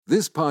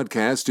This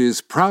podcast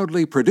is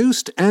proudly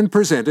produced and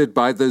presented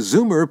by the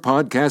Zoomer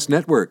Podcast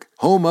Network,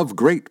 home of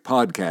great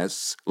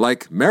podcasts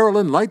like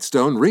Marilyn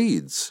Lightstone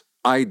Reads,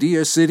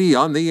 Idea City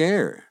on the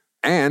Air,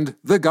 and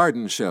The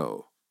Garden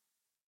Show.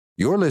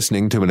 You're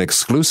listening to an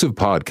exclusive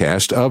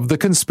podcast of The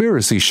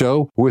Conspiracy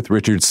Show with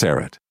Richard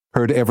Serrett.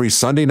 Heard every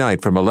Sunday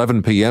night from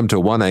 11 p.m. to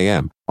 1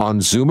 a.m. on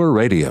Zoomer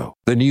Radio,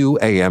 the new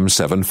AM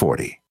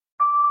 740.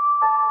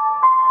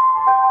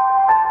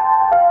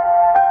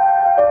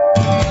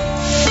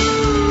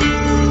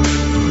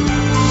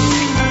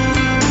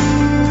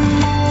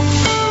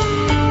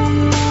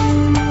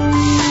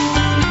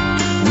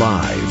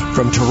 Live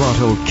from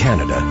Toronto,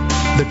 Canada,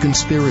 The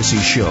Conspiracy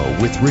Show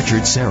with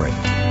Richard Serrett.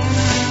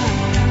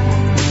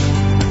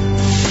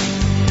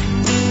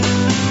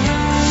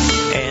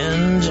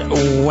 And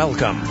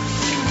welcome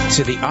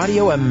to the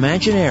Audio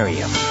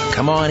Imaginarium.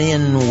 Come on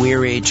in,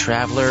 weary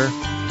traveler.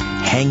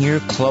 Hang your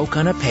cloak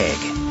on a peg.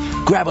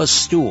 Grab a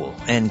stool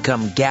and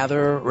come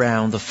gather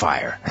round the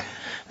fire.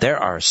 There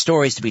are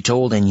stories to be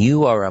told, and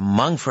you are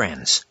among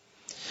friends.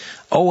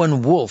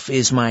 Owen Wolf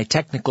is my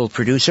technical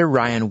producer,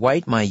 Ryan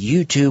White, my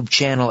YouTube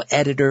channel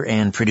editor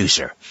and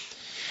producer.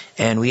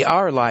 And we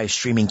are live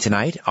streaming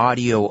tonight,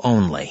 audio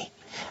only.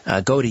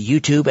 Go to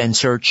YouTube and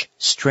search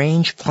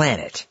Strange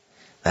Planet.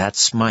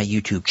 That's my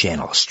YouTube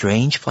channel,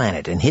 Strange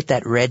Planet, and hit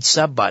that red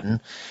sub button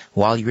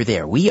while you're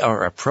there. We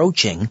are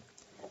approaching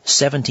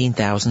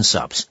 17,000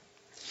 subs.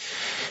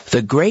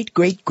 The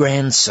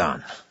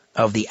great-great-grandson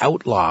of the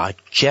outlaw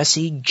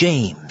Jesse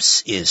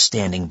James is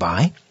standing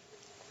by.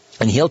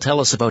 And he'll tell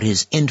us about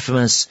his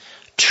infamous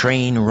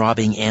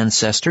train-robbing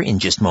ancestor in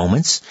just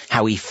moments,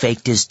 how he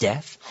faked his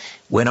death,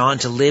 went on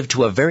to live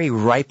to a very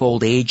ripe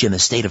old age in the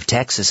state of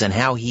Texas, and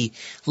how he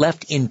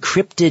left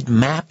encrypted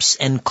maps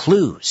and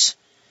clues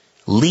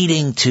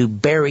leading to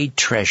buried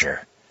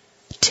treasure.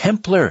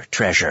 Templar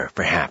treasure,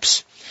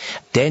 perhaps.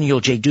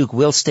 Daniel J. Duke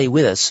will stay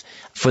with us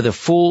for the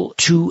full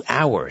 2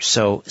 hours.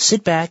 So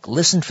sit back,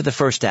 listen for the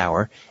first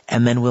hour,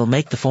 and then we'll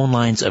make the phone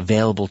lines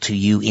available to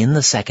you in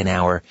the second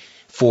hour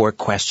for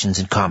questions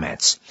and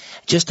comments.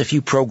 Just a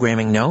few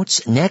programming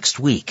notes. Next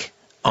week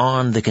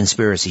on The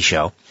Conspiracy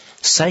Show,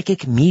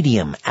 psychic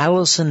medium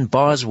Alison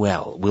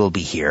Boswell will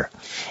be here.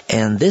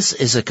 And this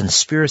is a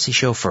conspiracy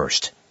show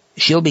first.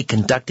 She'll be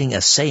conducting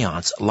a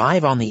seance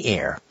live on the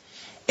air.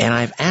 And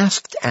I've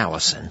asked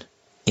Alison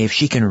if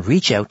she can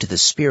reach out to the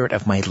spirit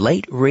of my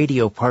late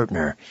radio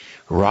partner,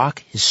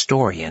 rock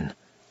historian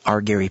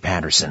R. Gary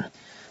Patterson.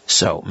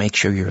 So make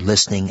sure you're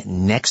listening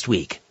next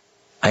week.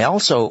 I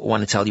also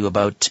want to tell you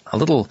about a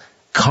little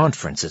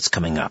conference that's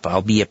coming up.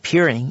 I'll be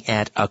appearing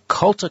at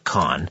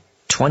Occulticon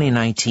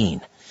 2019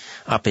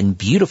 up in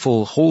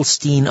beautiful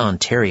Holstein,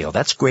 Ontario.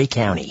 That's Grey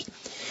County.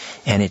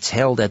 And it's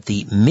held at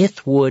the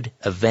Mythwood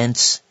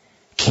Events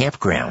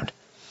Campground,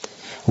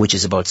 which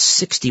is about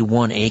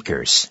 61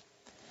 acres.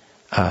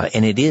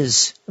 And it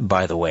is,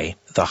 by the way,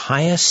 the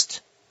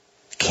highest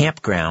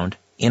campground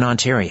in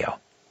Ontario.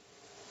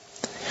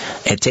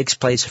 It takes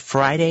place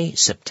Friday,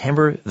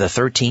 September the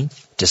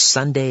 13th to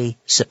Sunday,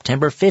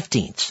 September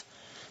 15th.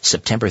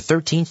 September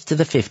 13th to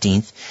the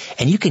 15th.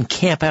 And you can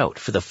camp out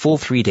for the full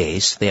 3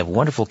 days. They have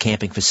wonderful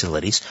camping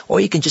facilities. Or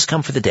you can just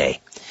come for the day.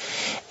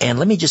 And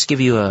let me just give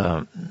you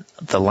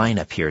the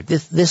lineup here.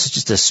 This is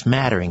just a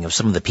smattering of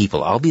some of the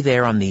people. I'll be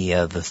there on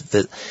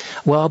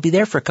I'll be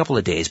there for a couple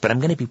of days, but I'm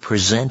going to be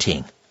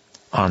presenting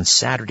on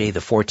Saturday the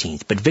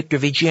 14th. But Victor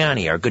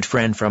Vigiani, our good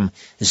friend from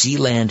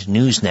Zealand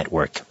News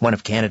Network, one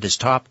of Canada's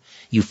top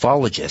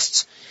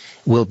ufologists,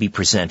 will be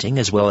presenting,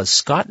 as well as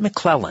Scott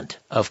McClelland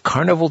of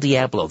Carnival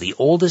Diablo, the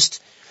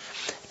oldest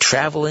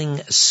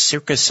traveling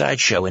circus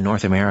sideshow in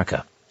North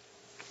America.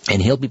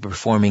 And he'll be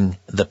performing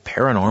the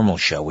Paranormal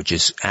Show, which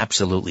is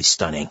absolutely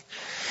stunning.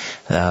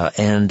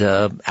 And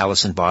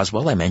Alison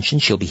Boswell, I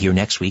mentioned, she'll be here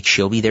next week.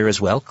 She'll be there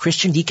as well.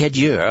 Christian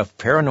Dicadieu of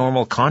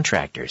Paranormal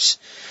Contractors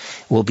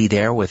will be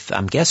there with,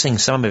 I'm guessing,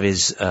 some of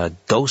his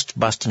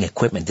ghost-busting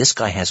equipment. This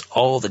guy has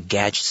all the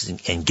gadgets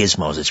and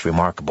gizmos. It's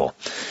remarkable.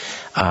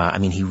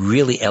 He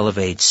really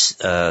elevates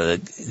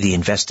the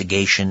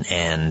investigation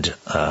and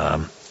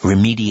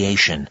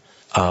remediation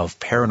of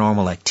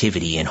paranormal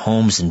activity in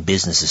homes and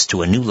businesses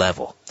to a new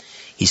level.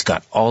 He's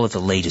got all of the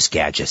latest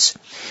gadgets.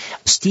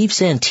 Steve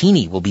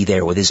Santini will be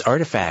there with his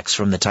artifacts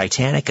from the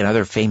Titanic and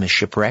other famous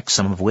shipwrecks,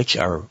 some of which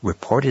are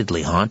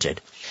reportedly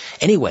haunted.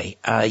 Anyway,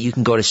 you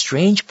can go to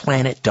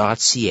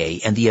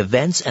strangeplanet.ca and the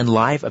events and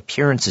live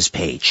appearances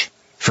page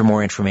for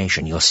more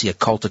information. You'll see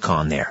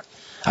Occulticon there.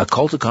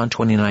 Occulticon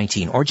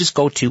 2019, or just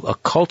go to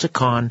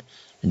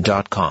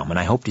occulticon.com, and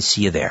I hope to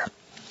see you there.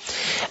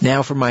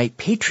 Now, for my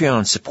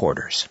Patreon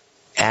supporters,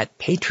 at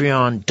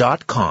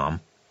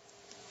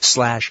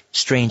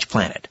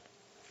patreon.com/strangeplanet.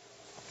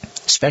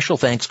 Special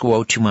thanks go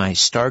out to my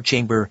Star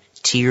Chamber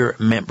tier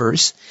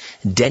members,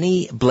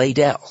 Denny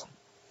Bladell.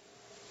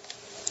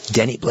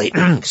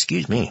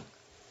 Excuse me.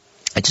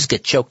 I just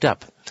get choked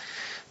up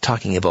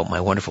talking about my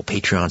wonderful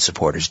Patreon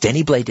supporters,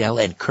 Denny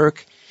Bladell and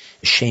Kirk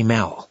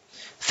Shamel.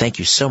 Thank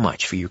you so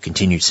much for your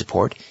continued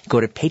support.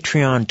 Go to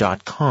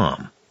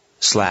patreon.com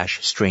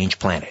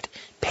patreon.com/strangeplanet.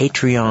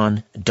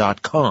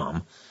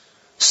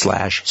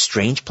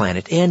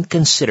 patreon.com/strangeplanet, and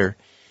consider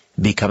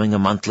becoming a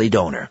monthly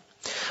donor.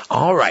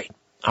 All right.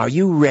 Are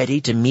you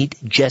ready to meet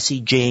Jesse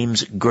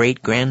James'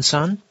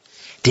 great-grandson?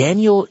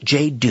 Daniel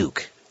J.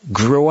 Duke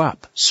grew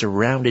up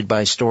surrounded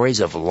by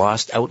stories of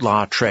lost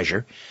outlaw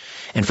treasure,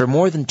 and for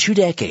more than 2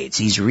 decades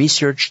he's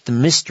researched the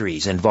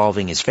mysteries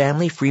involving his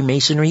family,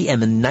 Freemasonry,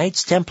 and the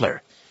Knights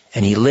Templar,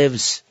 and he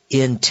lives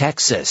in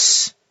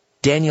Texas.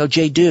 Daniel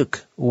J.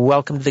 Duke,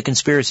 welcome to The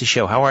Conspiracy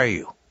Show. How are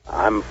you?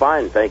 I'm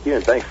fine, thank you,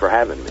 and thanks for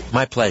having me.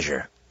 My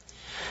pleasure.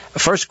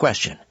 First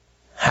question,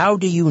 how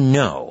do you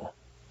know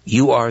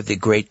you are the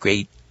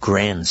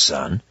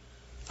great-great-grandson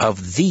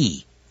of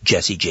the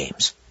Jesse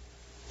James?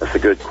 That's a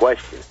good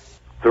question.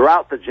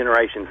 Throughout the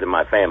generations in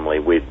my family,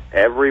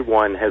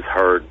 everyone has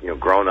heard,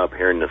 grown up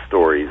hearing the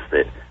stories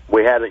that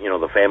we had,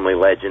 the family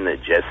legend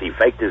that Jesse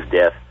faked his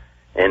death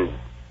and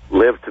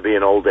lived to be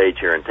an old age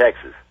here in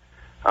Texas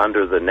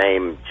under the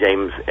name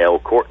James L.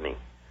 Courtney.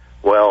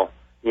 Well,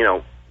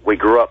 we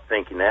grew up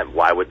thinking that.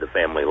 Why would the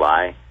family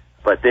lie?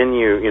 But then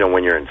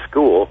when you're in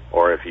school,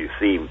 or if you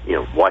see,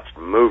 watch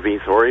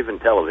movies or even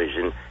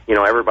television,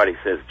 everybody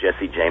says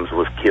Jesse James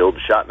was killed,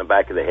 shot in the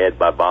back of the head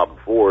by Bob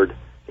Ford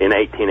in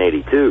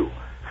 1882.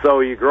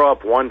 So you grow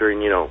up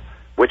wondering,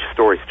 which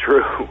story's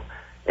true.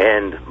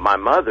 And my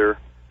mother,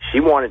 she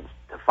wanted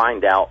to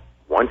find out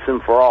once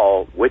and for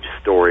all which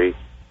story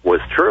was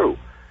true.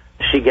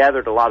 She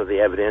gathered a lot of the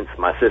evidence.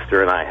 My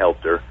sister and I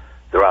helped her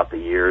throughout the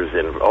years,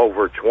 and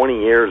over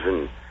 20 years,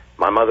 and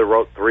my mother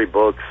wrote 3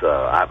 books.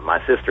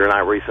 My sister and I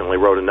recently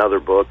wrote another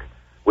book.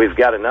 We've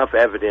got enough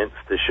evidence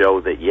to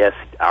show that, yes,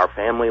 our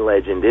family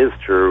legend is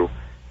true.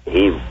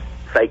 He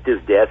faked his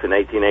death in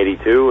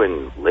 1882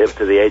 and lived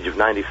to the age of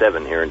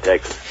 97 here in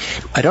Texas.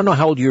 I don't know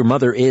how old your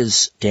mother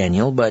is,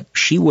 Daniel, but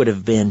she would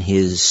have been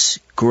his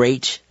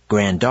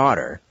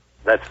great-granddaughter.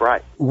 That's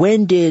right.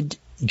 When did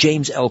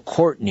James L.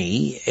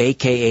 Courtney,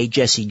 a.k.a.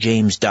 Jesse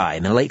James, die?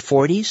 In the late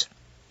 40s?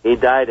 He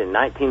died in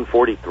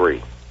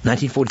 1943.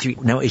 1943.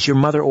 Now, is your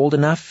mother old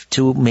enough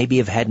to maybe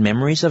have had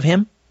memories of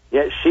him?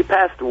 Yeah, she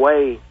passed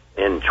away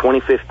in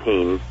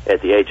 2015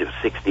 at the age of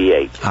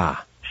 68.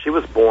 Ah. She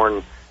was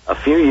born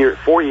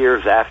 4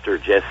 years after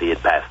Jesse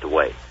had passed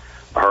away.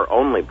 Her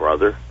only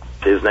brother,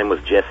 his name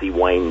was Jesse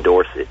Wayne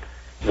Dorset.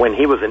 When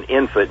he was an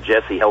infant,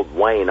 Jesse held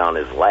Wayne on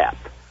his lap.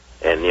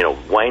 And,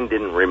 Wayne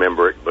didn't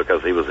remember it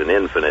because he was an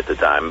infant at the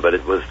time, but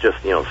it was just,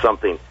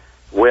 something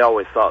we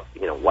always thought,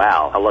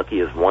 wow, how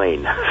lucky is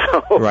Wayne?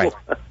 Right.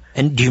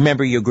 And do you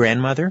remember your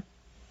grandmother?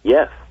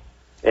 Yes.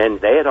 And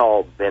they had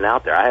all been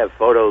out there. I have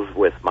photos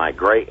with my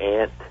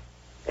great-aunt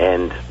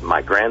and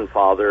my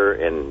grandfather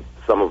and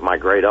some of my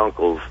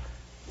great-uncles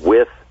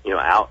with,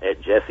 out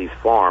at Jesse's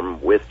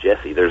farm with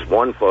Jesse. There's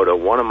one photo,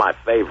 one of my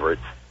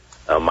favorites,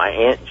 my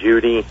Aunt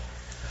Judy,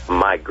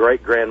 my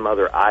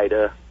great-grandmother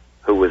Ida,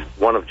 who was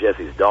one of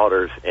Jesse's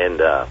daughters, and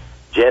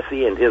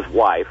Jesse and his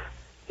wife.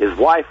 His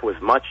wife was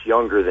much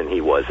younger than he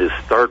was. His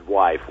third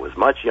wife was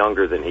much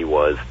younger than he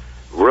was.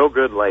 Real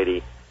good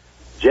lady.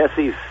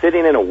 Jesse's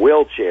sitting in a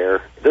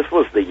wheelchair. This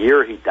was the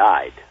year he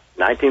died,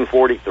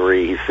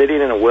 1943. He's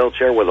sitting in a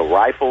wheelchair with a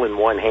rifle in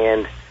one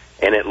hand,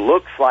 and it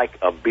looks like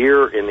a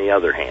beer in the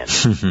other hand.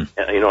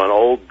 An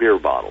old beer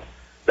bottle.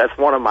 That's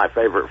one of my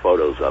favorite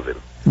photos of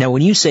him. Now,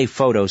 when you say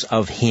photos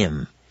of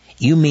him,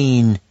 you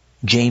mean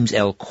James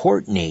L.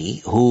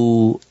 Courtney,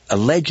 who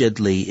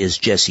allegedly is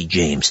Jesse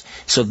James.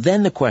 So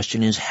then the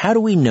question is, how do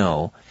we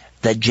know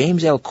that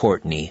James L.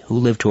 Courtney, who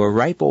lived to a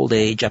ripe old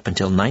age up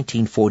until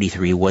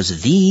 1943,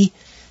 was the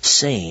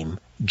same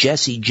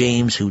Jesse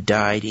James who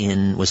died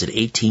in, was it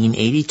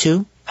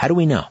 1882? How do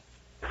we know?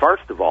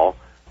 First of all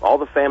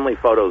the family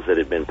photos that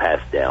had been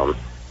passed down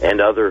and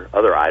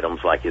other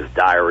items like his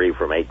diary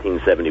from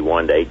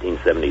 1871 to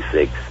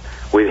 1876,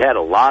 we've had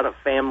a lot of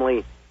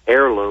family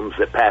heirlooms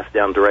that passed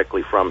down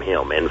directly from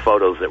him and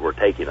photos that were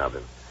taken of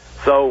him.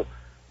 So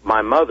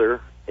my mother,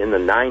 in the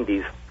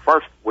 90s,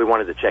 first we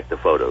wanted to check the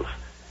photos.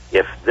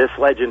 If this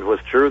legend was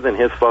true, then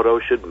his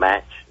photos should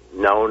match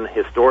known,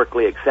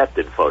 historically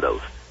accepted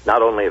photos,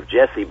 not only of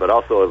Jesse, but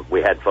also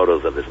we had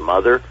photos of his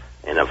mother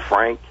and of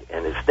Frank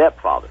and his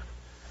stepfather.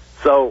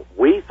 So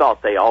we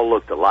thought they all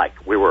looked alike.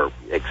 We were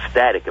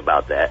ecstatic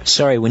about that.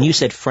 Sorry, when you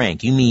said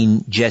Frank, you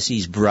mean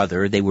Jesse's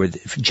brother.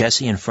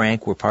 Jesse and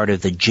Frank were part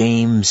of the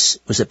James,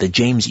 was it the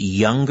James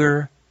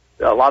Younger?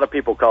 A lot of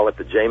people call it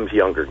the James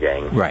Younger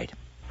gang. Right.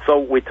 So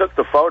we took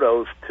the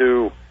photos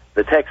to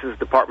the Texas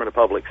Department of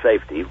Public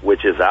Safety,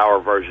 which is our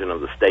version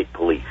of the state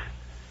police.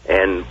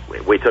 And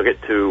we took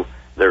it to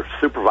their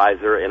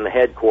supervisor in the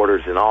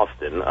headquarters in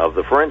Austin of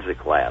the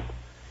forensic lab.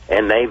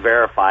 And they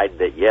verified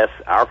that, yes,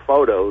 our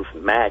photos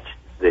matched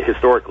the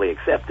historically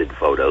accepted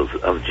photos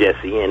of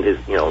Jesse and his,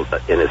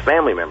 and his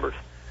family members.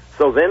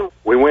 So then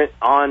we went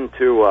on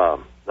to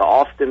the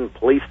Austin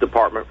Police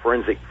Department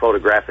Forensic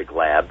Photographic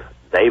Lab.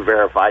 They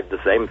verified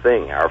the same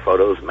thing. Our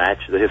photos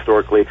matched the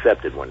historically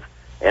accepted ones.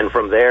 And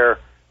from there,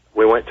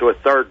 we went to a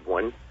third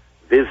one,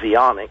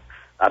 Visionics.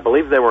 I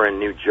believe they were in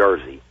New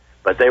Jersey,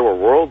 but they were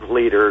world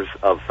leaders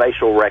of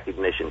facial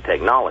recognition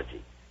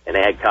technology. and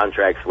they had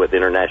contracts with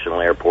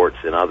international airports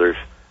and others.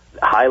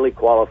 Highly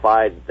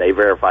qualified, they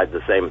verified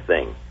the same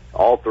thing.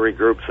 All three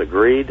groups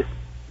agreed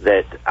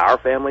that our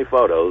family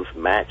photos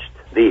matched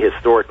the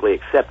historically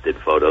accepted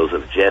photos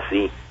of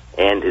Jesse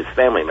and his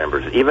family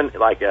members. Even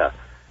like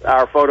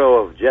our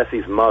photo of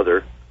Jesse's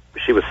mother,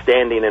 she was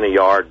standing in a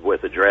yard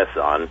with a dress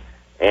on,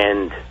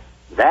 and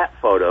that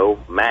photo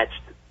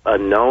matched a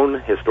known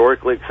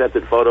historically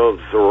accepted photo of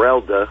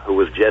Zerelda, who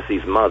was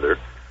Jesse's mother,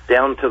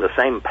 down to the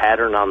same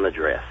pattern on the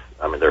dress.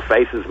 I mean, their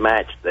faces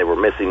matched, they were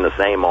missing the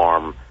same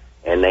arm,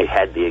 and they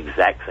had the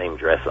exact same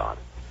dress on.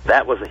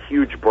 That was a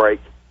huge break,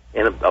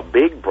 and a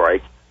big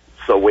break.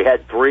 So we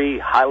had three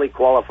highly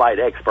qualified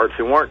experts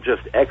who weren't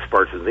just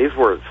experts, and these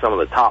were some of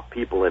the top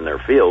people in their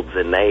fields,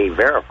 and they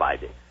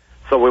verified it.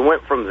 So we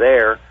went from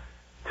there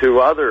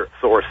to other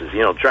sources,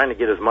 trying to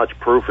get as much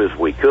proof as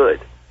we could.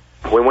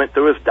 We went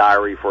through his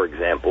diary, for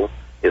example.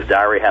 His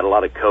diary had a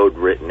lot of code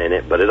written in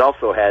it, but it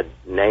also had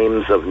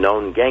names of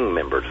known gang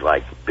members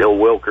like Bill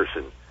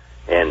Wilkerson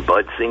and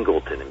Bud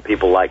Singleton and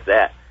people like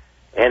that.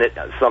 And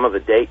some of the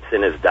dates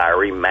in his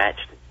diary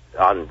matched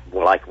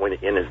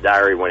in his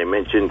diary when he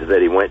mentioned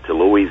that he went to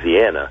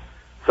Louisiana.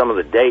 Some of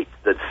the dates,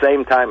 the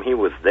same time he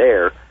was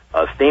there,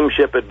 a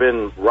steamship had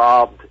been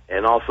robbed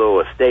and also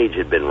a stage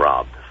had been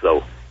robbed.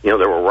 So, there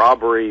were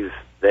robberies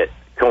that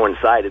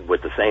coincided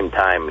with the same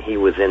time he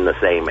was in the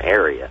same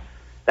area.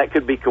 That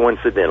could be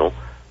coincidental,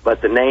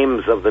 but the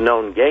names of the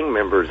known gang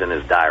members in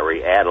his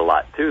diary add a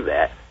lot to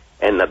that.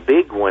 And the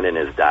big one in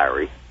his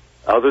diary,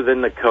 other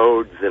than the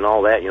codes and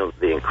all that,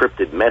 the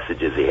encrypted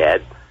messages he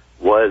had,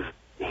 was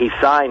he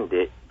signed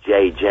it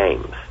J.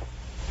 James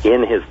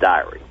in his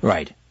diary.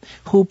 Right.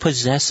 Who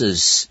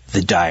possesses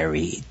the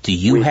diary? Do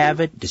you have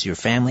it? Does your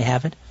family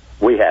have it?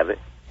 We have it,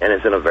 and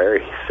it's in a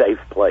very safe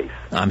place.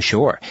 I'm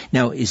sure.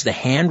 Now, is the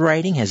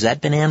handwriting, has that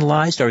been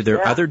analyzed? Are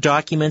there other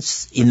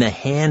documents in the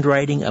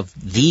handwriting of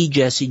the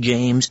Jesse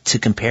James to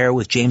compare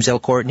with James L.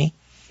 Courtney?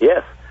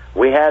 Yes.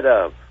 We had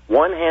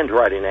one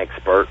handwriting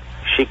expert.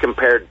 She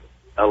compared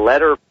a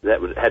letter that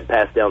had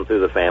passed down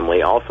through the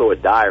family, also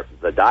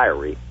the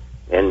diary,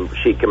 and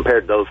she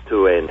compared those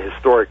to an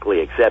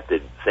historically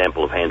accepted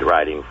sample of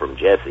handwriting from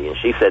Jesse, and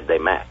she said they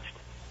matched.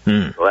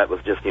 So that was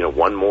just,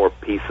 one more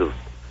piece of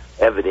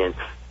evidence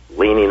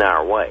leaning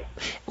our way.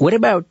 What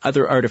about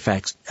other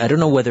artifacts? I don't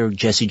know whether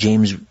Jesse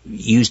James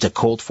used a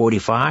Colt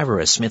 45 or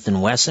a Smith &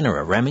 Wesson or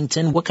a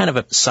Remington. What kind of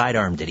a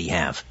sidearm did he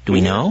have? Do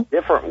we know?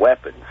 Different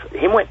weapons.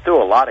 He went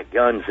through a lot of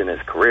guns in his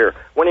career.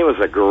 When he was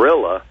a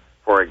guerrilla,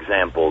 for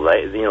example,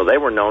 they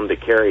were known to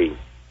carry,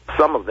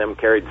 some of them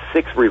carried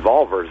 6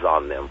 revolvers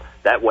on them.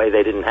 That way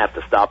they didn't have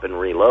to stop and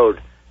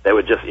reload. They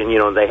would just,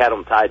 they had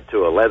them tied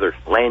to a leather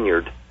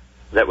lanyard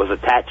that was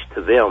attached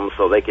to them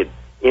so they could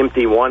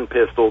empty one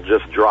pistol,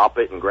 just drop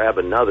it and grab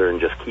another and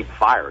just keep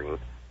firing.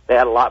 They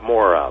had a lot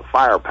more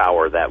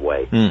firepower that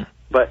way.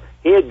 But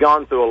he had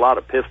gone through a lot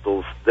of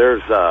pistols.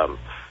 There's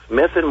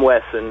Smith &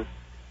 Wesson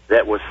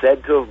that was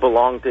said to have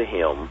belonged to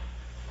him,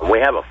 and we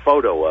have a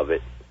photo of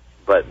it,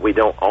 but we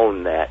don't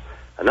own that.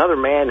 Another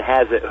man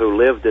has it who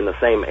lived in the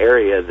same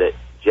area that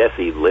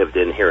Jesse lived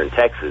in here in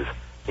Texas.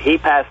 He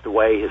passed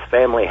away, his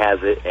family has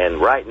it,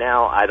 and right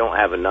now I don't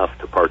have enough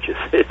to purchase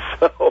it.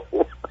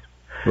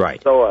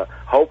 Right. So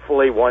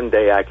hopefully one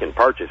day I can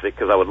purchase it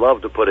because I would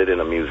love to put it in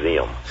a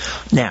museum.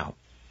 Now,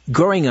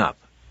 growing up,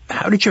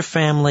 how did your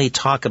family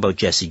talk about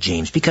Jesse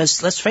James?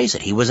 Because, let's face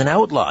it, he was an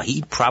outlaw.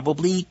 He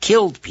probably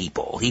killed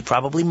people. He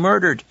probably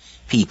murdered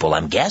people,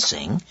 I'm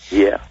guessing.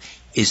 Yeah.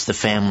 Is the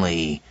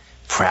family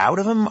proud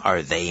of him?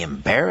 Are they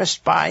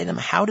embarrassed by them?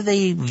 How do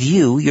they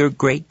view your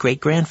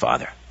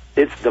great-great-grandfather?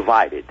 It's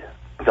divided.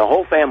 The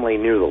whole family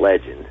knew the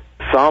legend.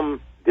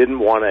 Some didn't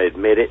want to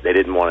admit it. They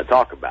didn't want to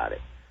talk about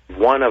it.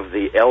 One of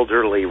the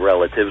elderly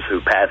relatives who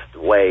passed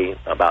away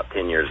about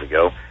 10 years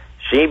ago,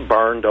 she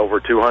burned over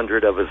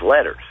 200 of his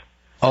letters.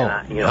 Oh,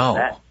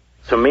 That,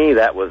 to me,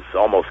 that was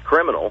almost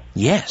criminal.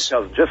 Yes.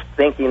 Because just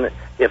thinking that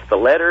if the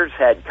letters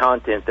had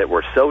content that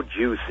were so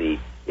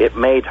juicy, it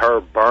made her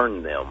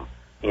burn them.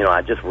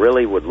 I just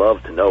really would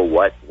love to know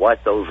what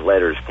those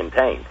letters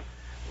contained.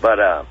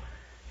 But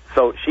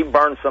so she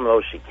burned some of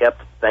those. She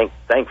kept,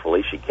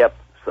 thankfully, she kept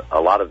a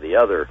lot of the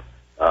other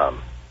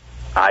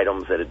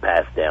items that had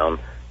passed down.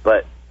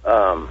 But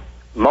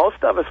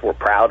most of us were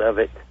proud of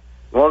it.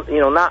 Well, when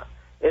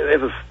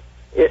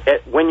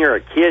you're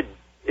a kid,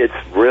 it's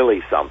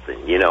really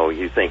something.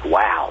 You think,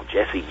 wow,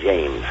 Jesse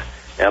James.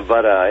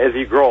 But as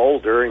you grow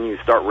older and you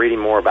start reading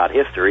more about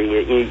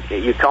history,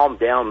 you calm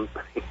down.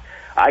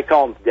 I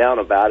calmed down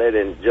about it,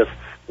 and just,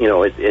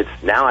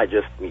 it's now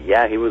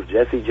he was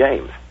Jesse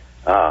James.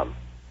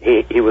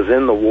 He was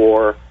in the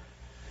war.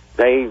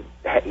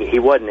 He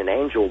wasn't an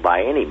angel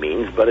by any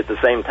means, but at the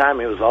same time,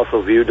 he was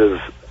also viewed as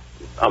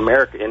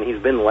America, and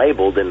he's been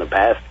labeled in the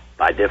past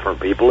by different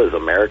people as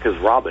America's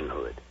Robin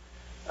Hood.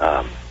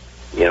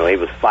 He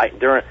was fighting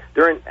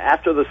during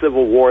after the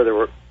Civil War. There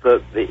were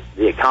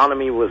the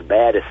economy was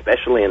bad,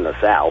 especially in the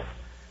South,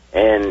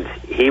 and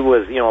he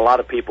was. A lot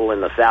of people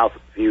in the South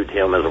viewed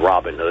him as a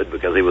Robin Hood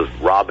because he was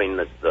robbing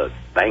the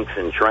banks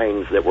and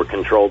trains that were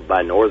controlled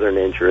by Northern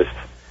interests.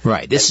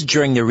 Right. This is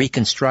during the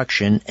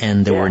Reconstruction,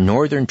 and there were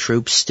Northern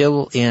troops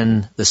still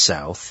in the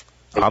South.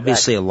 Exactly.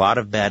 Obviously, a lot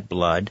of bad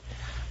blood.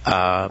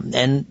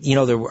 And,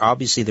 there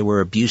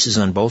were abuses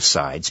on both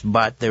sides,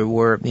 but there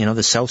were,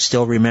 the South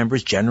still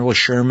remembers General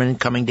Sherman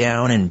coming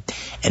down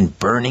and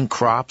burning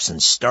crops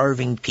and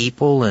starving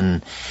people.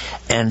 And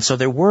so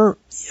there were,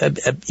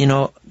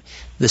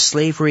 the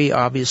slavery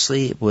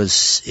obviously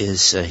was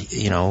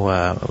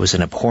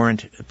an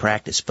abhorrent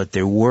practice, but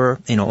there were,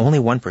 only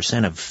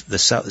 1% of the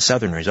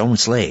Southerners owned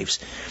slaves.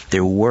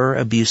 There were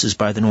abuses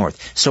by the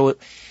North. So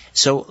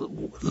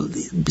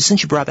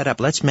since you brought that up,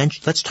 let's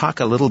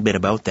talk a little bit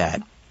about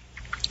that.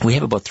 We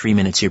have about 3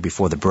 minutes here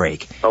before the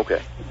break. Okay.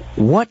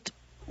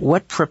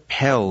 What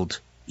propelled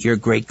your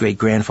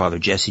great-great-grandfather,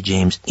 Jesse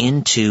James,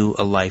 into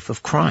a life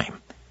of crime?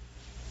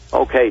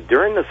 Okay,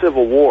 during the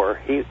Civil War,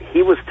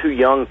 he was too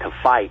young to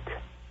fight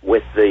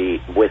with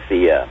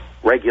the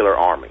regular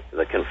army,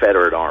 the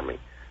Confederate Army.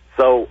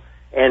 So,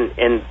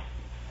 and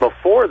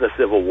before the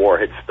Civil War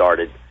had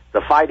started, the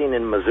fighting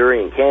in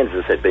Missouri and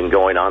Kansas had been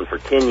going on for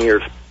 10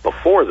 years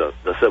before the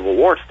Civil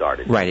War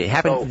started. Right, it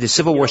happened. So, the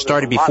Civil War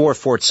started before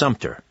Fort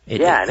Sumter.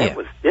 It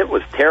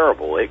was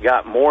terrible. It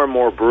got more and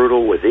more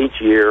brutal with each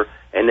year,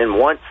 and then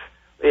once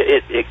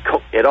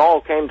it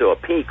all came to a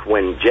peak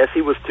when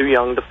Jesse was too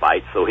young to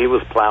fight, so he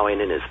was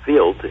plowing in his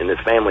field, in his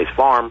family's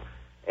farm,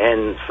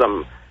 and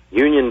some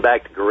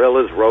Union-backed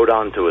guerrillas rode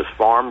onto his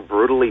farm,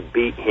 brutally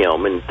beat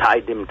him, and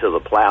tied him to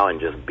the plow and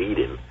just beat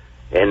him.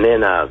 And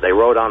then they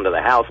rode onto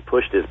the house,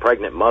 pushed his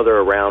pregnant mother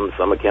around.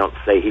 Some accounts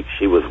say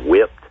she was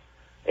whipped.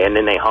 And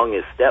then they hung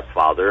his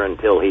stepfather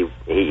until he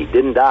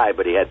didn't die,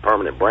 but he had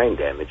permanent brain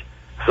damage.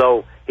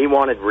 So he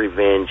wanted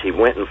revenge. He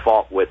went and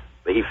fought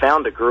he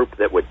found a group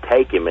that would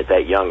take him at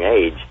that young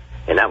age,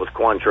 and that was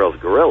Quantrell's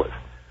guerrillas.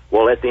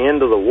 Well, at the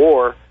end of the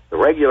war, the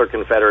regular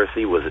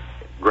Confederacy was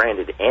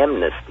granted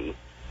amnesty,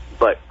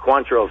 but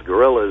Quantrell's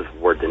guerrillas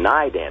were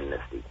denied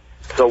amnesty.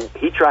 So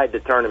he tried to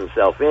turn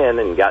himself in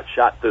and got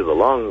shot through the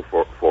lung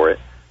for it.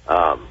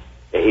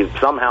 He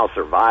somehow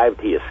survived.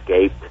 He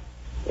escaped.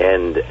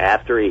 And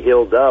after he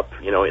healed up,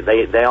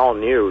 they all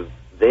knew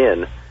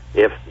then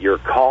if you're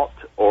caught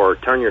or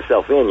turn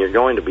yourself in, you're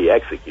going to be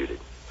executed.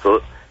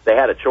 So they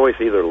had a choice,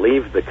 either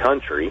leave the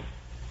country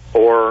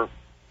or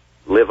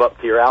live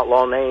up to your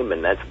outlaw name,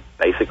 and that's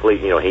basically,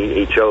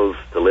 he chose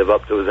to live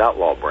up to his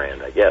outlaw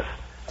brand, I guess.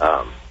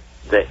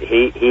 That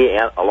he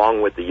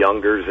along with the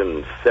Youngers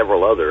and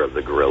several other of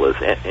the guerrillas,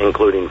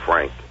 including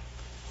Frank.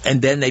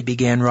 And then they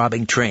began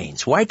robbing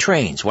trains. Why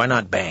trains? Why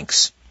not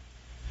banks?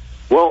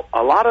 Well,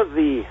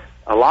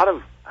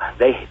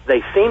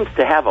 they seemed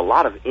to have a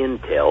lot of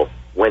intel.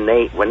 When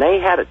they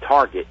had a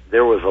target,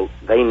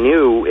 they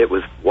knew it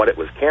was what it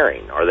was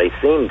carrying, or they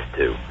seemed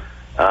to.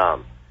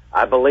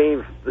 I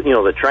believe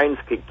the trains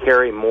could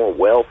carry more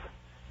wealth,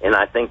 and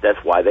I think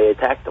that's why they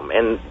attacked them.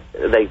 And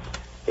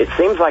it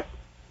seems like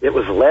it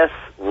was less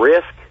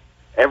risk.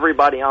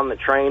 Everybody on the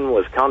train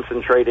was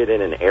concentrated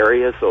in an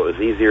area, so it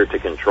was easier to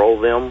control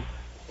them,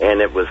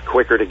 and it was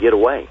quicker to get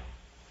away.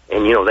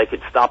 And, they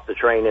could stop the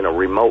train in a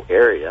remote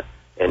area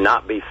and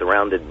not be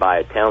surrounded by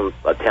a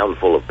town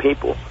full of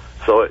people.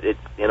 So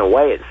in a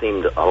way, it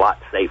seemed a lot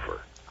safer.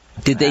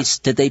 Did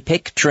they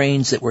pick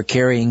trains that were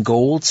carrying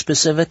gold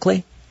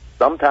specifically?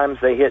 Sometimes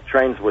they hit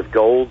trains with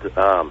gold.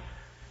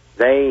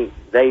 They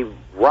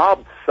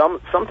robbed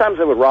sometimes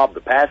they would rob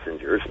the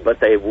passengers, but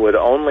they would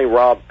only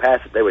rob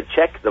they would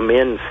check the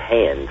men's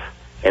hands.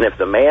 And if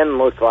the man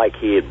looked like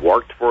he had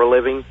worked for a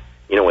living,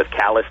 with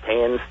calloused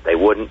hands, they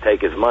wouldn't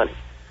take his money.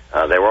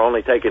 They were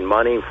only taking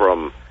money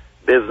from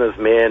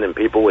businessmen and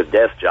people with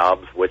desk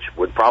jobs, which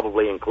would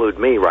probably include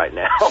me right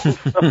now.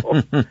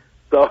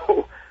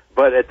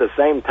 But at the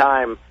same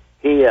time,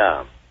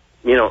 at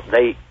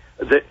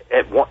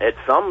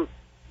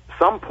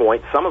some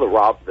point, some of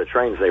the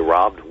trains they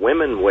robbed,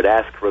 women would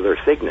ask for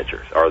their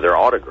signatures or their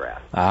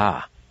autograph.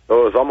 Ah.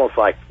 So it was almost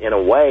like, in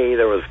a way,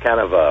 there was kind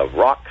of a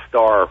rock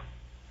star,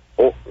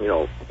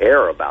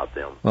 air about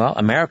them. Well,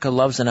 America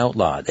loves an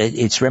outlaw.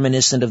 It's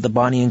reminiscent of the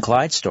Bonnie and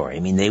Clyde story.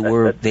 I mean,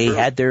 they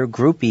had their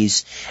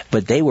groupies,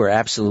 but they were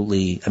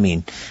absolutely,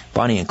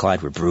 Bonnie and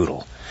Clyde were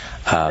brutal.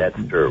 That's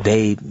true.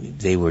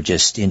 They were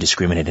just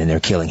indiscriminate in their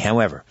killing.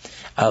 However,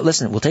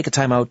 listen, we'll take a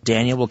time out.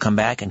 Daniel will come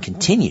back and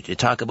continue to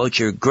talk about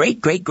your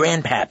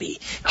great-great-grandpappy,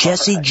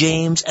 Jesse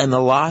James and the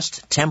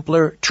Lost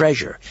Templar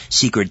Treasure,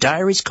 secret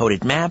diaries,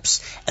 coded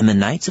maps, and the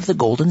Knights of the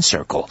Golden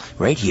Circle,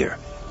 right here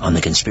on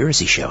The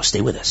Conspiracy Show.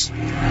 Stay with us.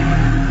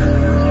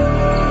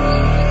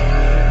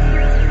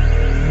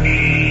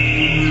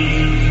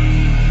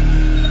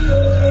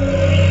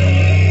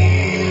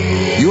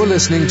 You're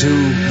listening to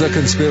The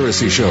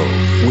Conspiracy Show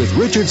with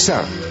Richard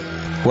Serra.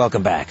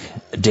 Welcome back.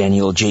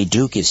 Daniel J.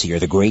 Duke is here,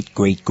 the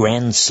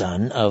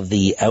great-great-grandson of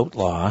the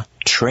outlaw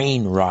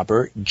train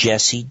robber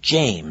Jesse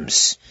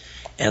James.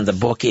 And the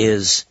book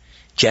is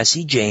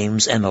Jesse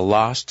James and the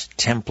Lost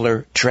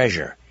Templar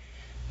Treasure,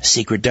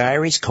 secret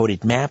diaries,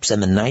 coded maps,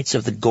 and the Knights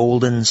of the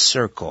Golden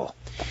Circle.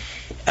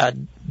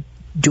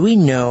 Do we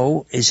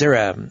know, is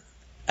there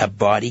a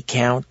body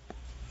count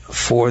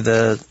for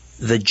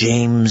the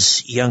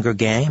James Younger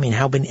gang? I mean,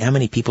 how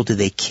many people did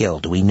they kill?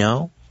 Do we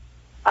know?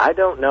 I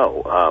don't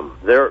know.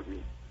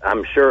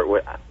 I'm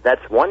sure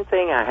that's one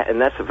thing,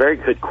 and that's a very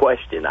good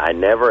question. I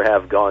never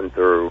have gone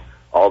through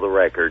all the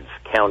records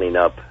counting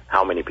up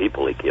how many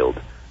people he killed,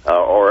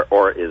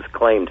 or is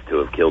claimed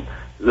to have killed.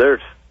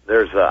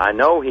 I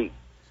know he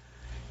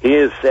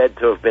is said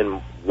to have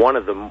been one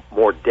of the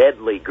more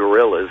deadly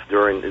guerrillas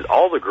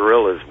all the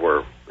guerrillas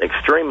were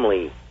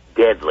extremely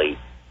deadly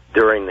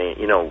during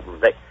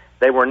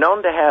they were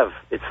known to have,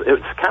 it's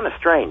kind of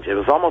strange. It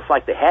was almost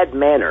like they had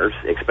manners,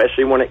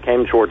 especially when it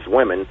came towards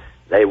women.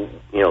 They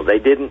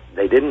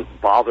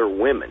didn't bother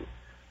women.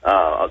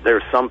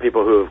 There's some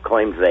people who have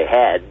claimed they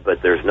had,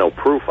 but there's no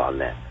proof on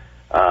that.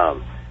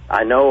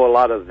 I know a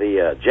lot of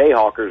the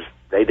Jayhawkers,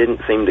 they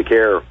didn't seem to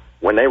care.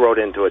 When they rode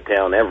into a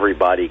town,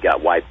 everybody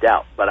got wiped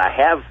out. But I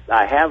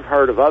have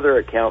heard of other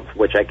accounts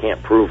which I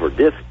can't prove or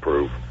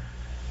disprove.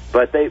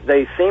 But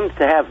they seem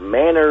to have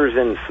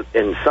manners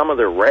in some of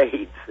their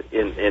raids.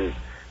 In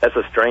that's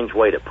a strange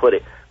way to put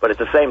it. But at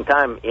the same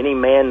time, any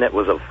man that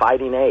was of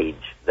fighting age,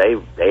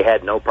 they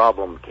had no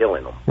problem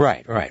killing them.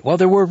 Right. Well,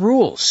 there were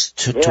rules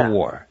to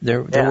war.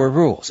 There were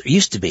rules. There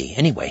used to be,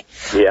 anyway.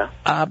 Yeah.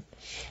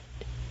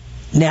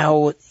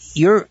 Now,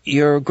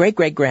 your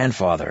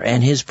great-great-grandfather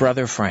and his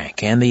brother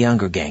Frank and the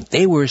Younger gang,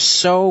 they were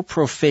so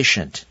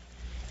proficient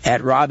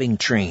at robbing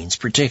trains,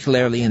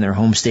 particularly in their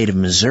home state of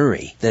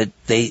Missouri, that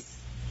they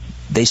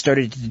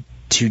started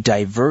to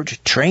divert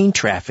train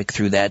traffic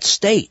through that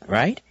state,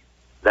 right?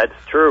 That's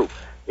true.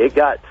 It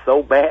got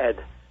so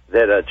bad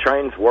that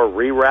trains were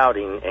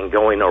rerouting and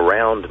going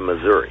around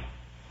Missouri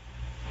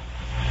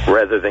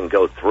rather than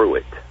go through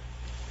it.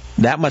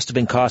 That must have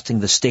been costing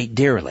the state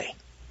dearly.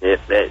 It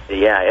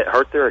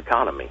hurt their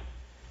economy.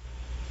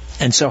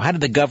 And so, how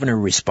did the governor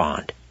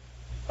respond?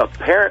 He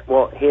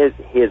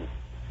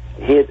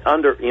was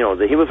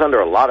under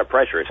a lot of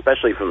pressure,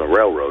 especially from the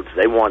railroads.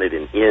 They wanted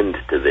an end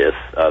to this.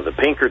 The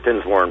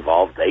Pinkertons were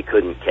involved. They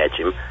couldn't catch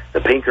him.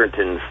 The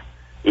Pinkertons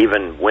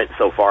even went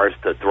so far as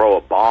to throw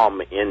a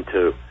bomb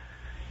into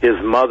his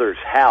mother's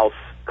house,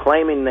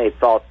 claiming they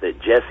thought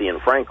that Jesse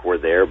and Frank were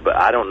there, but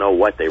I don't know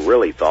what they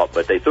really thought.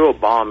 But they threw a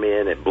bomb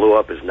in. It blew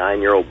up his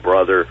 9-year-old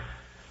brother,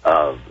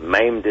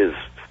 maimed his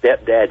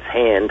stepdad's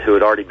hand, who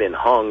had already been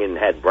hung and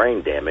had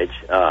brain damage,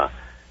 tore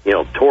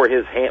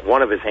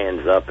one of his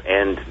hands up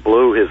and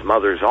blew his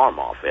mother's arm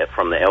off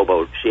from the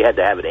elbow. She had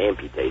to have it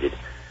amputated.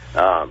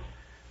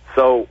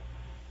 So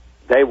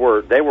they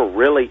were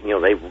really,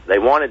 they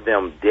wanted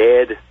them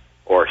dead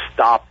or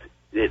stopped.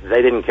 They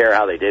didn't care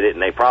how they did it,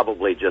 and they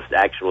probably just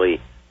actually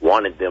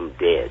wanted them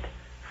dead.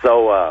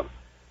 So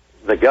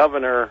the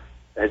governor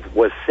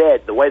was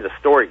said, the way the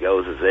story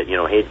goes is that,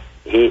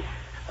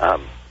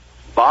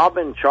 Bob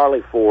and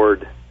Charlie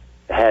Ford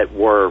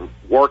were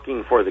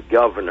working for the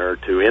governor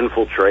to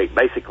infiltrate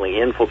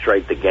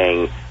the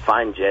gang,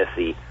 find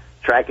Jesse,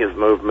 track his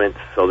movements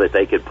so that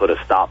they could put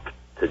a stop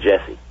to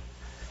Jesse.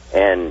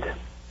 And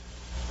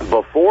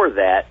before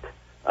that,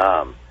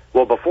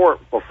 before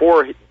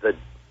the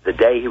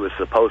day he was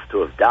supposed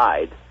to have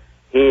died,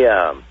 his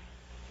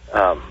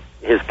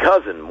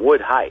cousin Wood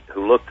Height,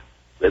 who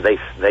they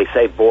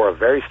say bore a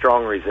very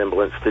strong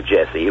resemblance to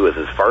Jesse. He was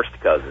his first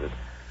cousin.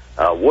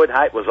 Wood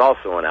Height was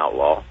also an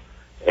outlaw,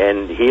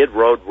 and he had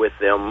rode with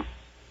them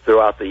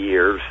throughout the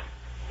years.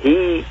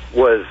 He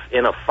was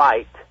in a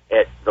fight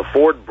at the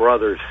Ford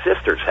brothers'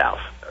 sister's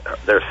house.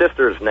 Their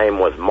sister's name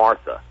was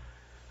Martha.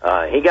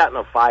 He got in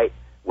a fight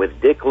with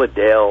Dick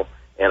Liddell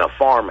and a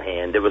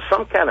farmhand. It was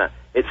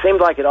it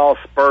seemed like it all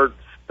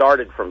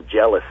started from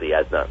jealousy.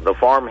 The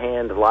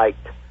farmhand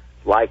liked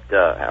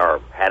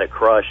or had a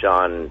crush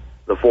on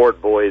the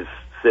Ford boys'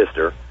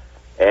 sister,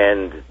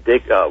 and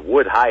Dick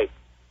Wood Height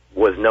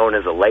was known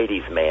as a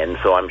ladies' man,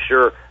 so I'm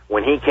sure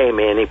when he came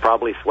in, he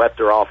probably swept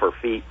her off her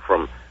feet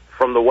from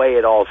the way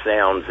it all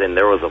sounds, and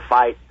there was a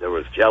fight, there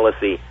was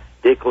jealousy.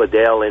 Dick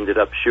Liddell ended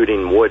up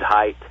shooting Wood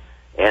Height,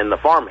 and the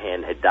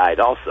farmhand had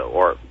died also,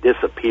 or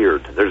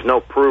disappeared. There's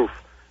no proof,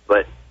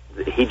 but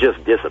he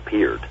just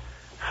disappeared.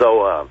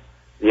 So,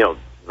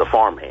 the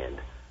farmhand.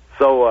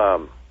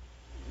 So,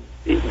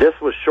 this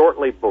was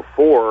shortly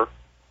before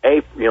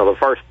April,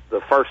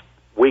 the first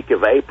week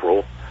of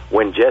April,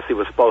 when Jesse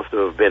was supposed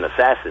to have been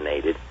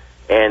assassinated,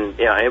 and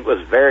it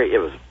was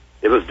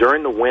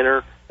during the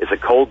winter. It's a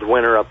cold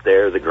winter up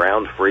there. The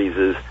ground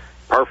freezes.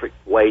 Perfect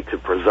way to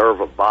preserve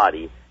a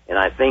body, and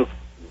I think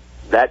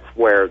that's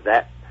where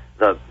the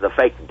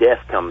fake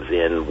death comes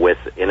in. In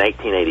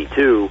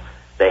 1882,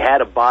 they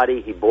had a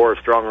body. He bore a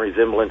strong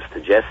resemblance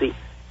to Jesse,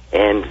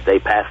 and they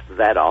passed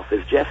that off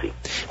as Jesse.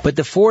 But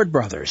the Ford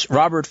brothers,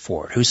 Robert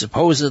Ford, who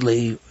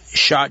supposedly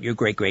shot your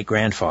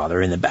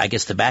great-great-grandfather in the back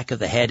of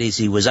the head as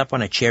he was up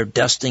on a chair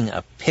dusting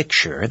a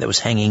picture that was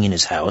hanging in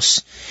his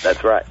house.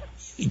 That's right.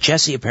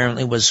 Jesse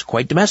apparently was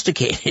quite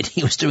domesticated.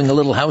 He was doing a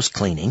little house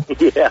cleaning.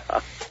 Yeah.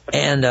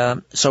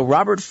 And so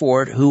Robert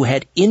Ford, who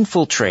had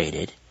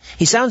infiltrated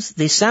They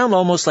sound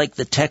almost like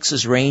the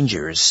Texas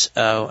Rangers.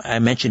 I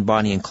mentioned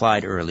Bonnie and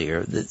Clyde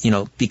earlier,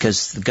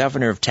 because the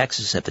governor of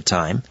Texas at the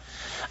time,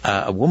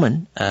 a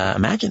woman,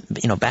 imagine,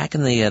 back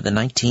in the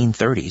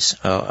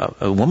 1930s,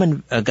 a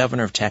woman,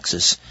 governor of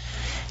Texas,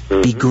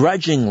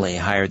 begrudgingly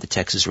hired the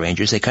Texas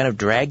Rangers. They kind of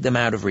dragged them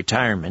out of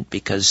retirement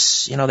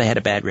because, they had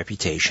a bad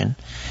reputation,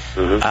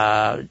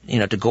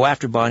 to go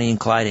after Bonnie and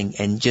Clyde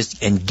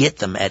and get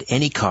them at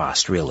any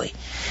cost, really.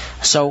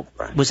 So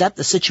was that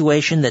the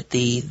situation that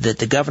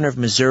the governor of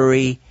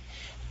Missouri,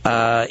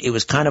 it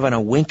was kind of on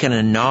a wink and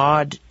a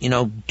nod,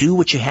 do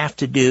what you have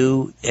to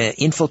do,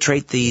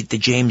 infiltrate the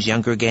James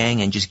Younger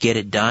gang and just get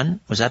it done?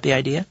 Was that the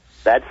idea?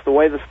 That's the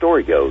way the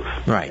story goes.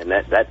 Right. And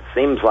that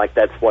seems like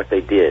that's what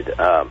they did.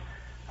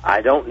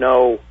 I don't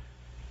know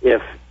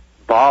if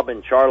Bob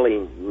and Charlie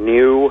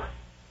knew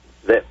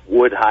that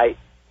Woodhite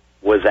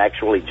was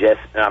actually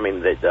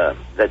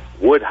that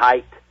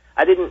Woodhite.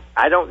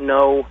 I don't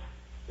know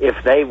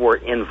if they were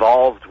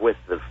involved with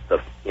the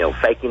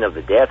faking of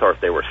the death, or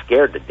if they were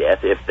scared to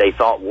death, if they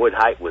thought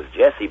Woodhite was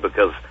Jesse,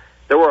 because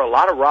there were a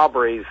lot of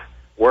robberies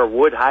where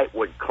Woodhite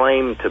would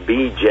claim to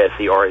be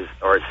Jesse, or is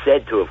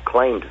said to have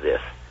claimed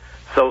this.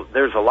 So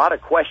there's a lot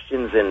of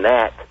questions in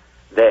that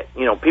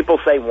people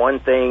say one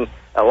thing.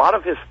 A lot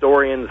of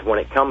historians, when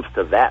it comes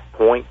to that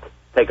point,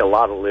 take a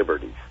lot of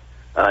liberties.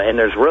 And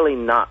there's really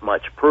not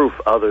much proof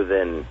other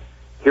than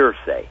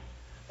hearsay.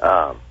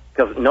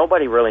 Because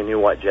nobody really knew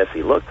what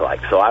Jesse looked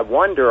like. So I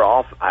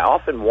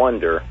often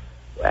wonder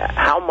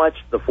how much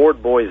the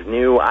Ford boys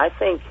knew. I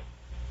think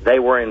they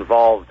were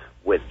involved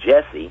with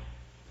Jesse.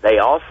 They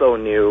also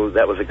knew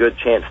that was a good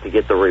chance to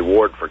get the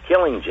reward for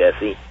killing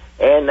Jesse,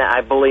 and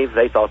I believe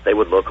they thought they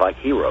would look like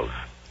heroes.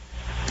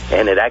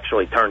 And it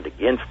actually turned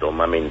against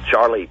them. I mean,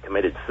 Charlie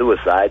committed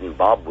suicide, and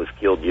Bob was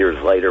killed years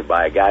later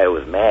by a guy who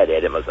was mad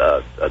at him,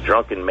 a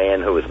drunken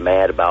man who was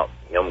mad about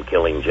him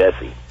killing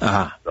Jesse.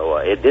 So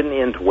it didn't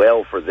end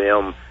well for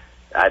them.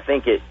 I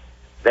think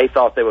they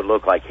thought they would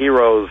look like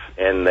heroes,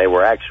 and they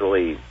were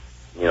actually,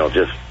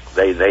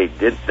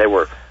 they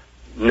were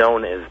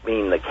known as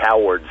being the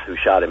cowards who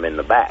shot him in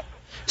the back.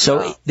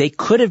 So they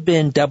could have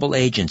been double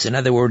agents. In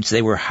other words,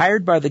 they were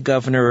hired by the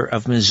governor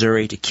of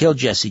Missouri to kill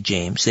Jesse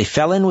James. They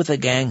fell in with a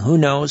gang. Who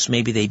knows?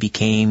 Maybe they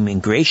became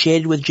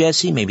ingratiated with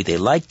Jesse. Maybe they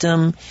liked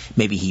him.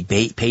 Maybe he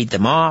paid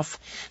them off.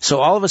 So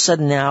all of a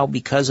sudden now,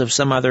 because of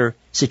some other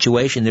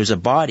situation, there's a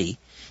body.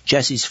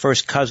 Jesse's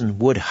first cousin,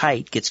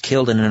 Woodhite, gets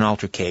killed in an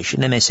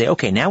altercation. And they say,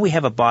 okay, now we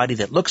have a body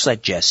that looks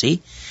like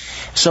Jesse.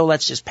 So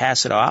let's just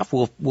pass it off.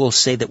 We'll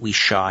say that we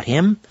shot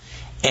him.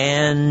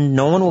 And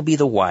no one will be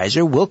the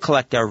wiser. We'll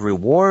collect our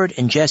reward,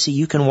 and Jesse,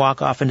 you can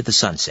walk off into the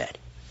sunset.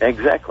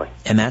 Exactly.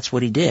 And that's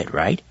what he did,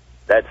 right?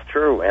 That's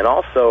true. And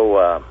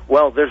also,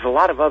 there's a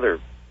lot of other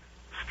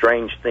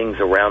strange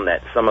things around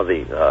that. Some of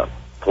the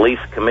police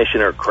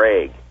commissioner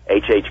Craig,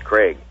 H.H.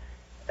 Craig,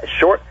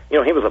 he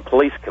was a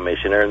police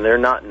commissioner, and they're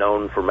not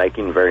known for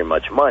making very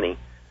much money.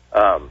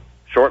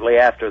 Shortly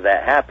after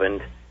that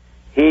happened,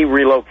 he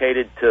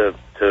relocated to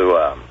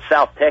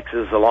South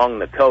Texas along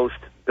the coast,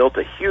 built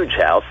a huge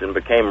house, and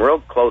became real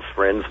close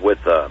friends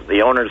with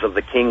the owners of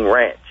the King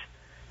Ranch.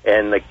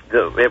 And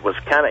it was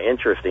kind of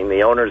interesting.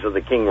 The owners of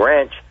the King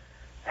Ranch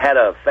had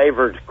a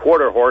favored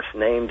quarter horse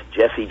named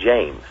Jesse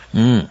James.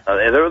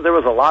 There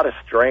was a lot of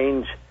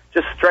strange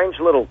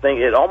little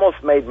things. It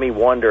almost made me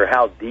wonder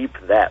how deep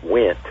that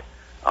went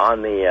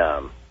on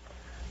the,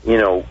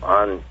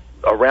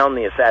 around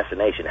the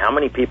assassination. How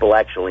many people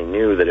actually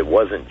knew that it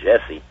wasn't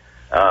Jesse?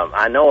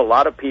 I know a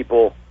lot of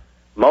people.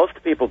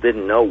 Most people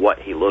didn't know what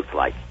he looked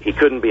like. He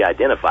couldn't be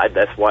identified.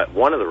 That's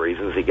one of the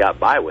reasons he got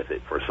by with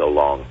it for so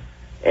long.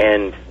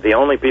 And the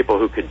only people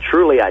who could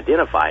truly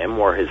identify him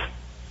were his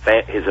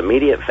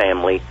immediate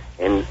family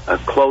and a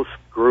close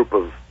group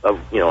of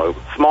a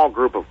small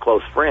group of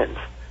close friends.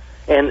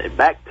 And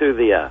back to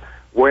the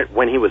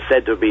when he was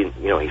said to be,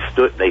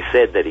 they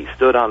said that he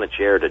stood on a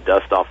chair to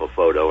dust off a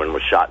photo and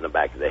was shot in the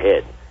back of the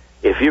head.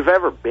 If you've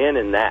ever been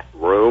in that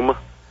room,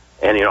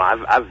 and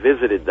I've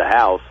visited the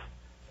house.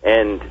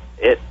 And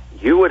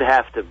you would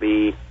have to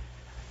be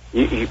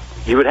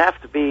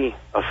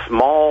a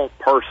small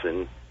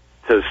person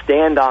to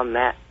stand on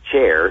that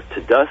chair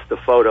to dust the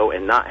photo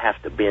and not have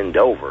to bend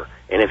over.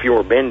 And if you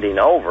were bending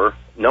over,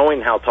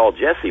 knowing how tall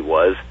Jesse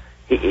was,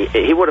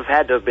 he would have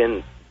had to have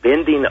been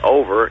bending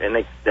over,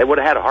 and they would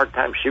have had a hard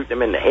time shooting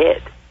him in the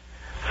head.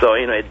 So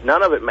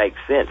none of it makes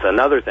sense.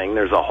 Another thing,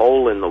 there's a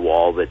hole in the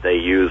wall that they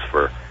use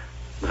for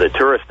the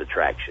tourist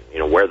attraction.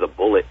 Where the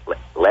bullet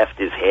left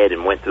his head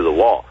and went through the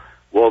wall.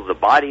 Well, the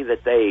body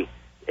that they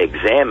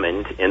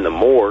examined in the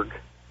morgue,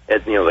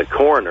 at the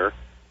coroner,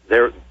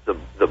 the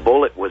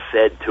bullet was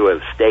said to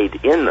have stayed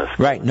in the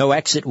skull. Right, no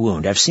exit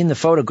wound. I've seen the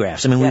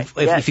photographs. I mean,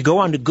 if you go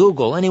onto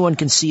Google, anyone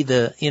can see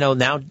the,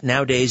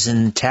 nowadays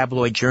in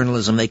tabloid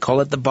journalism, they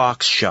call it the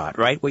box shot,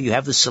 right, where you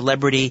have the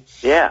celebrity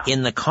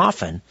in the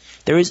coffin.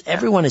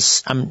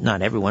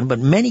 Not everyone, but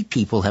many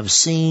people have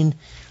seen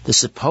the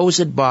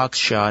supposed box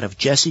shot of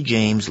Jesse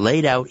James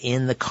laid out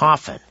in the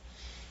coffin.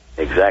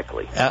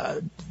 Exactly.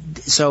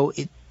 So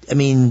I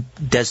mean,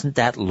 doesn't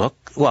that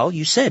look, well,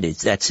 you said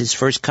that's his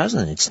first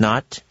cousin. That's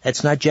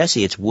not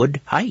Jesse, it's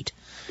Wood Height.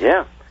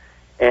 Yeah.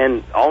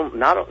 And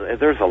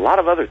there's a lot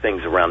of other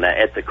things around that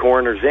at the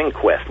coroner's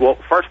inquest. Well,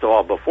 first of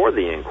all, before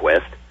the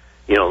inquest,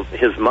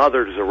 his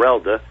mother,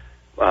 Zerelda,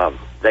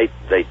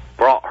 they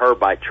brought her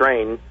by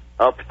train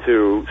up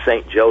to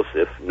St.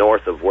 Joseph,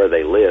 north of where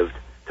they lived,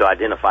 to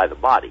identify the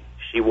body.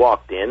 She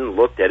walked in,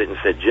 looked at it, and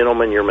said,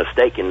 "Gentlemen, you're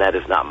mistaken. That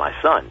is not my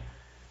son."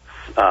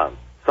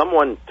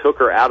 Someone took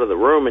her out of the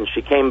room, and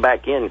she came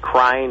back in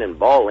crying and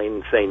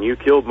bawling, saying, "You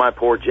killed my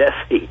poor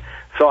Jesse."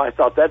 So I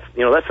thought that's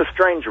a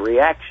strange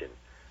reaction.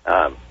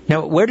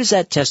 Now, where does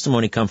that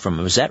testimony come from?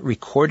 Was that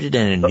recorded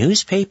in a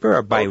newspaper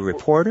or by a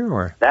reporter?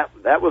 Or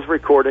that was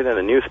recorded in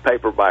a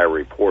newspaper by a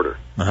reporter.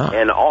 Uh-huh.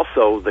 And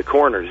also, the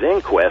coroner's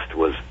inquest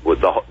was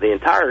the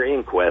entire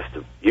inquest.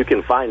 You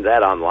can find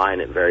that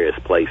online at various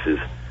places.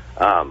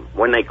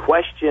 When they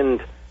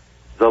questioned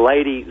the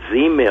lady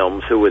Z.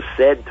 Mims, who was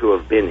said to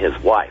have been his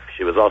wife,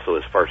 she was also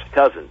his first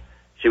cousin.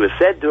 She was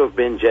said to have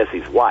been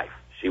Jesse's wife.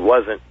 She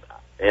wasn't,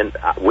 and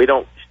we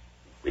don't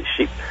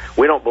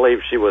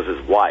believe she was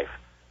his wife.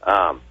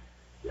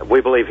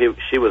 We believe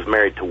she was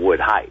married to Wood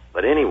Height.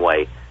 But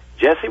anyway,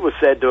 Jesse was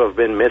said to have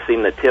been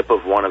missing the tip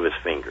of one of his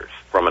fingers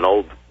from an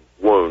old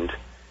wound.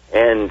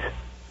 And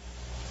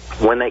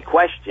when they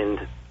questioned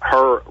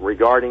her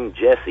regarding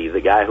Jesse, the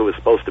guy who was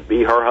supposed to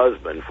be her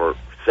husband for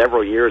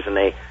several years, and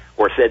they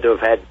were said to have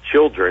had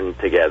children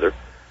together,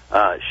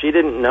 she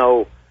didn't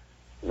know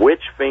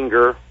which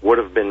finger would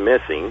have been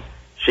missing.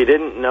 She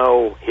didn't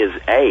know his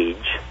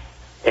age.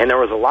 And there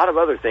was a lot of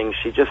other things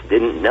she just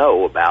didn't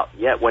know about.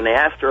 Yet when they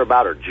asked her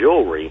about her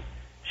jewelry,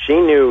 she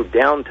knew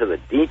down to the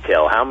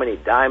detail how many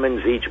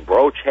diamonds each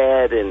brooch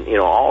had, and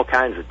all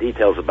kinds of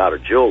details about her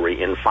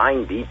jewelry in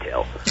fine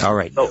detail. All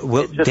right. So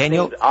well, it just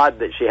Daniel, seemed odd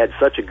that she had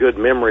such a good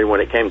memory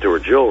when it came to her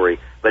jewelry,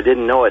 but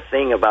didn't know a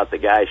thing about the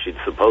guy she'd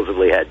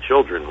supposedly had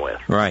children with.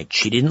 Right.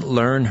 She didn't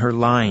learn her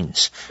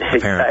lines,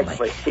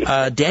 apparently.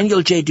 Exactly.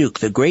 Daniel J. Duke,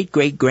 the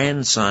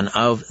great-great-grandson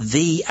of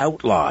the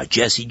outlaw,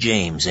 Jesse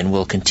James, and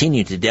we'll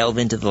continue to delve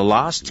into the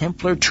lost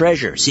Templar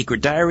treasure,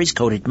 secret diaries,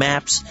 coded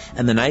maps,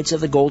 and the Knights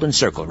of the Golden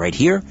Circle right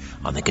here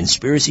on The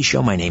Conspiracy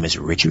Show. My name is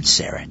Richard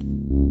Serrett.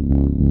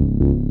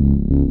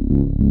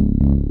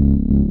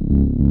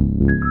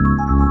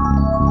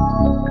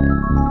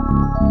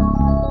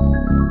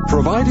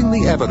 Providing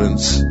the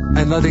evidence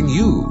and letting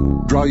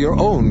you draw your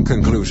own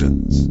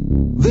conclusions.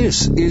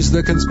 This is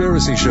The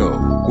Conspiracy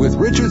Show with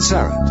Richard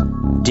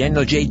Serrett.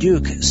 Daniel J.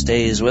 Duke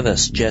stays with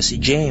us. Jesse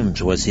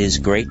James was his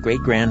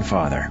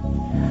great-great-grandfather.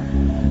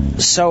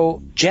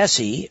 So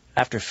Jesse,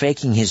 after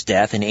faking his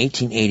death in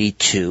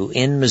 1882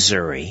 in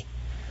Missouri,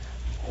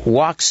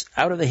 walks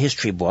out of the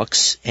history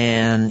books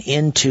and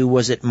into,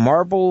 was it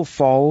Marble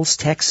Falls,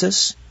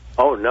 Texas?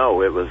 Oh,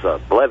 no, it was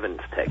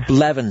Blevins, Texas.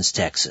 Blevins,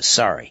 Texas,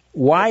 sorry.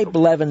 Why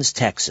Blevins,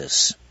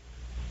 Texas?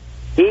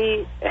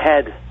 He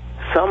had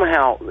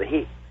somehow,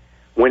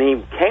 when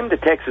he came to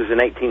Texas in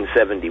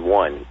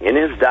 1871, in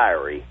his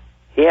diary,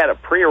 he had a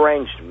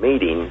prearranged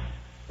meeting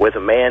with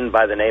a man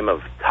by the name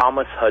of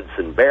Thomas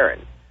Hudson Barron.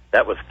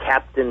 That was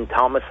Captain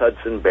Thomas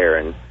Hudson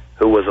Barron,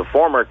 who was a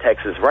former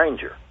Texas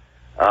Ranger.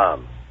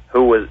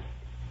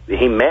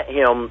 He met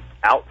him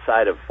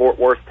outside of Fort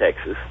Worth,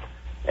 Texas,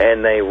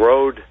 and they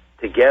rode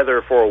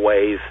together for a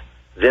ways,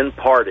 then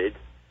parted.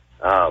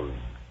 I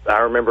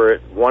remember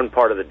at one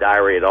part of the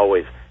diary,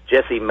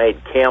 Jesse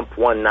made camp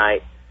one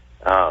night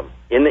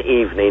in the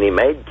evening. He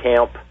made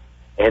camp,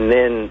 and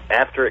then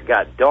after it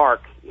got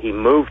dark, he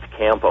moved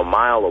camp a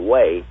mile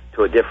away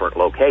to a different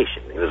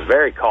location. He was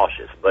very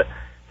cautious, but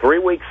 3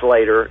 weeks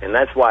later, and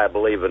that's why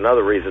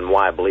another reason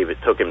why I believe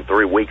it took him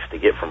 3 weeks to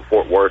get from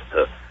Fort Worth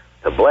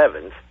to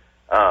Blevins,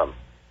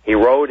 he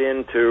rode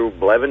into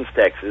Blevins,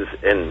 Texas,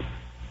 and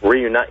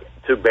reunited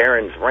to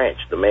Barron's ranch,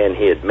 the man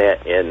he had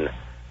met in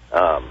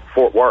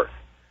Fort Worth.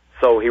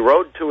 So he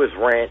rode to his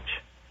ranch,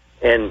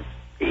 and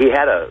he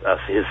had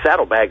his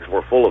saddlebags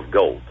were full of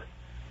gold.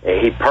 And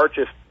he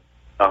purchased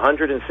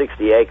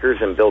 160 acres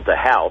and built a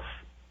house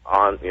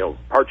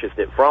purchased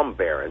it from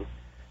Barron,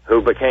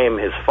 who became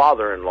his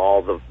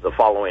father-in-law the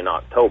following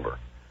October.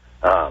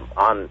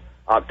 On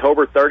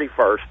October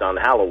 31st, on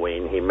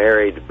Halloween, he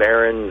married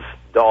Barron's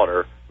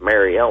daughter,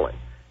 Mary Ellen.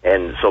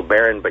 And so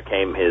Barron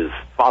became his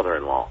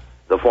father-in-law,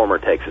 the former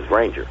Texas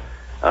Ranger.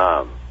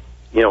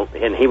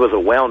 And he was a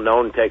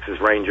well-known Texas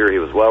Ranger. He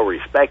was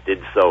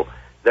well-respected. So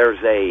there's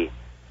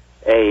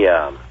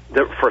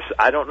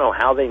I don't know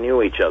how they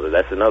knew each other.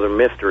 That's another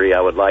mystery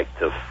I would like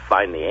to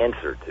find the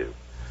answer to.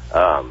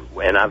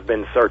 And I've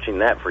been searching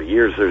that for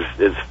years.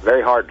 It's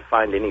very hard to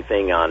find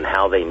anything on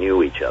how they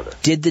knew each other.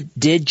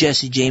 Did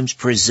Jesse James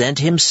present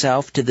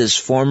himself to this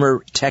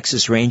former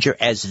Texas Ranger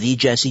as the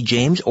Jesse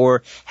James,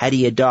 or had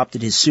he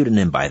adopted his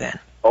pseudonym by then?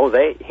 Oh,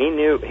 he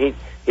knew.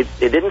 It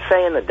didn't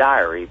say in the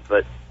diary,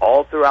 but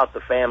all throughout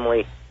the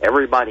family,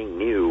 everybody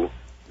knew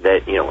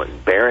that,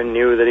 Barron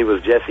knew that he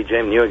was Jesse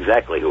James, knew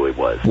exactly who he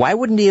was. Why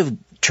wouldn't he have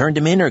turned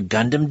him in or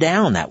gunned him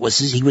down.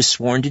 He was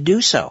sworn to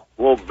do so.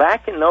 Well,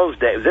 back in those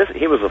days,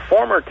 he was a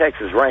former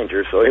Texas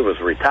Ranger, so he was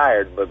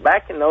retired. But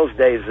back in those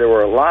days, there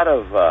were a lot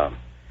of.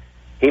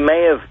 He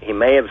may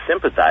have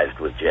sympathized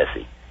with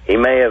Jesse. He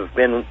may have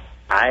been.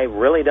 I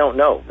really don't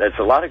know. That's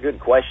a lot of good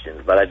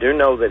questions, but I do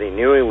know that he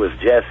knew he was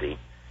Jesse,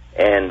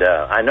 and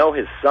I know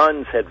his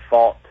sons had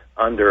fought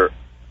under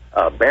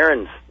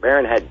Baron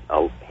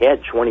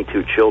had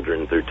 22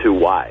 children through 2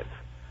 wives.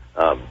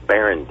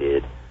 Baron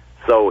did,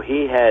 so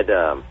he had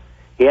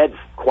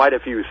quite a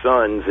few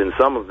sons, and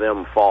some of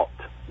them fought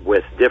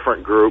with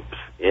different groups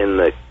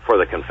for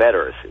the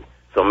Confederacy.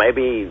 So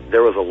maybe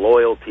there was a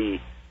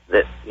loyalty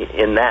that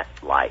in that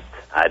light.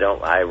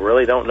 I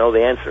really don't know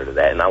the answer to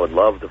that, and I would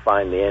love to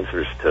find the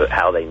answers to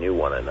how they knew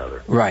one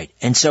another. Right.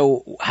 And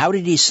so how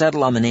did he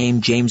settle on the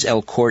name James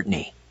L.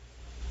 Courtney?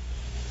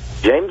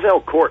 James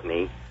L.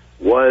 Courtney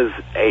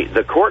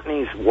the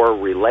Courtneys were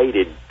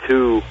related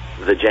to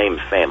the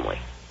James family,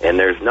 and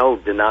there's no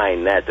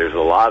denying that. There's a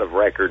lot of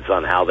records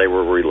on how they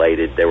were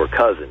related. They were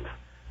cousins.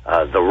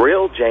 The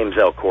real James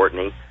L.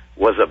 Courtney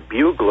was a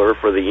bugler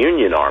for the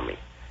Union Army.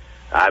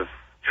 I've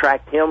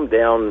tracked him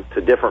down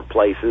to different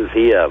places.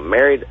 He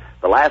married,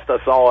 the last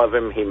I saw of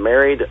him, he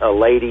married a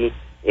lady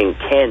in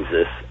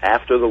Kansas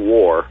after the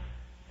war,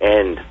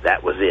 and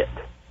that was it.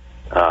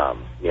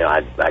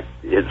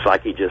 It's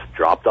like he just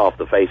dropped off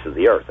the face of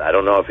the earth. I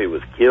don't know if he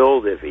was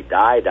killed, if he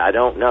died, I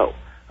don't know.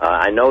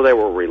 I know they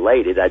were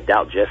related. I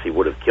doubt Jesse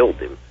would have killed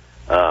him.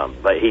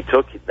 But he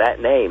took that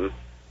name,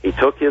 he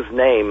took his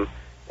name,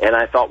 and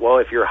I thought, well,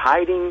 if you're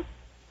hiding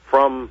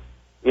from,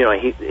 he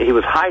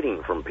was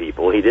hiding from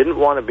people. He didn't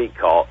want to be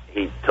caught.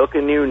 He took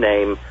a new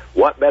name.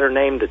 What better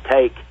name to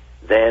take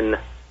than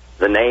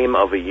the name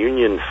of a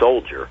Union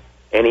soldier?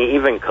 And he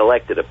even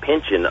collected a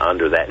pension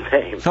under that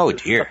name. Oh,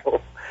 dear.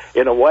 So,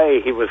 in a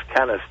way, he was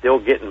kind of still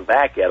getting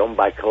back at them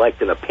by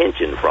collecting a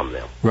pension from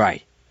them.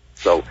 Right.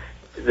 So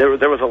there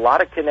was a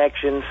lot of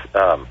connections.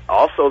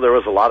 Also, there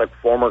was a lot of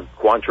former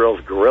Quantrill's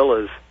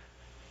guerrillas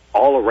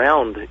all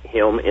around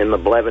him in the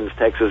Blevins,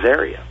 Texas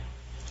area.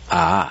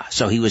 Ah,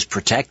 so he was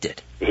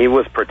protected. He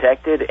was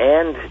protected,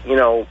 and,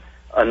 who's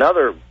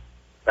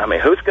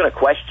going to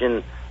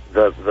question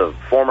the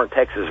former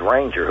Texas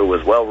Ranger who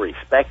was well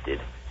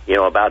respected,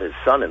 about his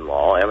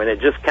son-in-law? I mean,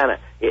 it just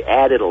it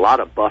added a lot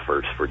of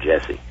buffers for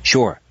Jesse.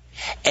 Sure.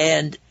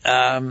 And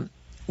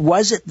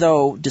was it,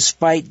 though,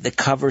 despite the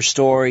cover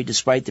story,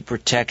 despite the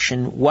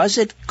protection, was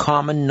it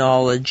common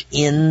knowledge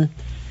in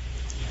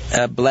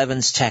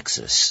Blevins,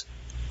 Texas,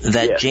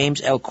 that yes,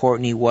 James L.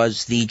 Courtney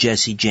was the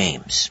Jesse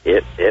James?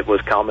 It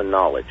was common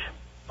knowledge.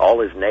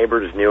 All his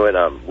neighbors knew it.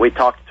 We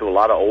talked to a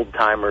lot of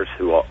old-timers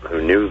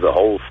who knew the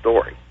whole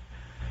story.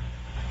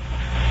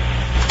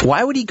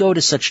 Why would he go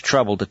to such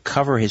trouble to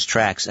cover his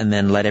tracks and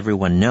then let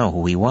everyone know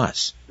who he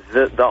was?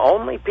 The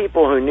only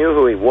people who knew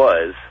who he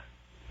was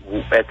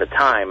at the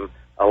time,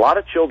 a lot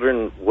of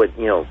children would,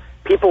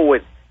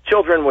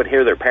 children would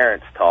hear their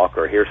parents talk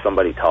or hear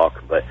somebody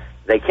talk, but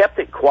they kept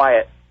it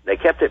quiet. They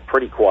kept it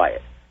pretty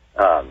quiet.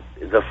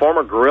 The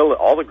former guerrilla,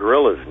 all the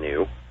guerrillas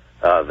knew.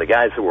 The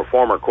guys who were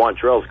former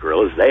Quantrill's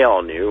guerrillas, they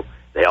all knew.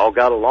 They all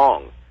got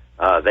along.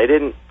 They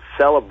didn't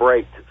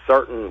celebrate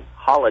certain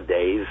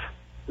holidays,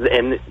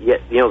 and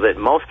yet, that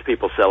most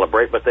people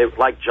celebrate, but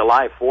like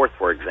July 4th,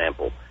 for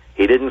example.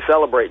 He didn't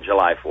celebrate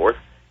July 4th.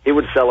 He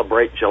would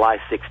celebrate July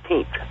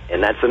 16th,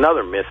 and that's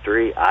another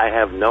mystery. I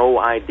have no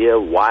idea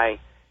why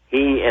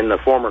he and the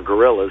former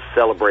guerrillas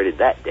celebrated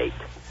that date.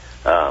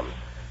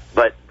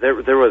 But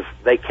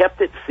they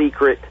kept it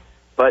secret,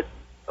 but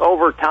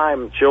over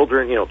time,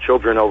 children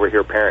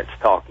overhear parents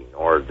talking,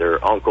 or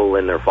their uncle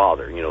and their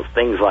father,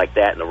 things like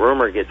that, and the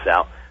rumor gets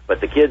out,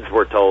 but the kids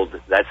were told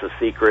that's a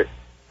secret.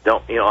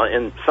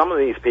 And some of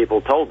these people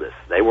told us.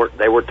 They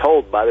were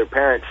told by their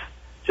parents,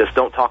 just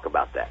don't talk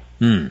about that.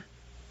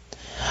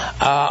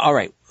 All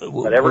right.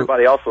 But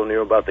everybody also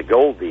knew about the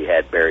gold he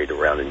had buried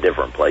around in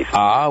different places.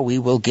 We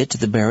will get to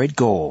the buried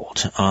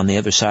gold on the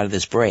other side of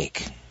this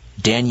break.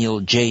 Daniel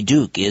J.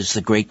 Duke is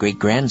the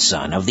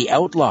great-great-grandson of the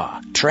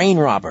outlaw, train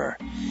robber,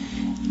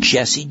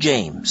 Jesse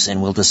James,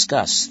 and we'll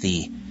discuss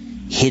the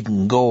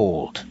hidden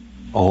gold.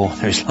 Oh,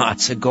 there's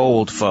lots of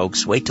gold,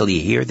 folks. Wait till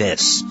you hear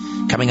this.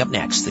 Coming up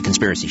next, The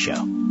Conspiracy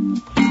Show.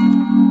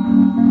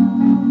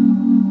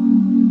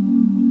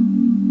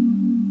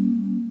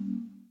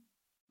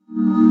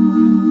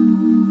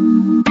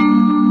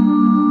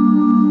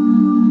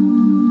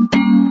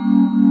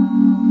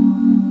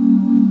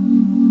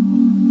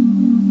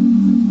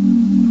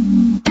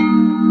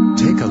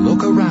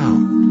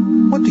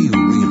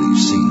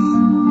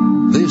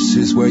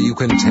 Where you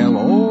can tell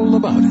all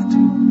about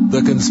it.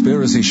 The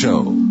Conspiracy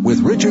Show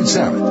with Richard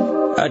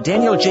Serrett.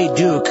 Daniel J.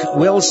 Duke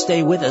will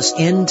stay with us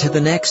into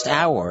the next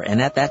hour,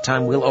 and at that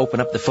time we'll open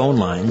up the phone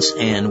lines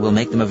and we'll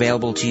make them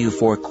available to you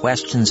for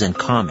questions and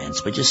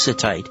comments. But just sit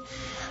tight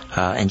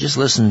and just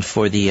listen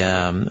for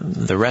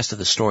the rest of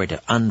the story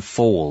to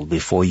unfold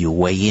before you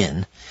weigh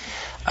in.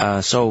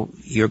 So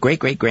your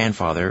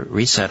great-great-grandfather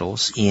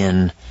resettles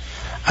in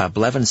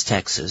Blevins,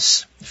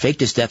 Texas, faked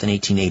his death in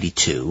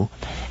 1882,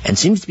 and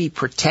seems to be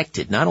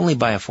protected not only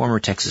by a former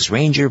Texas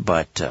Ranger,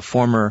 but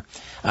former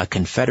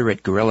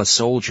Confederate guerrilla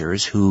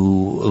soldiers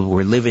who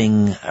were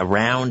living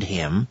around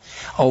him.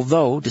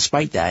 Although,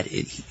 despite that,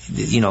 it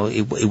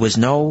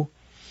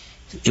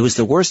was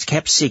the worst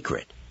kept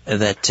secret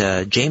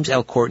that James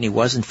L. Courtney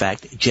was in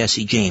fact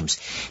Jesse James.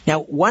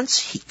 Now,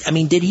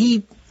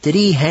 did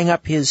he hang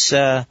up his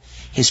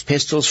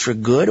pistols for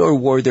good, or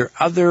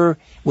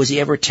was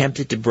he ever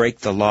tempted to break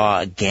the law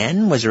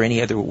again? Were there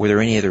any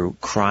other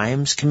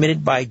crimes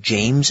committed by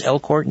James L.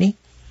 Courtney?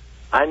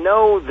 I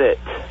know that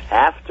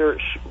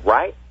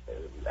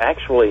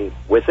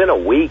within a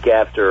week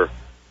after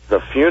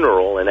the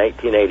funeral in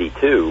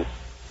 1882,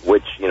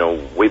 which,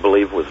 we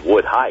believe was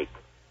Wood Height,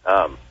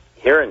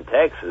 here in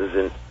Texas,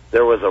 and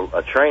there was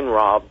a train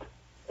robbed,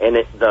 and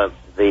the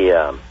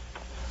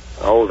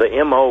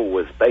MO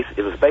was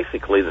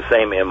basically the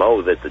same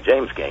MO that the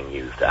James gang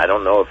used. I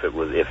don't know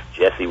if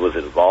Jesse was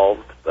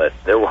involved, but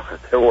there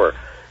were,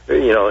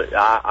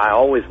 I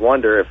always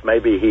wonder if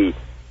maybe he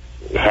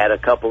had a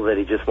couple that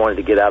he just wanted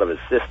to get out of his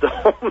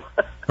system.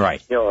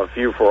 Right. A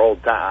few for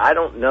old time. I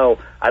don't know.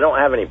 I don't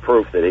have any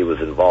proof that he was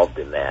involved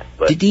in that.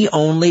 But did he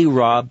only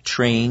rob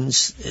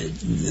trains?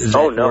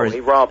 No,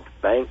 he robbed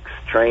banks,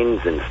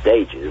 trains, and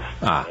stages.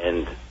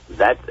 And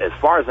that, as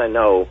far as I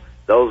know,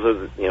 those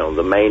are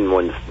the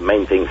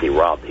main things he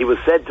robbed. He was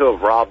said to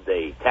have robbed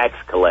a tax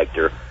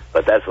collector,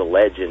 but that's a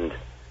legend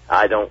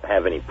I don't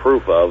have any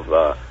proof of.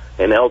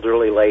 An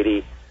elderly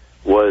lady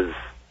was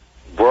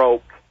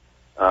broke.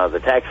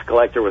 The tax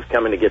collector was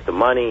coming to get the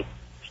money.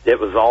 It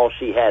was all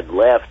she had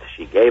left.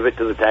 She gave it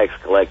to the tax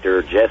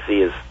collector.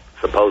 Jesse is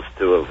supposed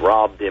to have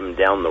robbed him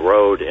down the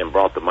road and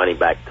brought the money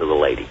back to the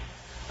lady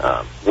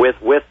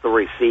with the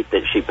receipt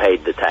that she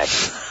paid the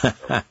tax.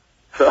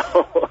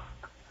 So,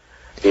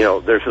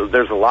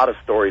 there's a lot of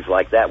stories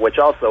like that, which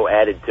also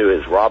added to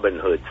his Robin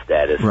Hood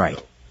status.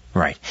 Right.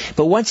 Right.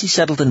 But once he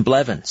settled in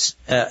Blevins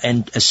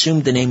and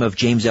assumed the name of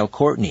James L.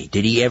 Courtney,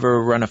 did he ever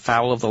run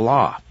afoul of the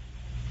law?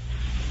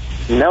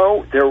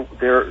 No,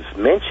 there's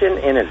mention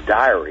in his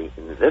diary.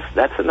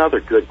 That's another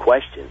good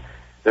question.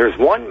 There's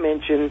one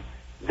mention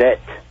that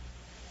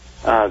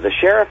the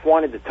sheriff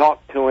wanted to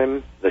talk to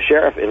him. The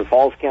sheriff in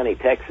Falls County,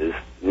 Texas,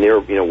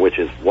 which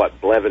is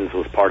what Blevins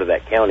was part of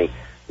that county,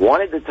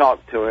 wanted to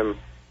talk to him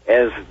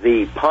as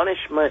the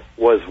punishment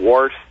was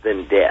worse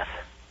than death.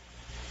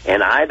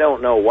 And I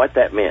don't know what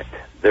that meant.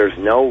 There's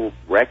no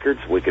records.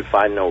 We could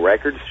find no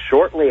records.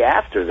 Shortly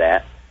after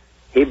that,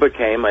 he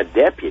became a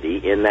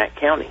deputy in that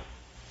county.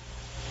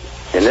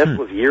 And this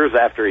was years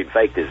after he'd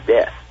faked his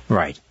death.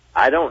 Right.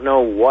 I don't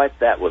know what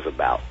that was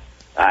about.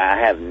 I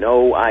have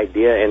no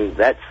idea, and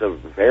that's a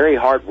very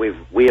hard. We've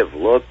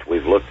looked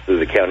through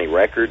the county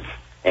records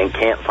and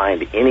can't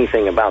find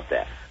anything about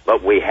that.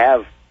 But we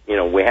have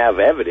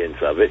evidence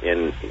of it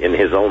in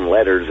his own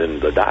letters in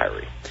the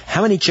diary.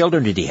 How many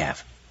children did he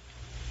have?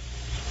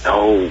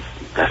 Oh,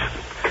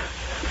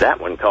 that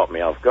one caught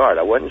me off guard.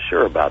 I wasn't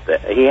sure about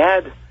that. He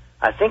had,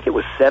 I think it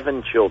was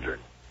 7 children.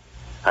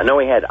 I know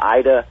he had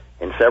Ida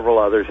and several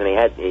others, and he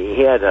had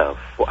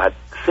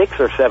 6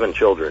 or 7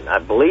 children. I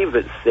believe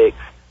it's 6.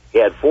 He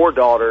had 4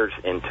 daughters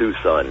and 2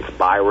 sons,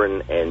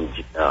 Byron and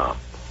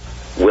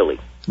Willie.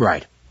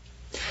 Right.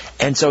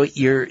 And so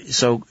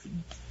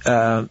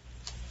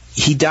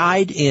he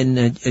died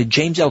in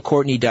James L.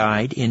 Courtney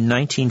died in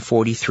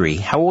 1943.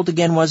 How old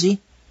again was he?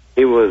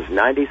 He was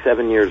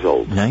 97 years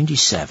old.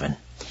 97.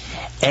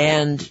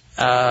 And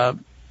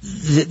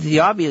the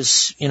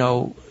obvious,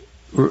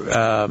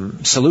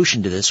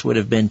 solution to this would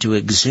have been to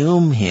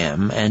exhume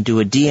him and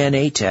do a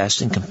DNA test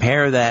and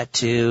compare that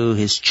to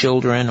his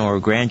children or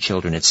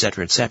grandchildren, et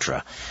cetera, et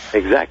cetera.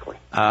 Exactly.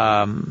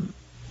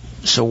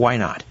 So why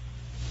not?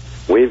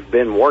 We've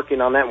been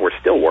working on that, and we're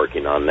still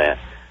working on that.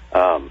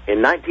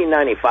 In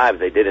 1995,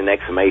 they did an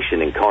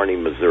exhumation in Kearney,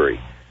 Missouri,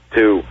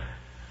 to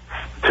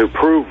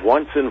prove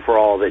once and for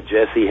all that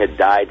Jesse had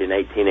died in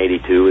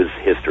 1882, as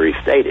history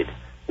stated.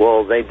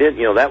 Well, they did.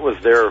 That was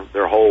their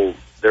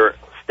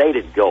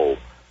stated goal,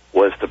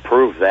 was to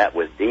prove that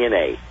with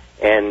DNA,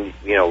 and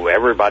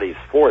everybody's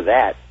for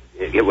that.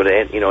 It would,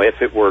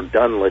 if it were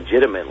done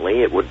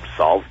legitimately, it would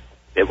solve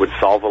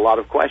a lot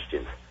of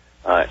questions.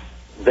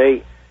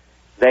 They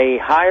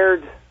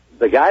hired.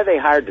 The guy they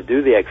hired to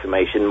do the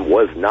exhumation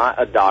was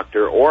not a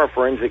doctor or a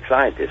forensic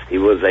scientist. He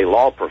was a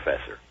law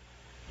professor,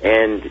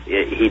 and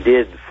he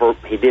did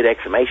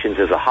exhumations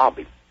as a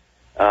hobby.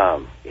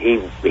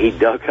 He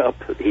dug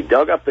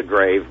up the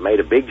grave, made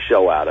a big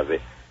show out of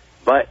it,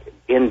 but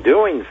in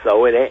doing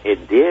so,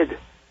 it did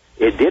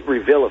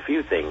reveal a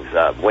few things.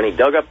 When he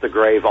dug up the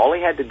grave, all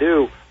he had to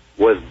do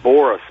was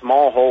bore a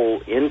small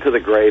hole into the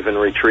grave and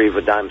retrieve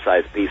a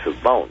dime-sized piece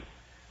of bone.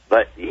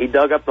 But he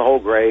dug up the whole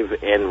grave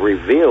and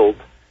revealed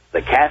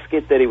the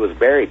casket that he was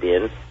buried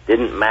in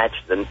didn't match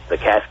the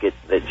casket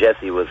that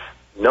Jesse was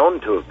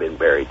known to have been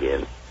buried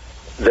in.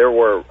 There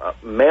were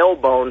male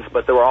bones,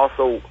 but there were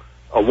also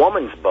a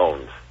woman's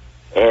bones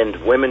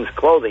and women's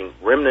clothing,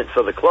 remnants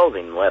of the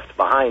clothing left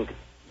behind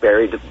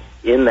buried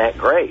in that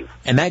grave.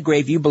 And that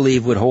grave, you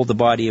believe, would hold the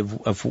body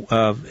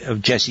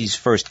of Jesse's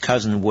first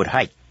cousin, Wood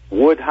Height.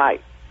 Wood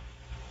Height.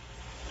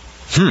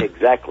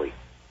 Exactly.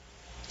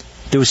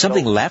 There was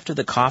something left of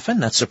the coffin?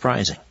 That's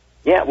surprising.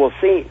 Yeah, well,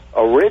 see,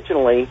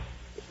 originally,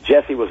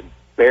 Jesse was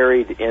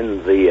buried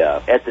in the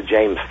at the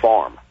James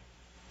farm,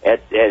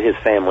 at his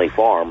family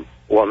farm.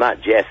 Well,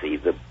 not Jesse.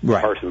 The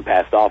person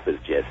passed off as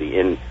Jesse.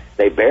 And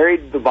they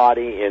buried the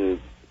body in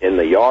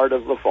the yard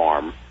of the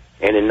farm,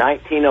 and in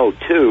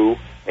 1902,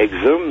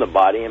 exhumed the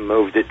body and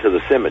moved it to the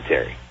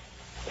cemetery.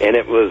 And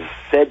it was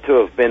said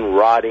to have been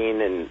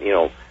rotting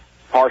and,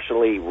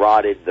 partially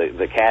rotted,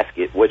 the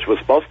casket, which was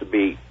supposed to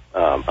be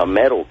a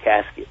metal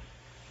casket.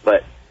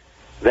 But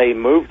they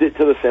moved it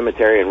to the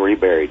cemetery and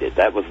reburied it.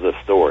 That was the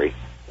story.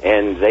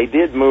 And they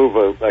did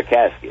move a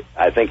casket.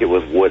 I think it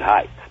was Wood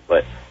Heights.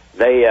 But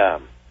they,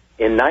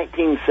 in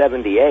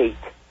 1978,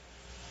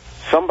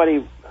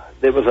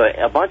 there was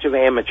a bunch of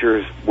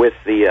amateurs with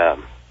the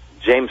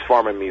James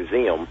Farm and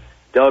Museum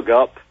dug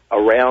up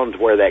around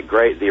where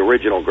the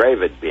original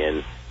grave had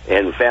been,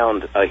 and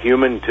found a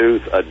human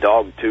tooth, a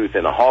dog tooth,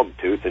 and a hog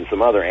tooth, and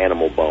some other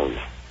animal bones.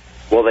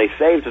 Well, they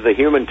saved the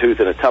human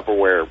tooth in a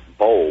Tupperware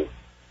bowl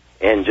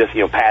and just,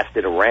 passed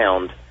it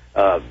around.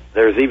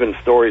 There's even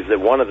stories that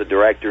one of the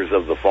directors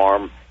of the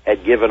farm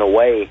had given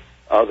away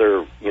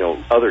other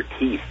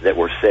teeth that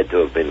were said to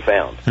have been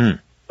found.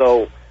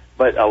 So,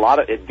 but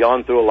it had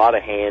gone through a lot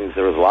of hands.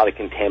 There was a lot of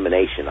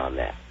contamination on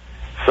that.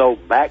 So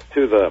back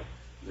to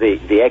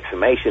the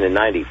exhumation in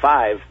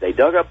 95, they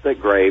dug up the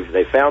grave.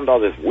 They found all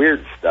this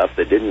weird stuff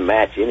that didn't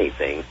match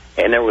anything,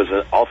 and there was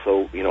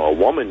also a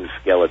woman's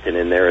skeleton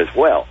in there as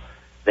well.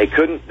 They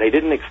claimed they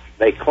didn't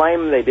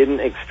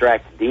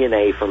extract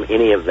DNA from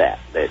any of that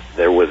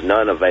there was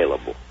none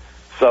available.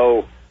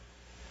 So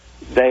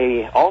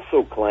they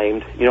also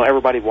claimed,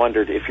 everybody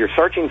wondered, if you're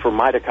searching for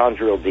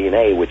mitochondrial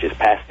DNA, which is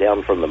passed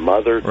down from the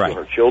mother to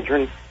her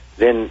children,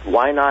 then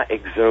why not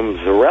exhume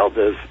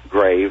Zerelda's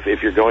grave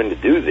if you're going to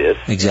do this?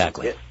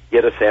 Exactly.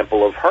 Get a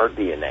sample of her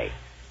DNA.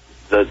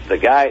 The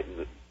guy,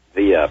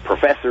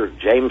 Professor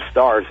James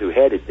Starrs, who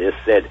headed this,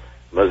 said,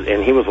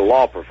 and he was a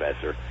law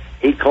professor,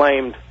 he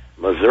claimed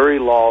Missouri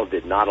law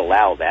did not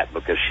allow that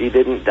because she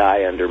didn't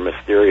die under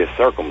mysterious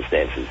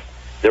circumstances.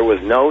 There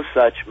was no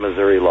such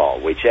Missouri law.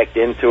 We checked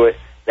into it.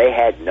 They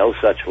had no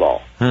such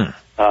law.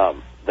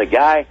 The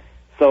guy,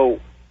 so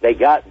they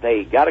got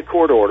a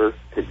court order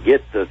to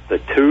get the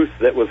tooth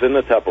that was in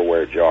the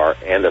Tupperware jar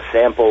and a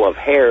sample of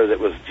hair that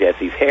was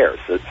Jesse's hair,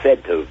 so it's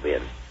said to have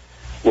been.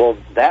 Well,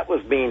 that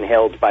was being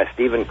held by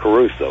Stephen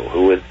Caruso,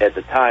 who was, at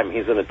the time,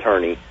 he's an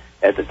attorney.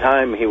 At the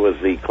time, he was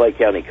the Clay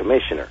County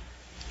Commissioner.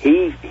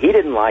 He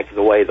didn't like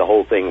the way the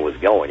whole thing was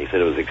going. He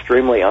said it was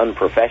extremely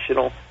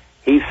unprofessional.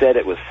 He said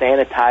it was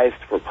sanitized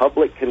for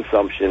public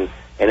consumption,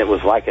 and it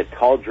was like a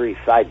tawdry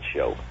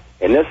sideshow.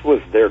 And this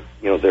was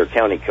their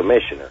county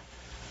commissioner.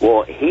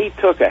 Well, he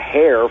took a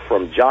hair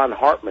from John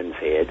Hartman's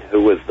head,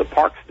 who was the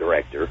parks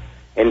director,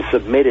 and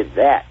submitted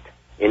that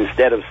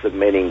instead of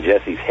submitting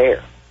Jesse's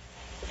hair.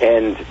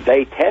 And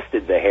they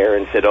tested the hair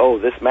and said, oh,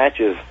 this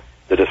matches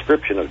the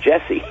description of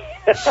Jesse.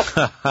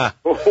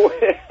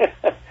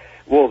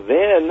 Well,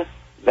 then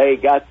they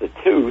got the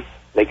tooth.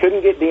 They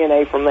couldn't get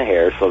DNA from the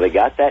hair, so they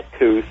got that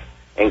tooth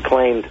and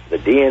claimed the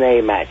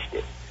DNA matched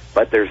it.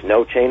 But there's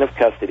no chain of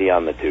custody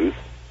on the tooth.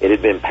 It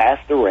had been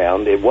passed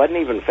around. It wasn't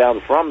even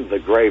found from the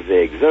grave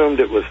they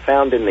exhumed. It was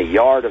found in the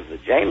yard of the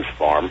James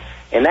farm,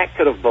 and that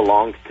could have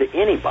belonged to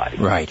anybody.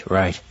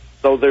 Right.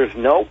 So there's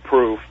no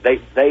proof. They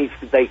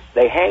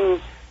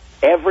hang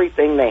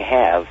everything they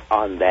have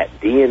on that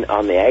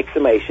on the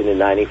exhumation in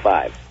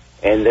 95,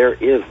 and there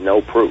is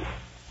no proof.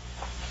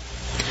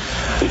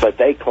 But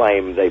they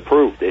claim they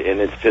proved it, and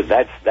it's just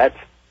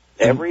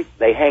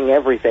they hang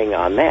everything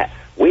on that.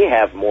 We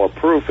have more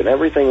proof in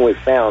everything we've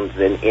found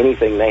than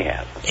anything they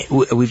have.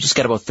 We've just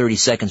got about 30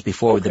 seconds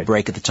before the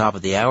break at the top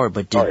of the hour.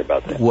 But sorry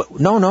about that.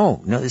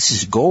 No, this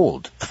is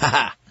gold.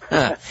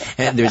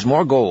 And there's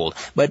more gold.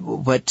 But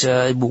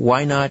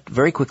why not,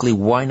 very quickly,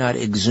 why not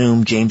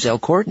exhume James L.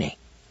 Courtney?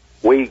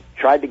 We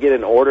tried to get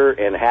an order,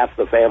 and half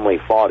the family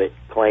fought it,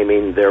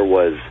 claiming it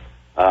was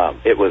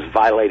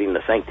violating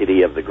the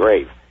sanctity of the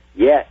grave.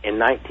 Yet, in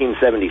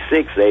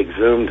 1976, they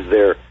exhumed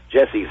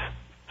Jesse's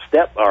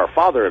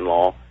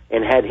father-in-law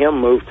and had him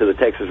moved to the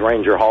Texas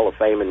Ranger Hall of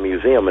Fame and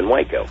Museum in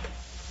Waco.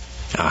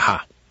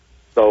 Aha.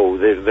 So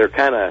they're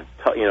kind of,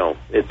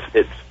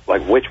 it's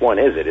like, which one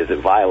is it? Is it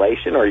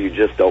violation, or you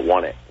just don't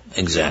want it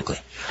exactly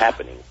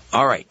happening?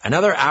 All right,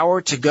 another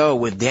hour to go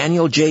with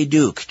Daniel J.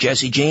 Duke,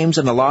 Jesse James,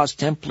 and the Lost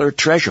Templar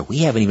treasure. We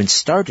haven't even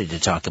started to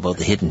talk about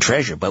the hidden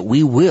treasure, but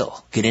we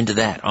will get into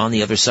that on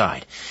the other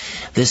side.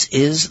 This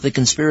is The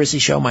Conspiracy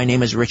Show. My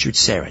name is Richard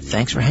Serrett.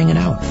 Thanks for hanging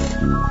out.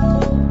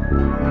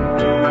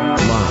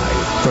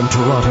 Live from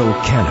Toronto,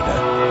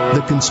 Canada,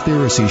 The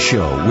Conspiracy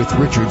Show with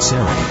Richard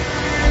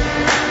Serrett.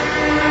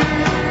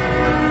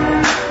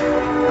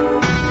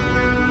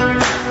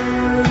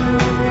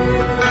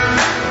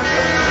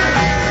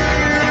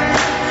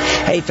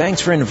 Hey,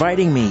 thanks for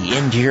inviting me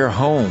into your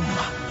home.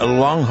 A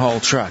long-haul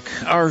truck,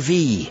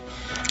 RV,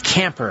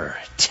 camper,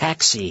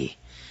 taxi,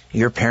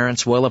 your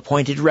parents'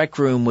 well-appointed rec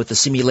room with the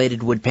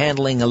simulated wood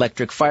paneling,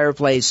 electric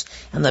fireplace,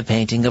 and the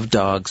painting of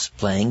dogs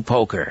playing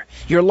poker,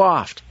 your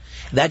loft,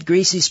 that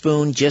greasy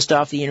spoon just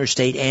off the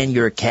interstate, and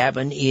your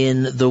cabin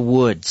in the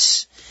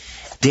woods.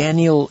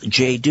 Daniel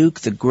J. Duke,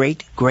 the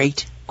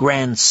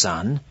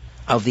great-great-grandson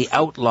of the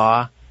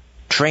outlaw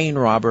train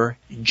robber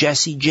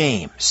Jesse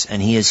James,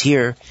 and he is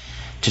here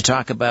to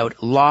talk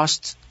about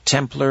lost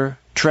Templar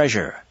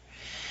treasure.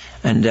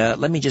 And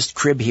let me just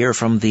crib here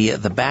from the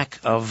back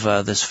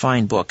of this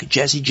fine book.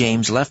 Jesse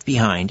James left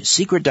behind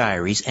secret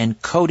diaries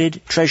and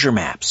coded treasure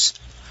maps.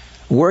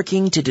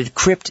 Working to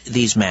decrypt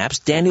these maps,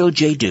 Daniel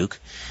J. Duke,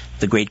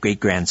 the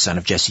great-great-grandson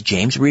of Jesse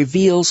James,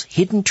 reveals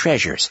hidden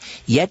treasures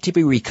yet to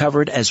be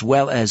recovered, as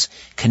well as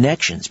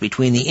connections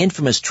between the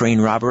infamous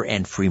train robber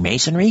and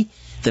Freemasonry,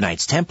 the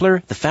Knights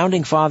Templar, the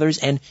Founding Fathers,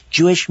 and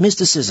Jewish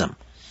mysticism.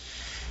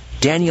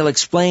 Daniel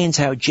explains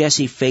how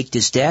Jesse faked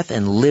his death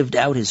and lived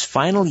out his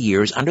final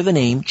years under the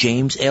name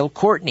James L.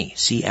 Courtney,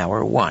 see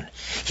Hour 1.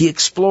 He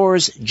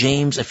explores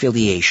James'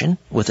 affiliation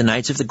with the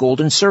Knights of the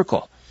Golden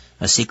Circle,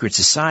 a secret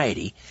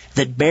society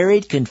that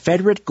buried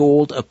Confederate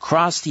gold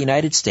across the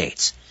United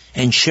States,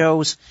 and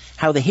shows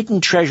how the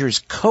hidden treasures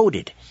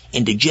coded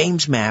into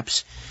James'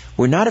 maps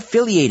were not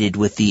affiliated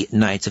with the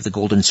Knights of the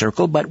Golden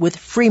Circle, but with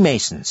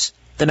Freemasons,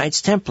 the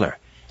Knights Templar,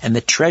 and the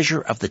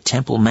treasure of the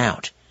Temple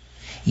Mount.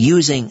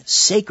 Using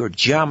sacred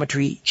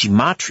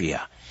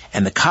gematria,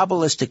 and the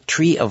Kabbalistic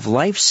Tree of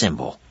Life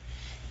symbol,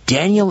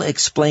 Daniel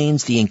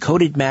explains the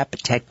encoded map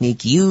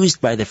technique used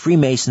by the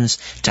Freemasons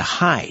to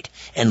hide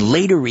and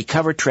later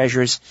recover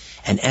treasures,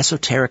 an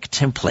esoteric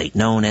template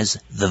known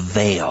as the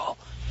Veil.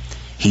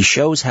 He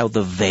shows how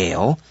the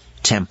Veil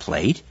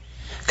template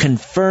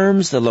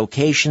confirms the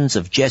locations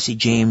of Jesse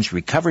James'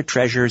 recovered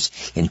treasures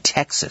in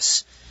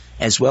Texas,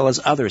 as well as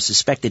other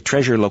suspected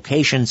treasure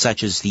locations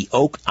such as the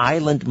Oak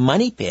Island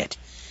Money Pit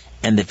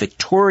and the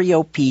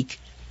Victorio Peak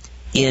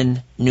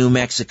in New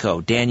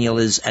Mexico. Daniel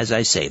is, as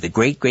I say, the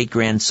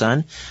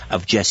great-great-grandson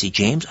of Jesse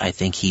James. I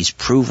think he's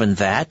proven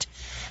that,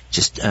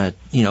 just,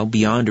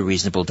 beyond a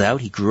reasonable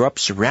doubt. He grew up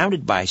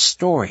surrounded by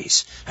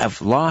stories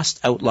of lost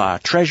outlaw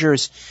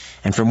treasures,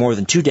 and for more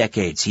than 2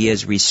 decades he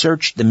has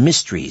researched the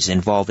mysteries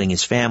involving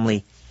his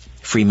family,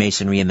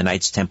 Freemasonry, and the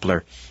Knights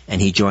Templar, and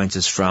he joins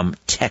us from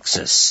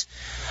Texas.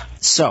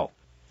 So,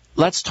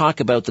 let's talk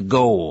about the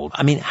gold.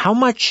 I mean, how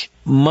much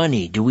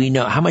money do we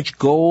know? How much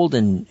gold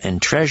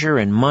and treasure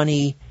and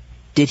money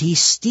did he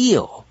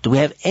steal? Do we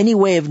have any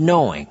way of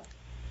knowing?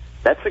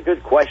 That's a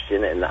good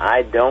question, and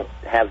I don't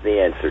have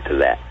the answer to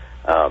that.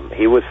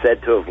 He was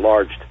said to have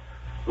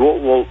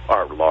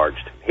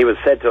He was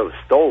said to have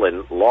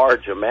stolen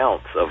large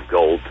amounts of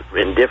gold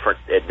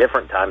at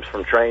different times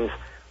from trains.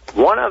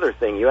 One other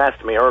thing, you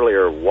asked me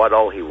earlier what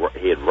all he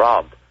had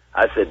robbed.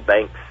 I said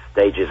banks,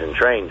 stages, and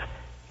trains.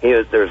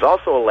 There's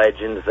also a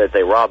legend that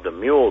they robbed a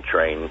mule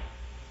train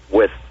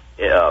with,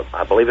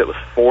 I believe it was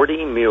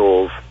 40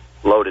 mules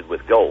loaded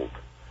with gold.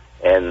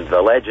 And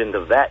the legend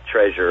of that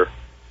treasure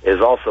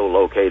is also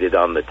located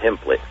on the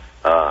template.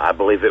 I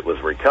believe it was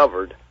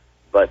recovered,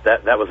 but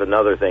that was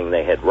another thing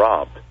they had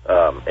robbed.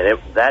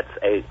 That's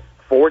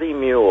 40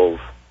 mules,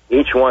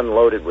 each one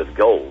loaded with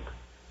gold.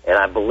 And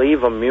I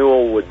believe a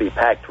mule would be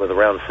packed with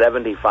around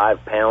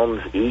 75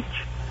 pounds each.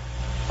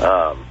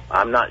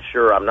 I'm not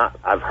sure.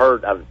 I've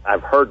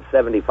heard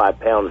 75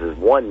 pounds is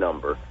one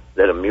number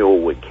that a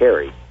mule would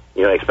carry,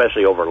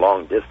 especially over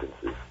long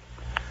distances.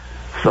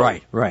 So,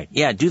 Right.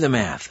 Yeah, do the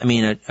math. I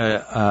mean,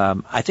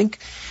 I think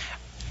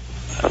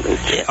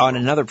on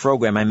another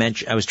program I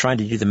was trying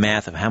to do the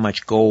math of how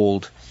much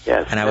gold. Yeah,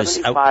 and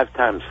 75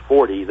 times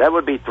 40, that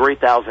would be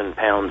 3,000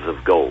 pounds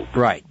of gold.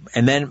 Right.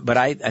 And then, but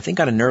I think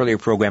on an earlier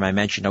program I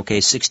mentioned,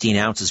 16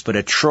 ounces, but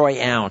a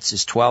troy ounce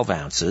is 12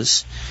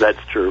 ounces.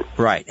 That's true.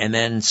 Right. And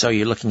then, so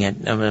you're looking at,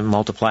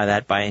 multiply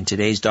that by, in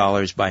today's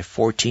dollars, by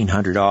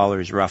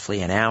 $1,400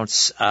 roughly an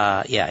ounce.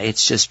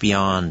 It's just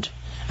beyond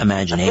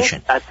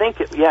imagination. I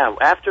think,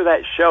 after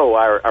that show,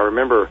 I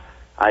remember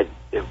I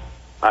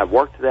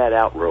worked that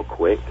out real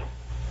quick,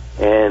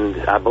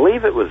 and I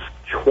believe it was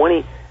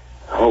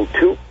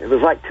it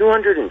was like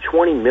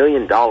 $220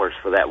 million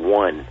for that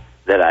one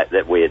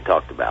that we had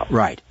talked about.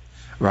 Right.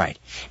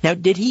 Now,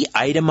 did he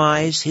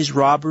itemize his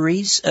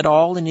robberies at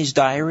all in his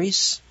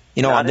diaries?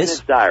 Not in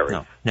his diary.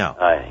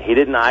 No. He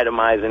didn't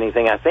itemize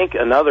anything. I think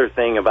another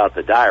thing about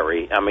the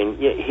diary, I mean,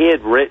 he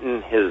had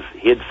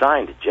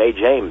signed J.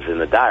 James in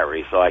the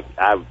diary, so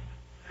I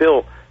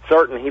feel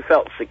certain he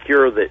felt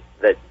secure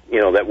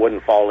that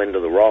wouldn't fall into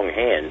the wrong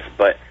hands,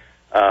 but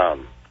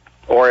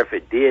or if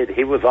it did,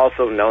 he was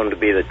also known to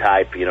be the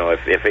type,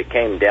 if it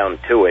came down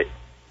to it,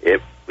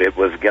 it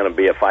was going to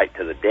be a fight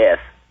to the death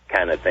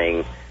kind of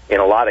thing in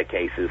a lot of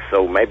cases.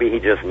 So maybe he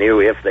just knew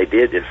if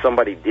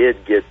somebody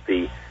did get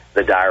the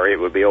diary, it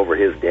would be over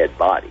his dead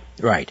body.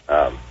 Right.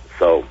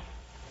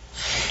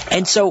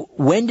 And so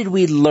when did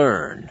we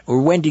learn,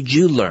 or when did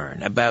you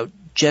learn about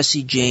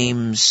Jesse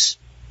James'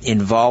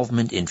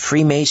 involvement in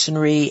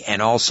Freemasonry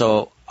and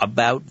also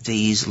about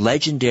these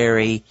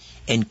legendary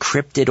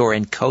encrypted or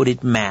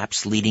encoded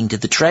maps leading to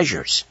the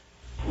treasures?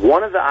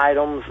 One of the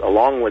items,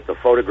 along with the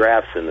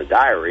photographs and the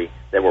diary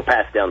that were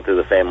passed down through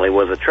the family,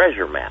 was a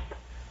treasure map.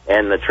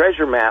 And the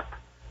treasure map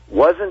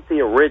wasn't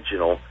the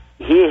original.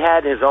 He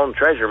had his own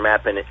treasure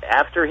map, and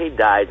after he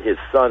died, his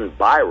son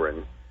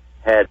Byron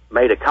had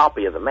made a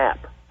copy of the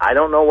map. I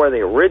don't know where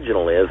the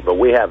original is, but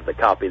we have the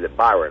copy that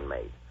Byron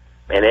made.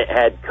 And it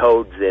had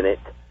codes in it,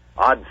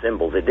 odd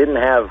symbols. It didn't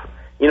have,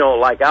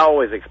 like I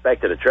always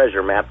expected a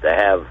treasure map to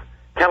have,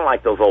 kind of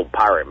like those old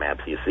pirate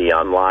maps you see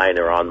online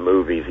or on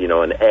movies,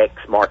 an X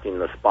marking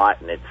the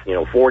spot, and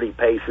it's, 40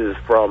 paces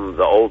from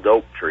the old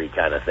oak tree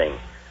kind of thing.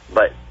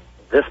 But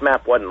this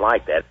map wasn't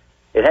like that.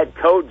 It had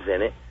codes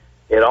in it.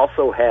 It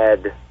also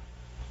had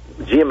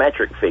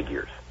geometric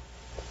figures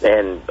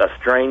and a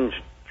strange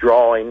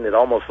drawing that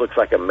almost looks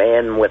like a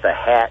man with a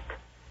hat.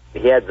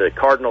 He had the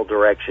cardinal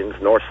directions,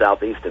 north,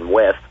 south, east, and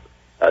west,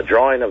 a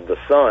drawing of the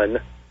sun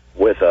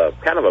with a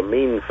kind of a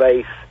mean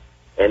face,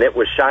 and it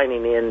was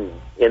shining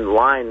in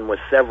line with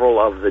several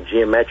of the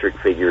geometric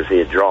figures he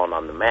had drawn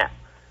on the map.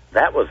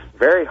 That was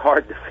very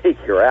hard to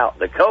figure out.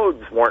 The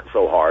codes weren't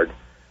so hard.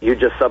 You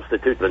just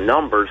substitute the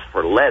numbers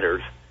for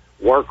letters,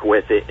 work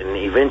with it, and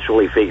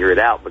eventually figure it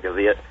out, because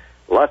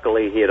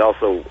luckily he had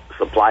also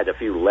supplied a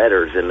few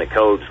letters in the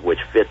codes which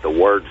fit the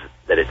words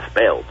that it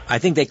spelled. I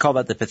think they call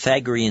that the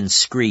Pythagorean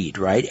screed,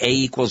 right? A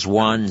equals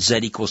 1, Z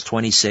equals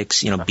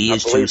 26, B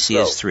is 2, C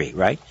is 3,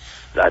 right?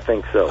 I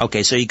think so.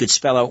 Okay, so you could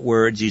spell out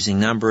words using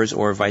numbers,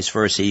 or vice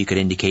versa, you could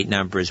indicate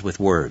numbers with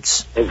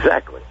words.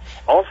 Exactly.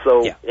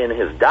 Also, in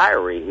his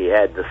diary, he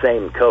had the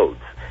same codes,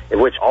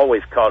 which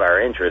always caught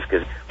our interest,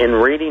 because in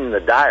reading the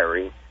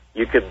diary,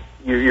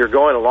 you're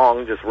going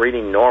along just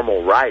reading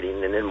normal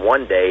writing, and then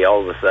one day,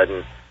 all of a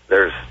sudden,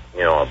 there's,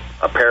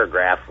 a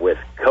paragraph with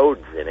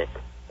codes in it,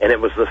 and it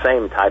was the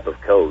same type of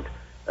code.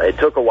 It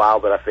took a while,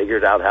 but I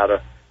figured out how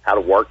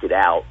to work it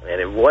out, and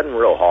it wasn't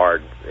real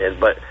hard,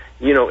 but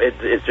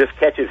it just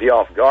catches you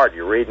off guard.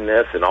 You're reading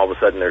this, and all of a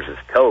sudden there's this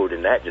code,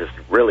 and that just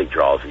really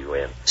draws you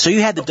in. So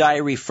you had the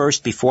diary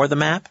first before the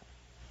map?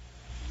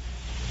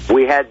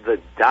 We had the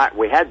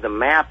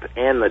map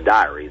and the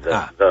diary.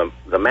 The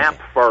map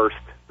first.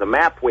 The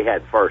map we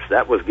had first.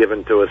 That was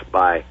given to us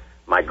by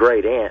my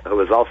great aunt, who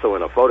was also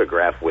in a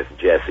photograph with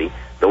Jesse,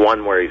 the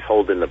one where he's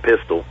holding the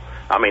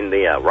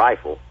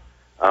rifle.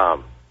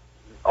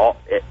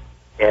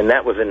 And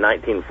that was in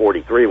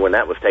 1943 when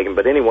that was taken.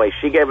 But anyway,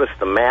 she gave us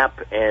the map,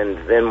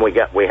 and then we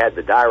had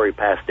the diary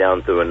passed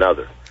down through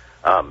another.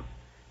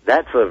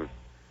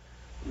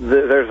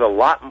 There's a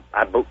lot.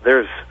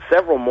 There's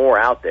several more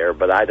out there,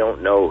 but I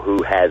don't know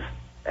who has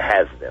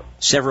them.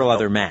 Several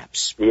other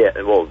maps.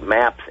 Yeah, well,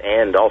 maps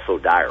and also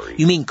diaries.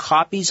 You mean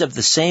copies of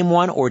the same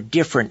one or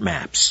different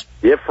maps?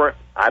 Different.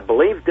 I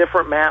believe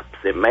different maps.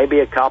 It may be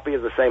a copy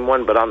of the same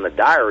one, but on the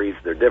diaries,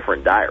 they're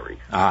different diaries.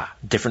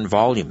 Different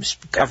volumes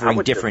covering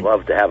different. I would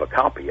love to have a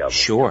copy of them.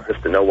 Sure.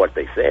 Just to know what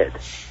they said.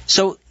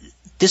 So,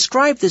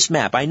 describe this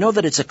map. I know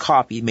that it's a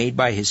copy made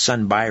by his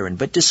son Byron,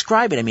 but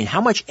describe it. I mean,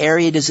 how much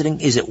area does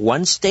it? Is it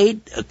one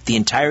state, the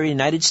entire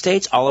United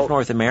States, all of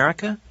North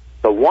America?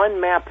 The one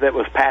map that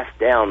was passed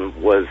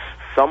down was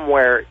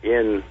somewhere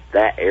in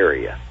that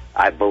area,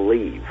 I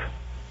believe,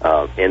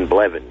 in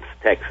Blevins,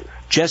 Texas.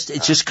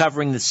 It's just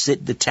covering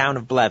the town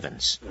of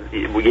Blevins.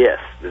 Yes,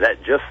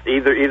 that just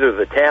either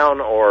the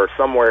town or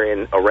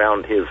somewhere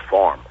around his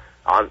farm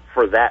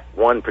for that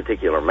one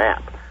particular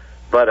map.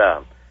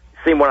 But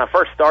see, when I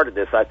first started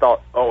this, I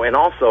thought, and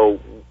also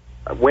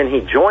when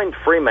he joined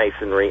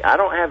Freemasonry, I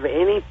don't have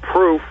any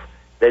proof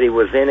that he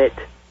was in it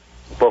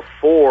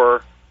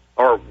before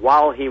or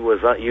while he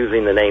was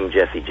using the name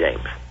Jesse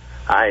James.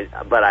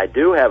 But I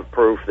do have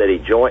proof that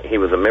he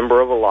was a member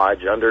of a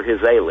lodge under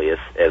his alias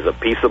as a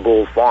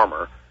peaceable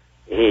farmer.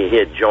 He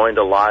had joined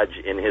a lodge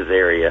in his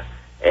area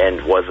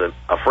and was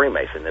a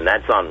Freemason, and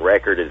that's on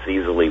record. It's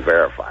easily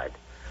verified.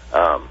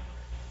 When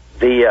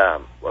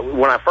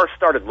I first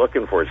started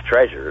looking for his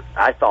treasure,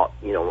 I thought,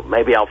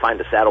 maybe I'll find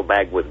a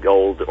saddlebag with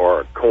gold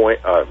or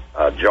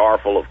a jar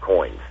full of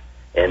coins,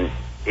 and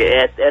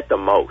at the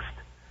most.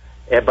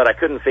 But I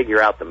couldn't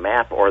figure out the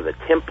map or the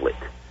template.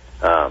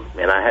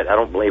 And I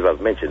don't believe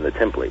I've mentioned the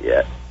template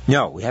yet.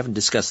 No, we haven't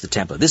discussed the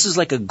template. This is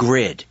like a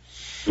grid.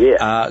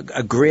 Yeah.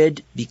 A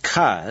grid,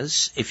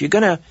 because if you're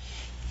gonna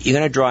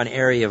draw an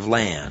area of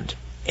land,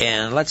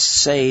 and let's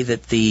say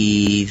that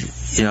the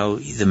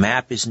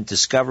map isn't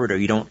discovered, or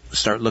you don't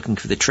start looking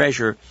for the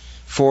treasure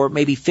for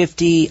maybe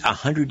 50,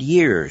 100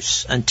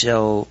 years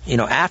until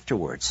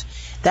afterwards.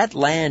 That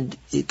land,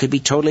 it could be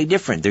totally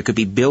different. There could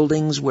be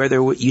buildings where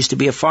there used to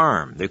be a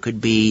farm. There could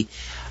be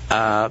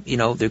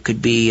there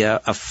could be a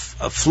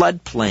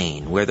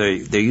floodplain where there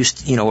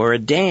used to, or a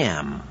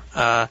dam,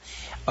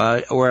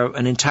 or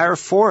an entire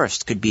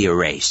forest could be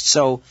erased.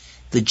 So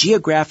the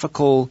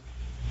geographical,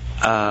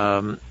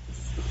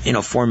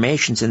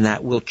 formations in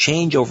that will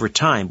change over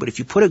time. But if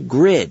you put a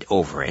grid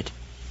over it,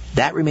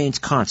 that remains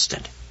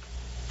constant.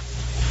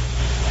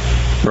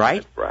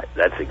 Right? Right.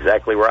 That's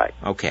exactly right.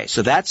 Okay,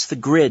 so that's the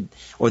grid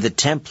or the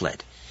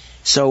template.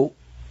 So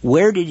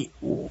where did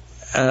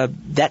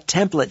that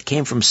template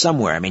came from?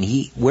 Somewhere. I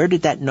mean, where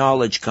did that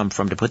knowledge come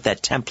from to put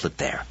that template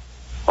there?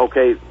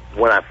 Okay,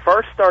 when I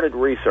first started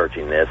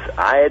researching this,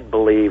 I had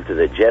believed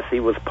that Jesse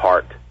was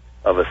part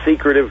of a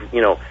secretive,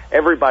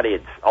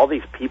 all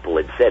these people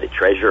had said it,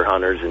 treasure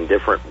hunters and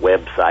different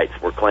websites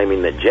were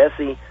claiming that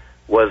Jesse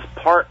was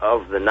part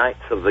of the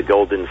Knights of the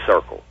Golden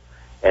Circle.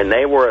 And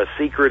they were a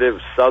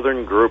secretive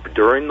Southern group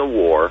during the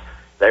war.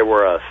 They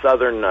were a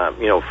Southern,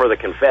 for the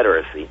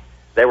Confederacy.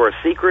 They were a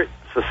secret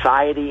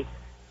society,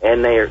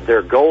 and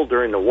their goal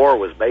during the war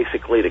was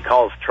basically to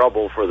cause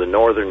trouble for the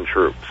Northern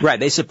troops. Right.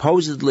 They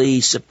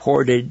supposedly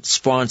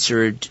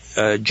sponsored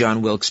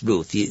John Wilkes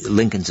Booth,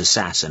 Lincoln's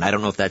assassin. I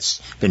don't know if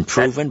that's been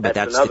proven, but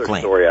that's the claim. That's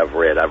another story I've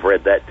read. I've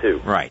read that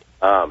too. Right.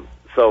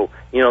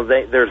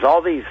 There's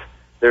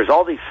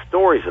all these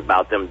stories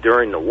about them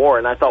during the war,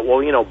 and I thought,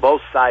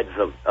 both sides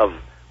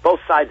both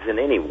sides in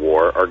any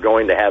war are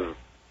going to have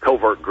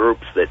covert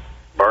groups that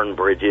burn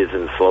bridges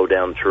and slow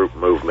down troop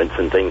movements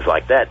and things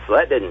like that. So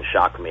that didn't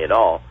shock me at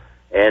all.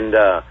 And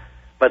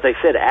but they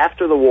said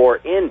after the war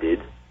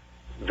ended,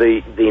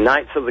 the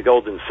Knights of the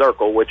Golden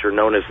Circle, which are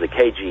known as the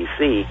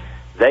KGC,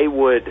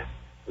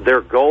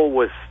 their goal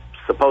was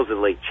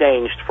supposedly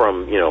changed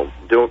from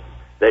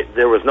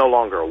there was no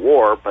longer a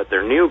war, but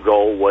their new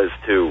goal was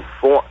to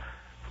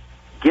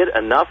get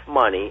enough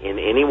money in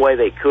any way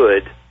they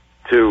could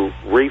to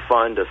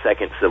refund a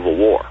second civil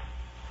war.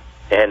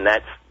 And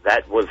that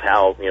was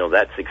how,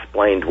 that's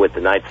explained with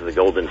the Knights of the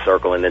Golden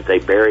Circle, and that they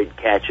buried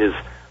catches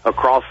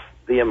across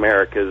the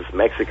Americas,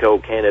 Mexico,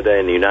 Canada,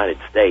 and the United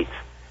States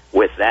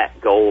with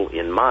that goal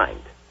in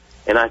mind.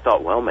 And I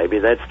thought, well, maybe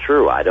that's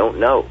true. I don't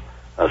know.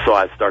 So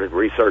I started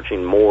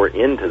researching more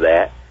into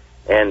that.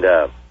 And,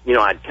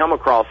 I'd come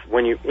across,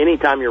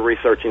 anytime you're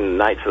researching the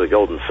Knights of the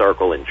Golden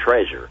Circle and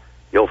treasure,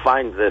 you'll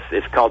find this,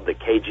 it's called the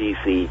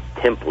KGC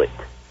template.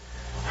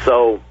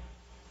 So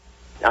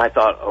I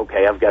thought,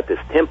 okay, I've got this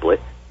template.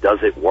 Does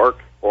it work?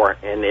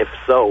 And if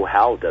so,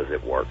 how does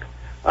it work?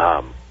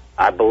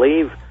 I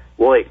believe,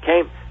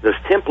 this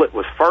template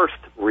was first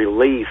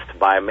released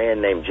by a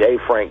man named J.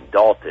 Frank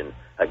Dalton,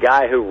 a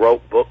guy who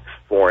wrote books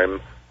for him.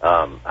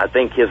 I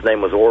think his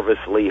name was Orvis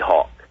Lee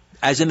Hawk.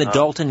 As in the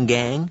Dalton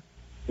gang?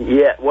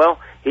 Yeah, well,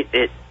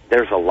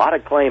 there's a lot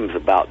of claims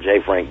about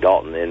J. Frank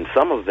Dalton, and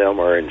some of them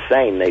are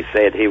insane. They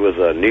said he was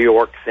a New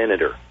York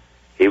senator.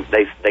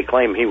 They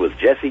claim he was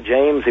Jesse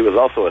James. He was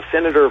also a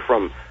senator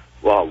from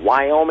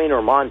Wyoming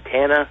or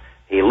Montana.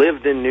 He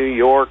lived in New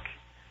York.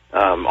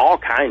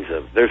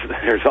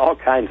 There's all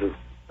kinds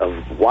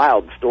of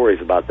wild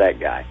stories about that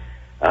guy.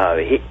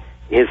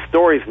 His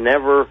stories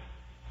never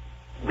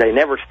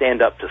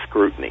stand up to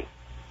scrutiny.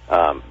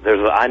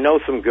 I know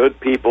some good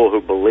people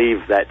who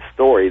believe that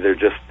story.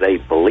 They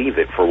believe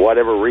it for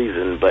whatever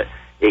reason, but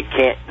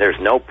there's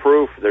no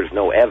proof, there's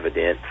no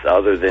evidence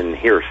other than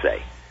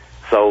hearsay.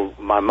 So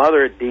my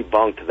mother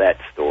debunked that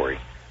story.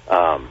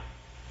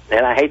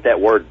 And I hate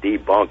that word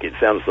debunk. It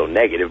sounds so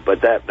negative,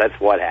 but that's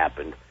what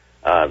happened.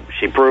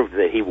 She proved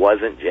that he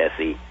wasn't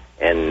Jesse,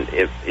 and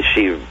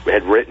she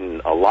had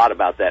written a lot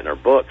about that in her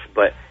books,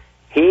 but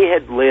he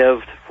had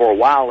lived for a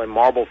while in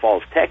Marble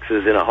Falls,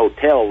 Texas, in a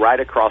hotel right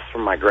across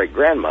from my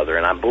great-grandmother,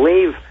 and I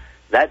believe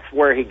that's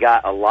where he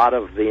got a lot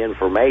of the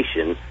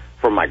information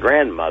from my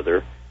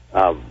grandmother.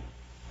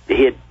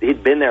 He'd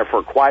been there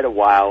for quite a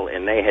while,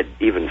 and they had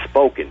even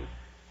spoken.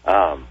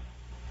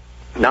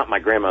 Not my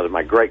grandmother,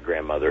 my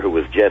great-grandmother, who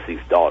was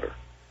Jesse's daughter,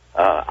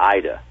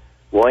 Ida.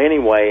 Well,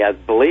 anyway, I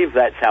believe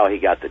that's how he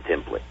got the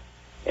template.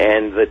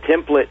 And the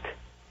template,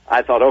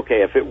 I thought,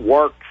 okay, if it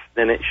works,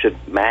 then it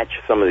should match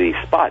some of these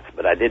spots.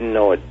 But I didn't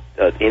know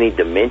any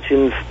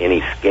dimensions,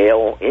 any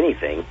scale,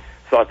 anything.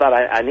 So I thought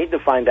I need to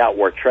find out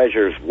where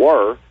treasures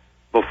were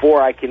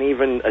before I can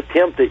even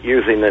attempt at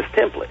using this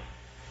template.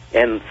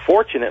 And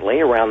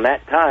fortunately, around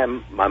that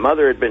time, my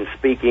mother had been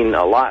speaking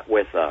a lot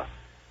with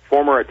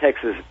former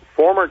Texas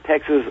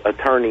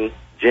Attorney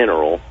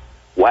General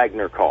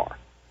Wagner Carr.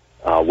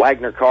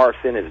 Wagner Carr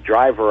sent his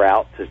driver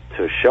out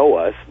to show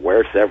us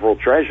where several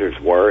treasures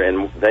were,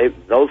 and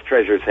those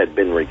treasures had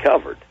been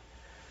recovered.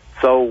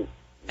 So,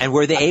 and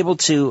were they able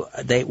to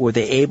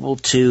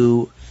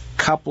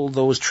couple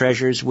those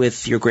treasures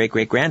with your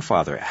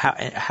great-great-grandfather?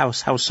 How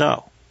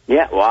so?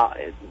 Yeah, well,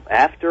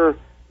 after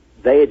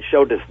they had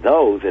showed us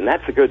those, and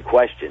that's a good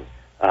question.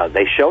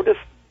 They showed us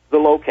the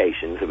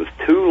locations. It was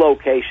 2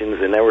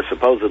 locations, and they were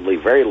supposedly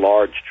very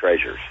large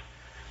treasures.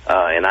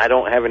 And I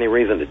don't have any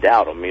reason to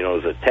doubt him. He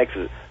was a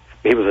Texas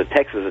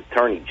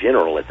Attorney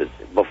General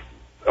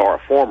or a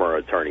former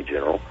Attorney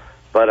General.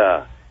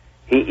 But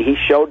he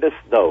showed us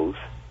those,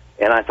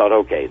 and I thought,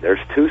 okay, there's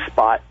 2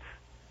 spots,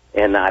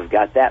 and I've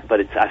got that,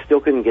 but I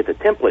still couldn't get the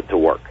template to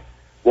work.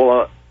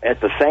 Well, at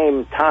the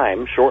same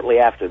time, shortly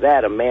after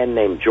that, a man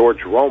named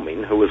George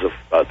Roming, who was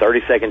a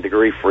 32nd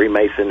degree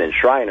Freemason and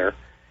Shriner,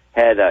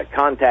 had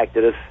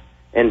contacted us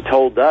and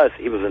told us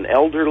he was an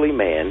elderly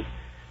man.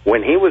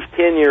 When he was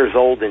 10 years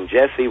old and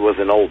Jesse was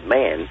an old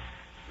man,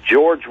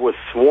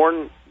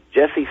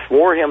 Jesse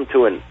swore him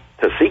to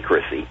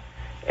secrecy,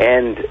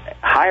 and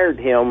hired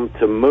him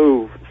to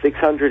move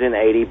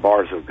 680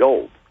 bars of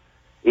gold,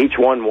 each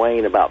one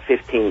weighing about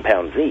 15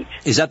 pounds each.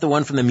 Is that the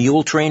one from the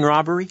mule train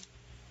robbery?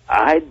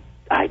 I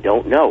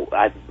don't know.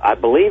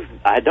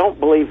 I don't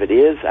believe it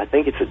is. I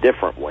think it's a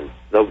different one.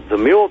 The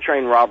mule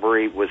train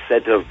robbery was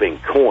said to have been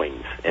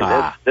coins,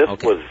 and this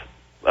was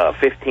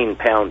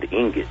 15-pound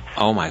ingots.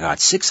 Oh my God,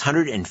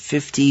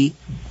 650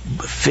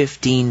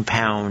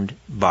 15-pound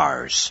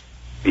bars.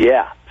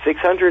 Yeah,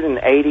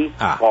 680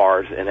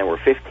 bars, and they were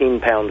 15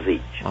 pounds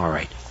each. All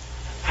right.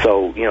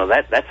 So,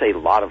 that's a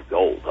lot of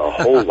gold, a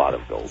whole lot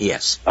of gold.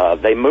 Yes.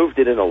 They moved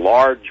it in a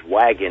large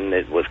wagon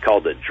that was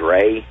called a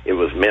dray. It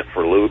was meant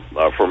for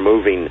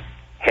moving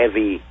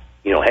heavy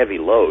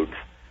loads.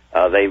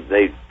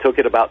 They took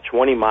it about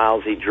 20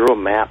 miles. He drew a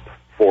map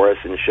for us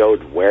and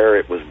showed where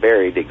it was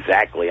buried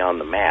exactly on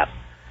the map,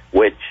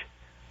 which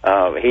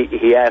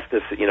he asked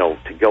us,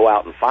 to go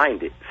out and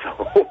find it.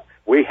 So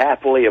we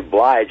happily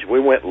obliged. We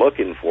went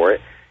looking for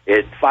it.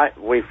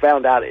 We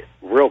found out it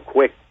real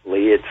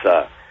quickly.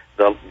 It's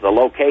the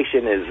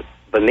location is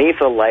beneath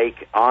a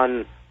lake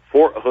on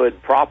Fort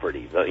Hood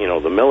property,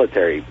 the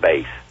military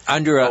base.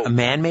 Under a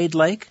man-made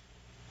lake?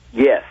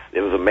 Yes,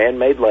 it was a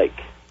man-made lake.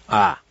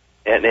 And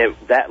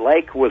that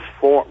lake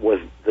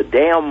the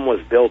dam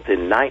was built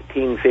in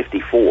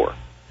 1954.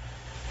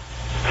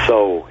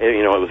 So,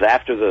 it was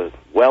after the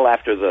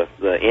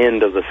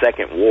end of the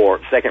Second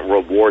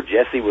World War.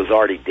 Jesse was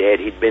already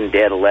dead. He'd been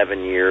dead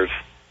 11 years.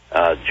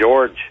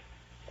 George,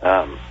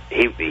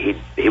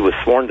 he was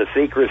sworn to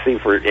secrecy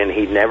and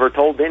he never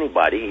told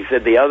anybody. He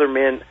said the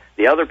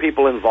other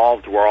people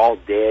involved were all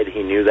dead.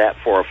 He knew that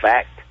for a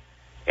fact,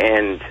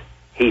 and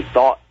he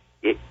thought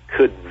it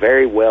could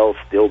very well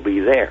still be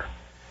there.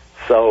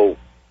 So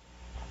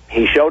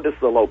he showed us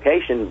the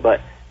location,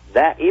 but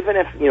that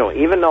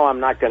even though I'm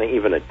not going to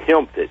even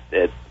attempt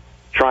at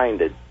trying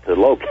to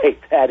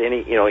locate that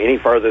any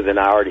further than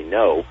I already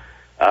know,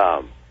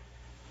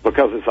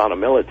 because it's on a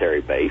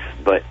military base,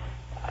 but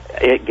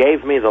it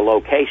gave me the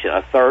location,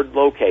 a third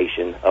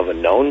location of a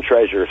known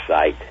treasure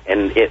site,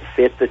 and it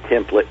fit the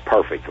template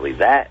perfectly.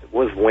 That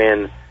was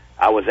when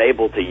I was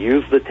able to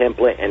use the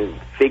template and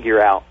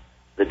figure out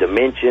the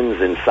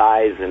dimensions and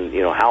size and,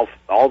 how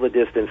all the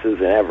distances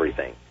and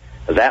everything.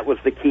 That was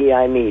the key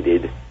I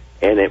needed,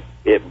 and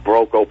it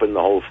broke open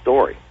the whole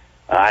story.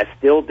 I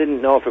still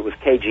didn't know if it was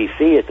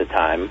KGC at the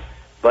time,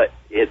 but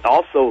it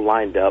also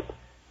lined up.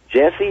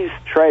 Jesse's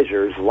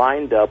treasures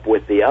lined up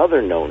with the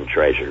other known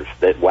treasures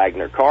that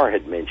Wagner Carr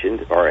had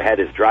mentioned or had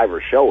his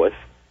driver show us,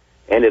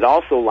 and it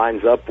also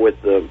lines up with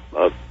the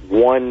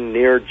one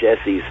near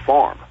Jesse's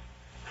farm.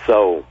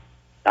 So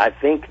I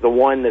think the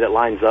one that it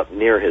lines up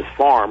near his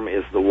farm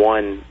is the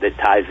one that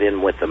ties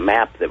in with the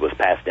map that was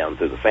passed down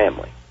through the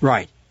family.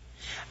 Right.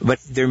 But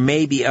there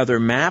may be other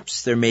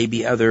maps, there may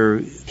be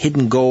other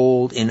hidden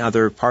gold in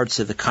other parts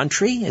of the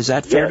country. Is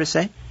that fair to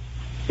say?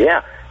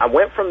 Yeah. I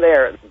went from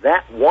there.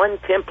 That one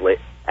template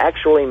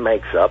actually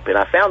makes up, and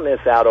I found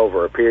this out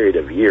over a period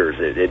of years.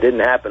 It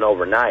didn't happen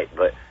overnight,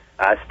 but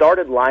I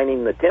started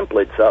lining the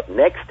templates up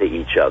next to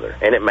each other,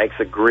 and it makes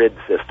a grid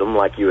system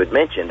like you had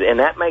mentioned, and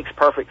that makes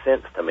perfect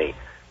sense to me,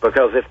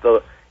 because if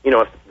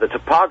the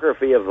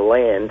topography of the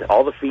land,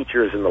 all the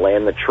features in the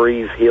land, the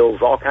trees, hills,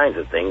 all kinds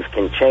of things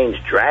can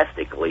change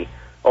drastically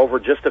over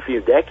just a few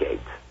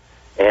decades,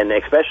 and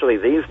especially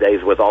these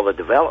days with all the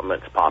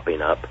developments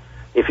popping up,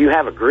 if you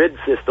have a grid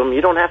system,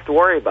 you don't have to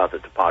worry about the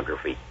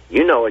topography.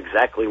 You know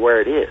exactly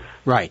where it is.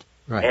 Right.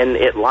 And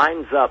it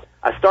lines up.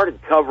 I started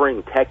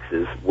covering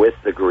Texas with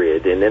the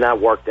grid, and then I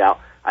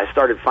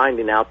started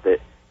finding out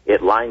that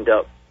it lined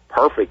up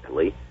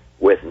perfectly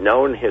with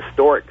known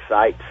historic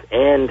sites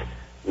and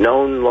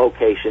known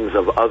locations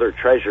of other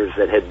treasures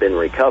that had been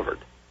recovered.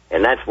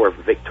 And that's where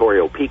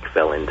Victoria Peak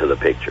fell into the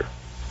picture.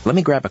 Let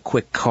me grab a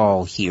quick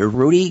call here.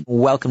 Rudy,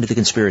 welcome to the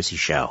Conspiracy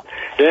Show.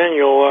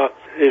 Daniel,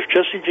 if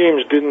Jesse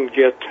James didn't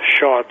get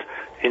shot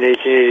in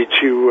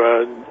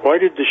 1882, why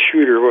did the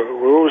shooter, what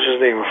was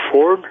his name,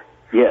 Ford?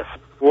 Yes.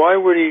 Why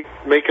would he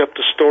make up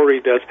the story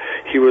that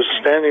he was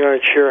standing on a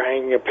chair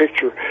hanging a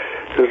picture?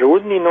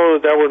 Wouldn't he know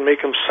that would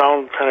make him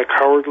sound kind of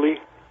cowardly?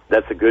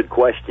 That's a good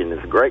question.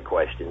 It's a great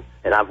question.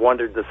 And I've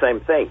wondered the same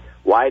thing.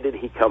 Why did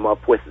he come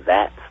up with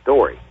that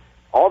story?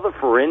 All the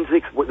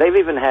forensics, they've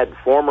even had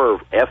former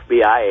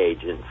FBI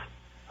agents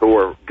who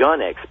were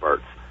gun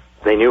experts.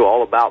 They knew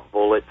all about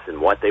bullets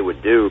and what they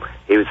would do.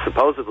 He was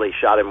supposedly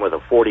shot him with a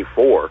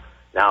 .44.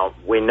 Now,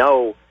 we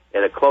know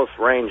at a close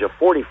range, a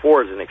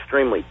 .44 is an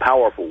extremely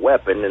powerful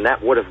weapon, and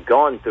that would have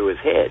gone through his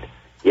head.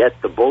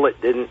 Yet the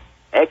bullet didn't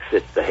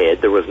exit the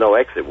head. There was no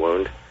exit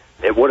wound.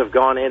 It would have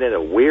gone in at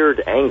a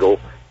weird angle.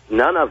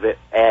 None of it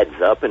adds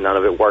up, and none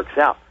of it works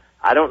out.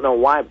 I don't know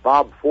why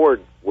Bob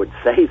Ford would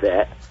say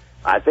that.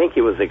 I think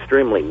he was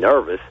extremely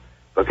nervous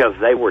because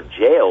they were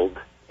jailed,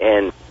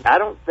 and I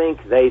don't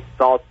think they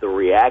thought the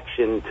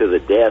reaction to the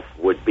death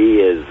would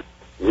be as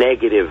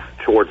negative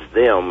towards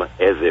them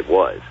as it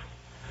was.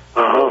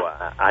 So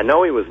I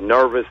know he was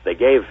nervous. They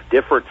gave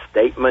different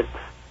statements,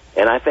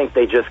 and I think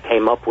they just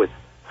came up with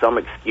some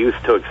excuse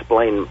to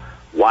explain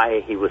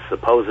why he was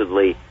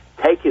supposedly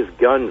take his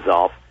guns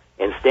off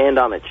and stand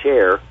on a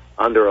chair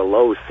under a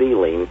low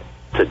ceiling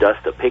to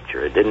dust a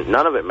picture.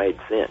 None of it made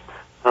sense.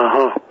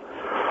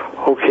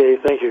 Okay,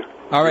 thank you.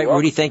 All right,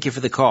 Rudy, thank you for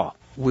the call.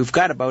 We've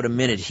got about a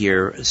minute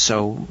here,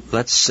 so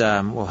let's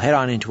we'll head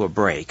on into a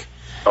break.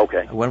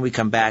 Okay. When we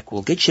come back,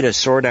 we'll get you to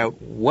sort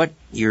out what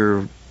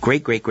your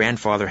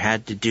great-great-grandfather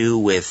had to do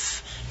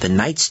with the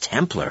Knights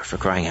Templar, for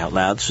crying out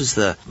loud. This was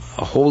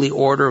a holy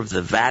order of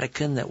the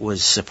Vatican that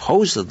was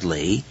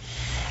supposedly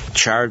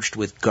charged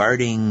with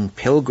guarding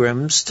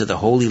pilgrims to the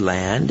Holy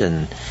Land,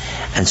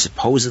 and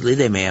supposedly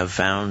they may have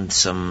found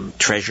some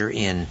treasure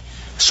in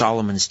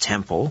Solomon's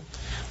Temple,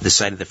 the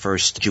site of the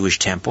first Jewish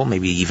temple,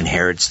 maybe even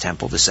Herod's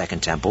temple, the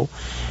second temple,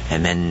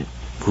 and then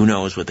who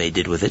knows what they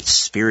did with it,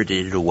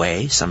 spirited it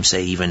away, some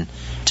say even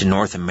to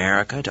North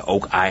America, to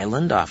Oak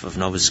Island off of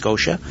Nova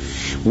Scotia.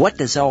 What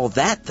does all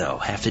that, though,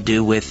 have to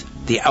do with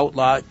the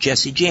outlaw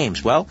Jesse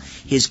James? Well,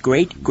 his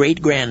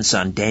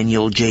great-great-grandson,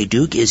 Daniel J.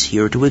 Duke, is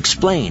here to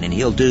explain, and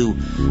he'll do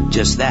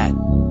just that.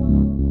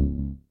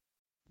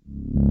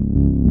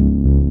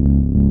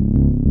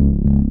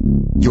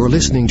 You're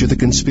listening to The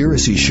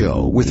Conspiracy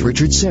Show with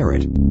Richard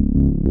Serrett.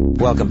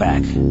 Welcome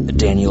back.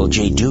 Daniel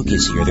J. Duke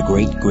is here, the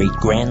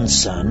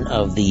great-great-grandson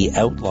of the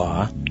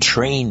outlaw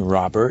train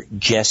robber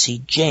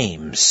Jesse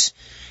James.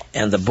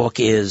 And the book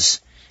is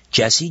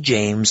Jesse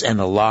James and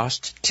the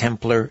Lost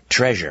Templar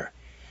Treasure.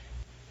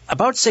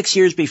 About 6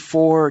 years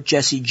before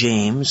Jesse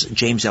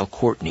James L.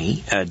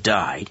 Courtney,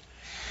 died,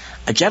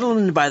 a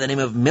gentleman by the name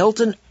of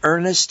Milton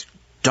Ernest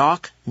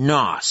Doc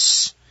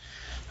Noss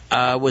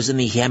was in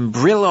the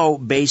Hambrillo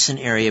Basin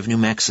area of New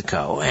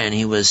Mexico, and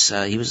he was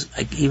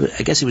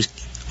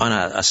on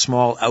a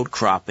small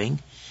outcropping.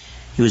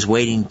 He was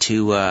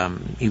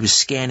he was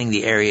scanning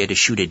the area to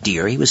shoot a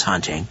deer. He was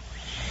hunting.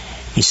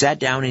 He sat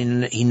down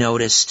and he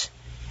noticed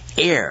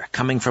air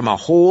coming from a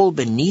hole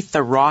beneath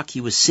the rock he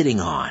was sitting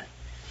on.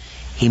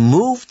 He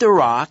moved the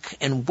rock,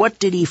 and what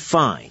did he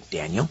find,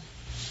 Daniel?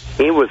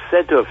 He was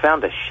said to have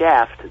found a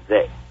shaft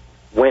that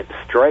went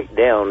straight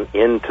down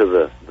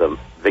into the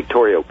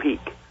Victoria Peak.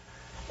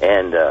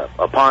 And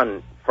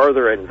upon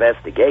further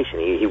investigation,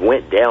 he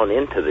went down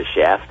into the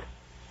shaft,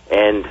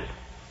 and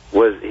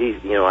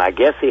I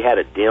guess he had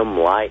a dim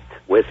light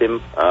with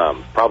him,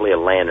 probably a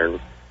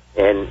lantern,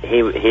 and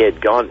he had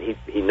gone.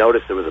 He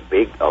noticed there was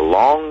a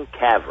long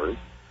cavern.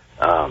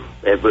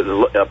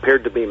 It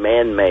appeared to be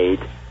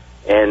man-made,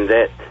 and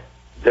that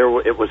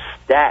it was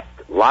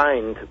stacked,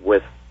 lined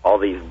with all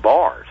these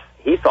bars.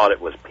 He thought it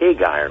was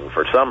pig iron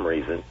for some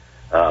reason.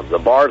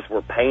 The bars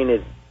were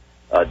painted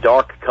a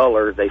dark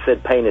color. They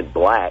said painted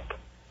black,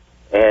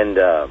 and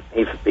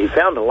he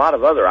found a lot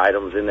of other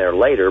items in there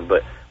later.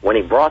 But when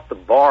he brought the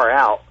bar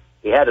out,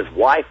 he had his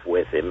wife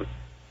with him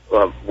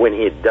when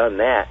he had done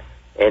that,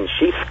 and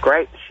she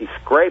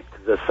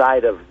scraped the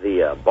side of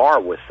the bar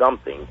with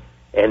something,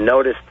 and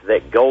noticed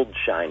that gold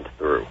shined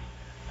through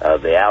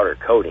the outer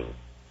coating.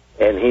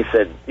 And he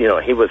said,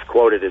 he was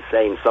quoted as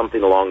saying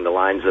something along the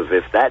lines of,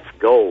 "If that's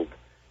gold,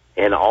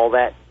 and all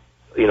that,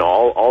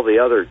 all the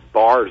other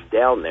bars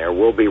down there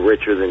will be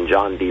richer than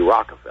John D.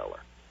 Rockefeller."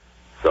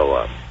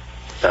 So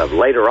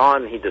later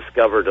on, he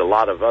discovered a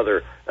lot of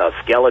other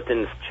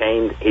skeletons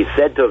chained. He's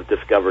said to have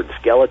discovered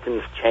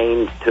skeletons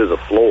chained to the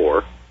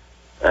floor,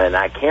 and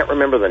I can't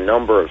remember the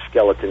number of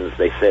skeletons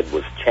they said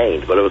was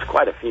chained, but it was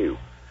quite a few.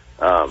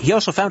 He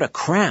also found a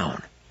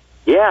crown.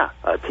 Yeah,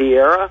 a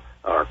tiara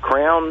or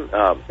crown.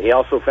 He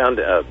also found,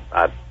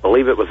 I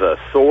believe it was a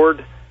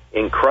sword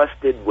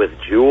encrusted with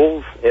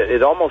jewels.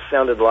 It almost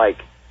sounded like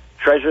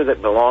treasure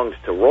that belonged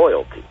to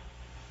royalty.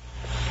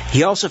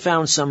 He also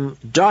found some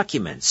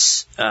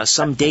documents,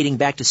 some dating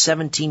back to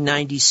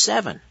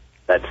 1797.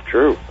 That's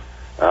true.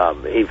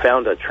 He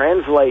found a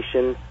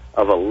translation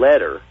of a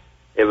letter.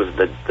 It was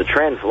the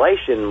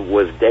translation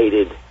was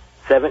dated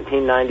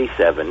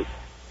 1797,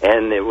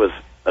 and it was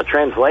a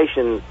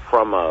translation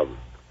from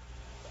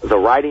the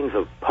writings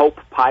of Pope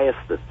Pius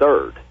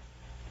III,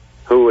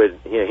 who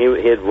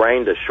he had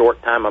reigned a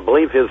short time. I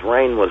believe his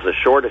reign was the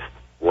shortest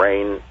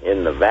reign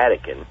in the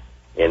Vatican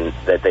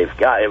that they've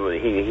got.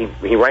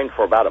 He reigned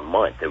for about a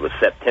month. It was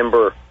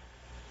September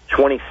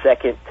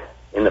 22nd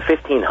in the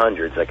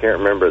 1500s. I can't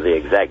remember the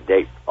exact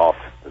date off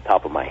the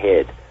top of my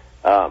head,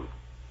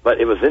 but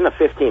it was in the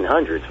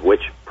 1500s,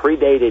 which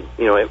predated.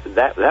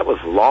 That was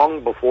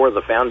long before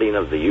the founding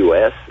of the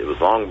U.S. It was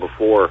long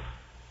before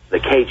the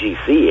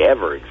KGC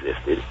ever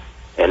existed,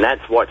 and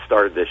that's what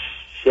started to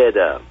shed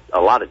a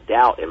lot of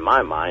doubt in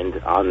my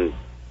mind on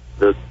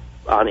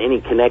any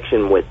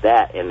connection with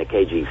that and the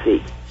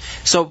KGC.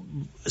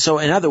 So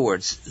in other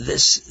words,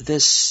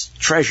 this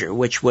treasure,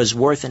 which was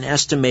worth an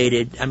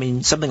estimated,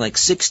 something like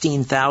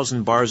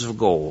 16,000 bars of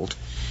gold,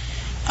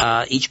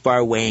 each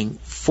bar weighing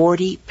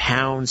 40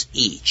 pounds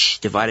each,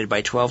 divided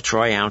by 12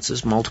 troy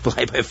ounces,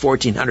 multiplied by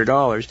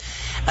 $1,400.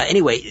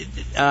 Anyway,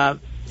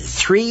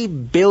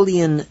 $3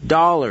 billion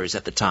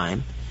at the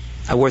time,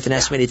 worth an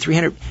estimated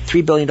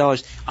 $3 billion.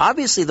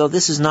 Obviously, though,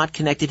 this is not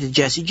connected to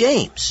Jesse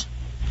James,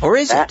 or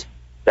is it?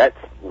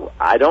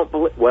 I don't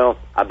believe. Well,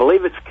 I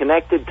believe it's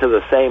connected to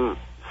the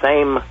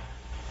same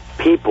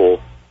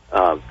people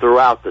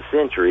throughout the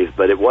centuries,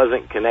 but it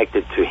wasn't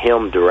connected to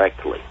him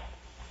directly,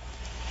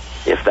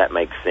 if that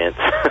makes sense.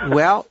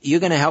 Well, you're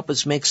going to help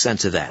us make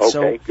sense of that.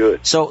 Okay,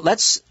 good. So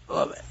let's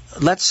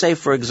say,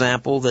 for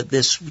example, that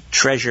this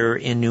treasure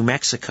in New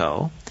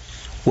Mexico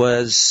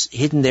was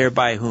hidden there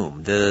by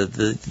whom?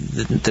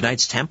 The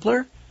Knights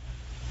Templar?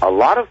 A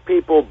lot of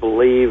people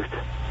believed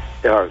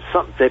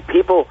that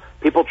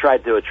people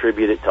tried to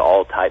attribute it to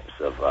all types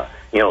of,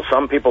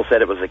 some people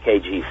said it was a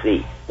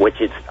KGC, which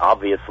it's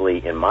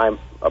obviously, in my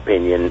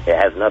opinion, it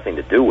has nothing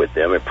to do with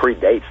them. It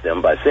predates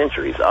them by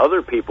centuries.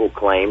 Other people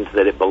claimed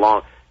that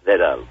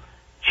that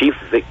Chief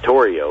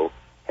Victorio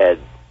had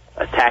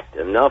attacked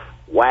enough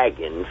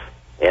wagons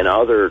and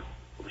other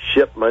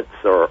shipments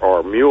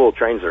or mule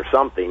trains or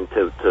something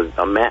to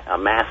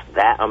amass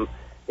that.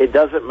 It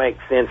doesn't make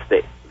sense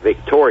that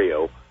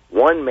Victorio,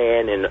 one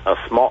man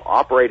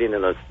operating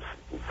in a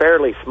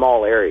fairly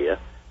small area,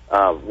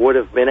 would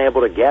have been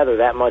able to gather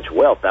that much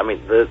wealth. I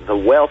mean, the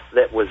wealth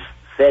that was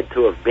said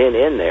to have been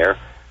in there,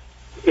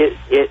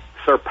 it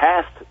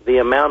surpassed the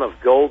amount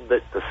of gold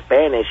that the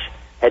Spanish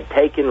had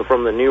taken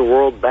from the New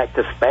World back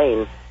to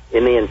Spain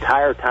in the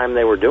entire time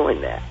they were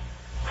doing that.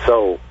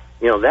 So,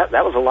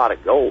 that was a lot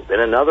of gold.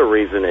 And another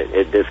reason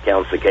it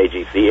discounts the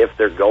KGC, if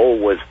their goal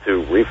was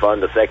to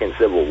refund the Second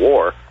Civil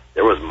War,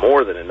 there was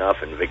more than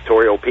enough in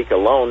Victorio Peak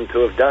alone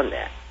to have done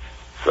that.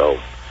 So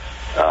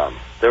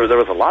there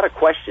was a lot of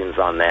questions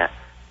on that.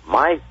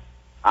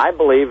 I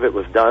believe it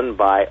was done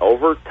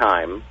over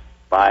time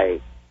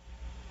by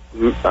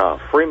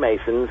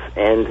Freemasons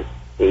and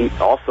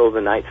also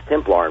the Knights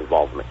Templar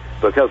involvement.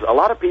 Because a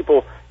lot of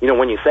people,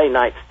 when you say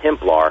Knights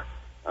Templar,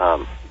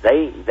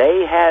 they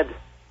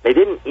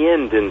didn't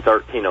end in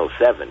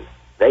 1307.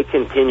 They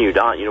continued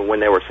on, when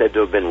they were said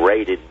to have been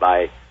raided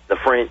by the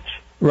French.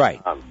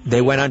 Right.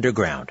 They went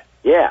underground.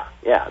 Yeah,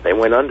 they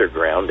went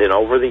underground, and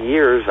over the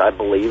years, I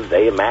believe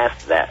they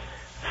amassed that.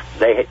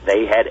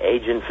 They had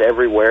agents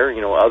everywhere,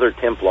 other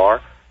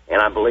Templar,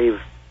 and I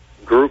believe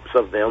groups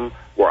of them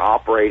were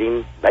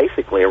operating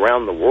basically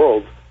around the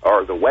world,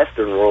 or the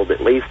Western world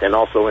at least, and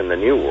also in the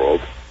New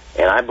World.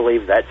 And I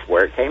believe that's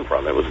where it came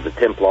from. It was the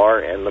Templar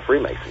and the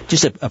Freemasons.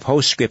 Just a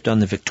postscript on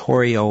the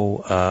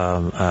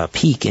Victorio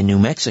Peak in New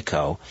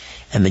Mexico,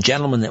 and the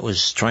gentleman that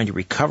was trying to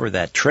recover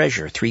that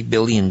treasure, $3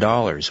 billion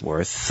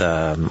worth,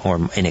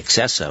 or in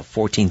excess of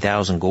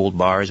 14,000 gold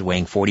bars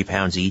weighing 40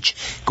 pounds each,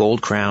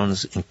 gold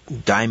crowns,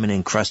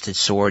 diamond-encrusted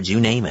swords, you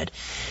name it.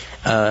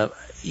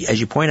 As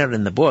you point out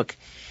in the book,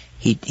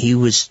 he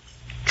was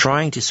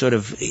trying to sort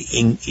of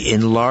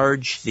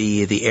enlarge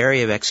the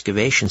area of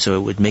excavation so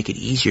it would make it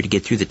easier to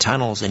get through the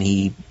tunnels, and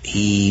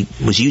he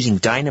was using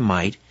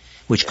dynamite,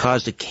 which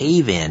caused a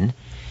cave-in,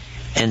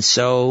 and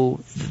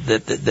so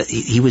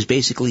he was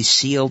basically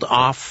sealed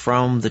off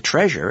from the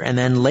treasure, and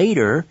then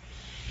later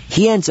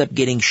he ends up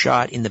getting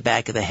shot in the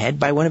back of the head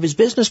by one of his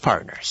business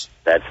partners.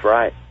 That's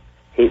right.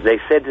 They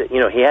said that,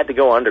 he had to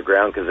go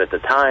underground because at the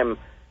time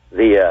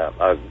the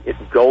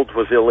gold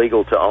was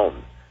illegal to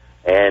own.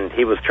 And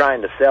he was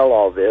trying to sell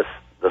all this.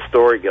 The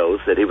story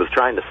goes that he was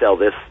trying to sell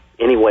this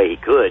any way he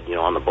could,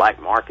 on the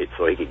black market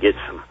so he could get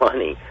some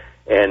money.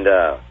 And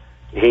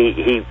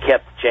he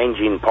kept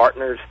changing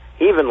partners.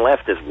 He even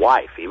left his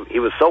wife. He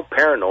was so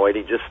paranoid,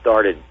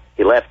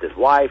 he left his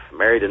wife,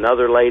 married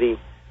another lady,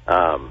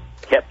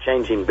 kept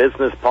changing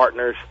business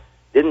partners,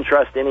 didn't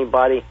trust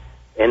anybody.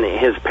 And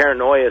his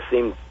paranoia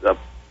seemed,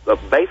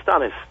 based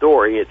on his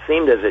story, it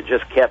seemed as it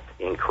just kept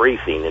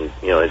increasing, and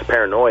his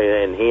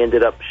paranoia, and he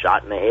ended up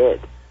shot in the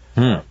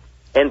head.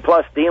 And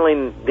plus,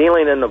 dealing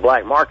in the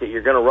black market,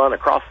 you're going to run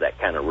across that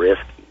kind of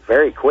risk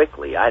very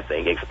quickly, I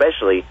think,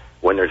 especially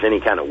when there's any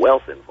kind of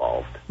wealth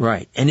involved.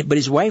 Right. But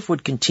his wife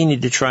would continue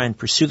to try and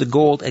pursue the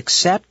gold,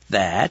 except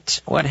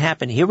that what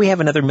happened? Here we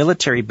have another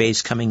military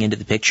base coming into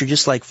the picture,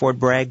 just like Fort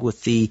Bragg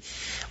with the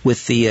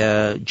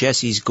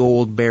Jesse's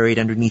gold buried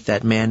underneath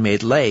that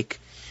man-made lake.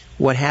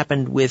 What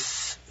happened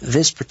with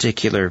this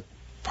particular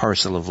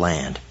parcel of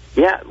land?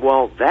 Yeah,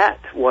 well, that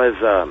was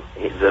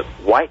the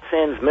White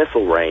Sands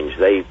Missile Range.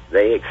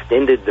 They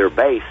extended their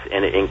base,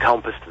 and it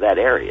encompassed that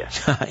area.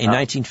 In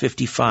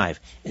 1955.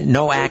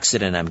 No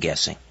accident, I'm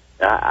guessing.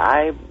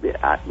 I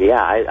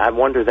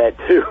wonder that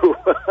too.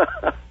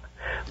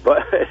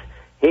 But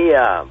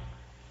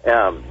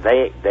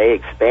they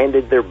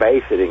expanded their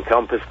base. It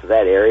encompassed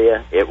that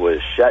area. It was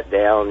shut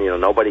down.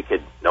 Nobody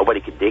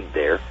could dig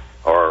there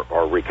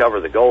or recover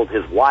the gold.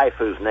 His wife,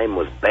 whose name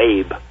was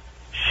Babe,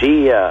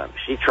 she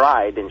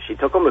tried, and she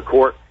took him to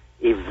court.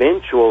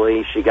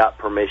 Eventually, she got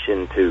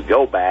permission to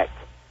go back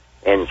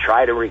and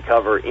try to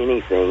recover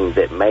anything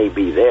that may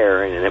be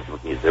there, and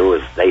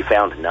they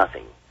found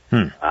nothing.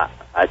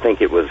 I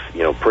think it was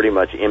pretty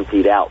much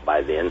emptied out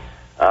by then.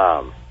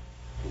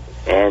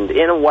 And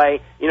in a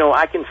way,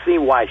 I can see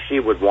why she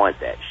would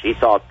want that. She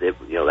thought that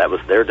that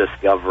was their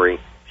discovery.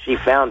 She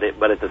found it,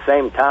 but at the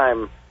same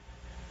time,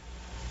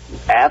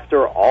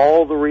 after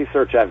all the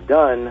research I've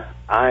done,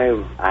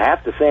 I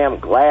have to say I'm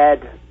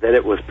glad that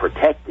it was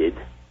protected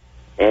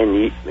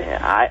And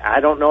I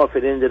don't know if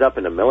it ended up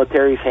in the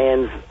military's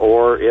hands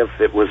or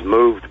if it was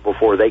moved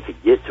before they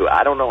could get to it.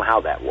 I don't know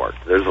how that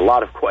worked. There's a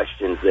lot of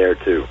questions there,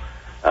 too.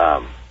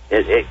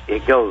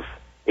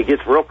 It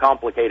gets real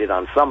complicated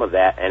on some of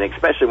that, and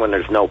especially when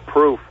there's no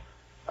proof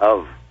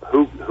of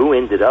who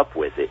ended up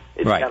with it.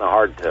 It's kind of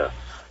hard to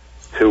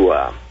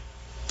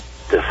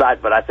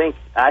decide. But I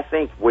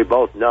think we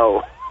both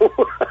know.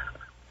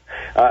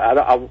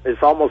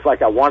 It's almost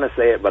like I want to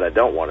say it, but I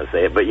don't want to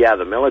say it. But yeah,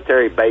 the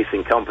military base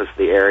encompassed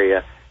the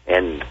area,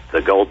 and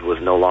the gold was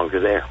no longer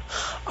there.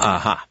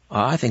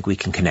 I think we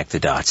can connect the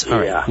dots. All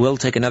right, we'll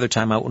take another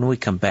time out when we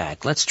come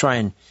back. Let's try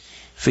and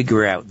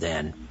figure out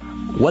then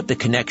what the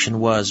connection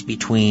was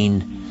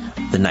between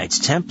the Knights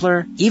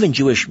Templar, even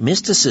Jewish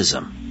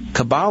mysticism,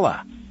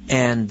 Kabbalah,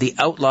 and the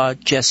outlaw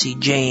Jesse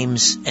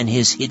James and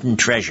his hidden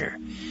treasure.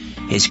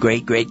 His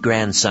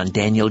great-great-grandson,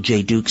 Daniel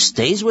J. Duke,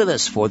 stays with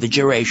us for the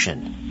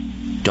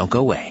duration. Don't go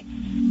away.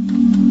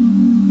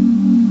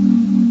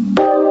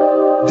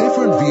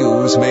 Different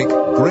views make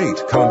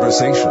great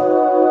conversation.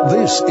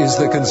 This is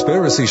The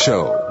Conspiracy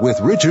Show with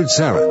Richard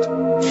Serrett.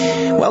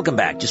 Welcome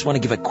back. Just want to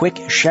give a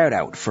quick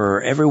shout-out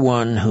for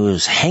everyone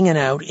who's hanging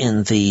out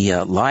in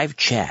the live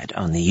chat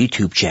on the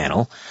YouTube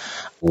channel.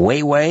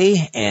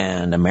 Wayway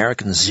and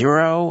American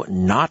Zero,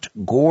 Not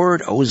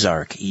Gord,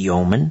 Ozark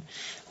Yeoman,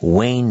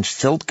 Wayne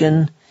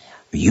Filtgen,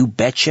 You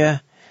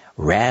Betcha,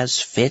 Raz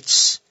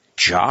Fitz,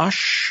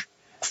 Josh.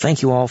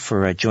 Thank you all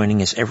for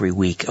joining us every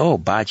week. Oh,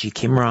 Baji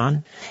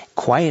Kimran,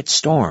 Quiet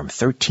Storm,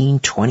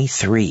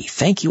 1323.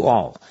 Thank you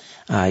all.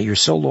 You're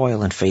so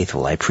loyal and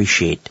faithful. I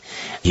appreciate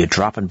you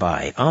dropping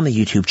by on the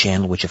YouTube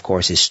channel, which, of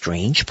course, is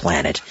Strange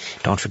Planet.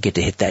 Don't forget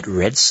to hit that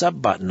red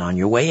sub button on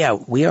your way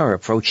out. We are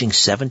approaching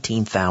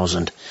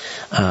 17,000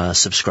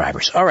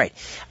 subscribers. All right,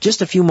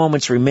 just a few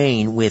moments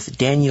remain with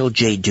Daniel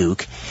J.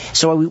 Duke.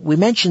 So we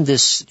mentioned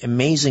this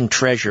amazing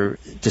treasure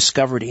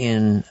discovered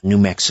in New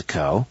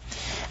Mexico,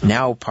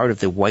 now part of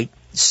the White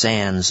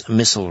Sands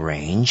missile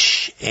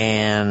range,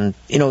 and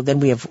then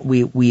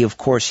we of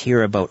course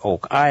hear about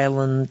Oak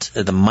Island,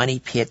 the money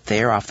pit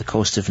there off the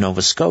coast of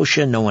Nova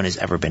Scotia. No one has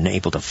ever been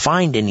able to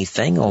find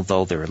anything,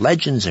 although there are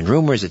legends and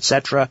rumors,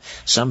 etc.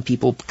 Some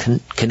people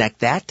connect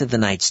that to the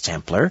Knights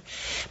Templar.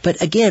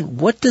 But again,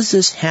 what does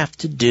this have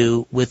to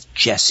do with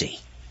Jesse?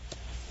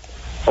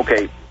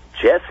 Okay,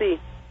 Jesse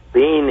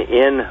being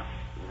in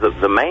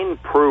the main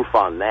proof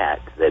on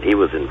that he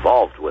was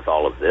involved with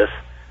all of this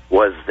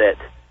was that,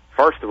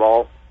 first of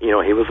all,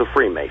 he was a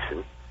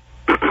Freemason,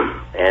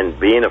 and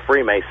being a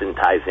Freemason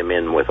ties him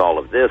in with all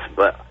of this.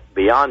 But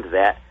beyond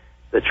that,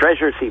 the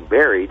treasures he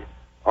buried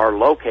are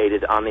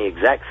located on the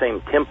exact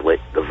same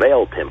template, the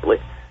Veil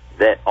template,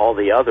 that all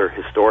the other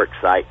historic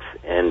sites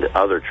and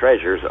other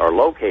treasures are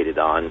located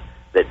on,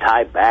 that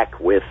tie back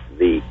with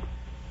the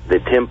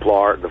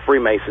Templar, the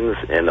Freemasons,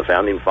 and the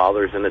Founding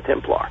Fathers and the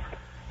Templar,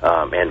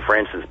 and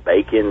Francis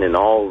Bacon and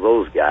all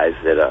those guys.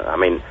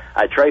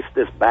 I traced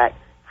this back.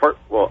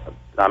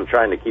 I'm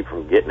trying to keep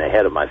from getting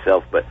ahead of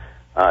myself, but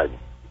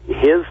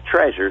his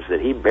treasures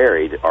that he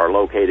buried are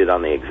located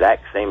on the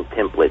exact same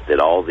template that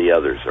all the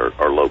others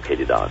are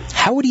located on.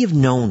 How would he have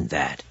known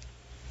that?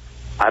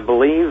 I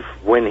believe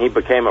when he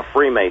became a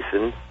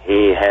Freemason,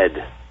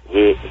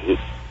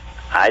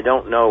 I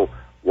don't know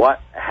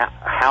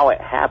how it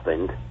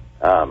happened.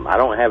 I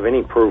don't have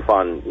any proof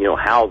on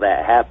how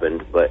that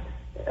happened, but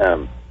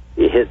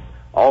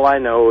all I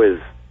know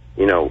is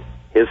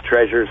his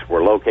treasures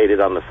were located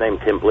on the same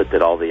template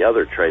that all the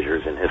other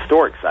treasures and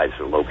historic sites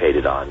are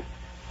located on.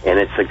 And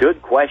it's a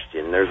good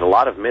question. There's a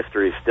lot of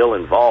mysteries still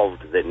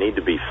involved that need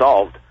to be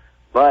solved.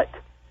 But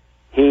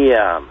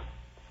I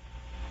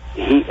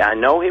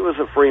know he was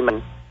a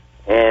Freeman,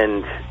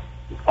 and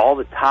all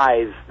the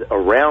ties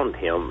around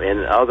him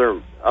and other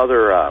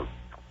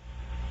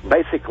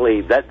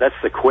basically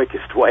that's the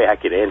quickest way I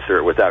could answer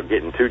it without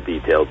getting too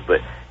detailed.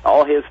 But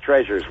all his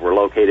treasures were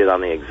located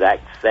on the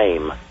exact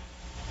same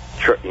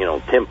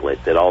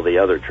template that all the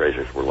other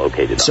treasures were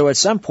located on. So at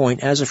some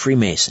point, as a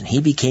Freemason, he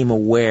became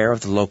aware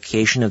of the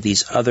location of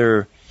these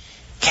other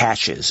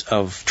caches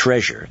of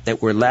treasure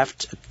that were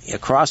left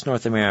across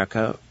North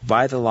America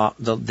by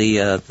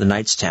the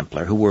Knights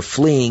Templar, who were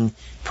fleeing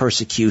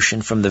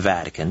persecution from the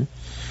Vatican.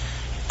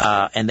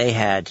 And they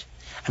had,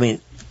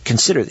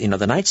 consider,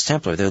 the Knights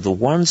Templar, they're the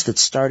ones that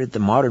started the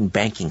modern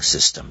banking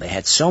system. They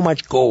had so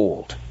much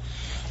gold.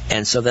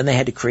 And so then they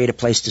had to create a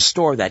place to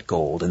store that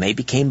gold, and they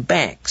became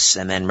banks.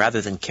 And then rather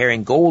than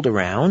carrying gold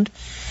around,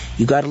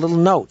 you got a little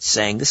note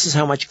saying, this is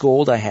how much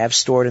gold I have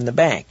stored in the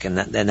bank. And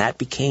then that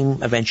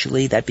became,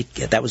 eventually,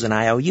 that was an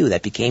IOU.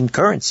 That became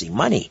currency,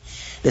 money.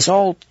 This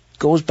all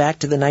goes back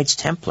to the Knights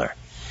Templar.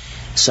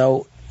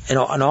 So,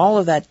 on all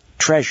of that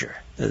treasure,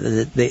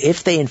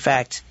 if they in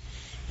fact,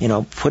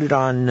 put it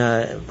on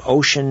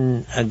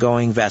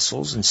ocean-going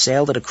vessels and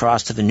sailed it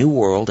across to the New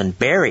World and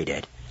buried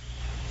it,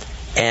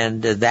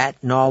 and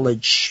that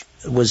knowledge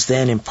was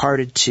then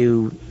imparted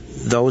to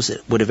those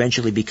that would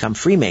eventually become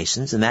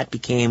Freemasons, and that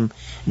became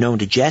known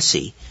to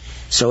Jesse.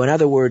 So in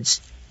other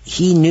words,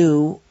 he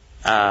knew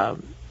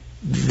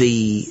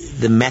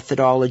the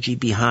methodology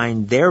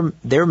behind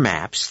their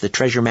maps, the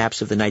treasure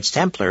maps of the Knights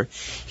Templar,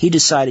 he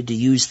decided to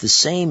use the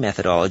same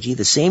methodology,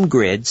 the same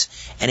grids,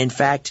 and in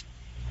fact,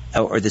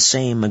 or the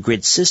same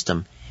grid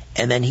system,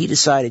 and then he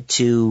decided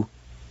to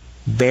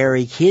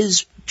bury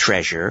his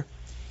treasure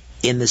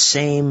in the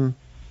same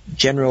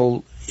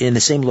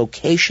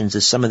locations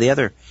as some of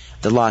the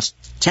lost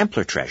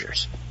Templar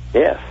treasures.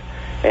 Yes,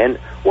 and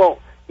well,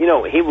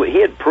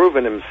 he had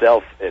proven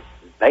himself.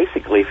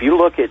 Basically, if you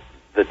look at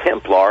the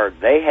Templar,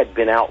 they had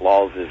been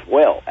outlaws as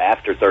well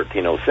after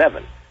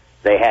 1307.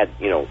 They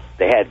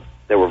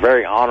were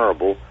very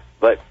honorable,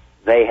 but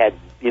they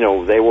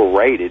were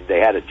raided. They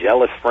had a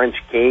jealous French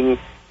king,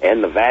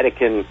 and the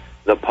Vatican,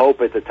 the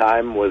Pope at the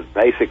time, was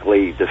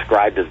basically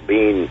described as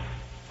being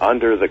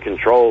under the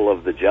control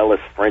of the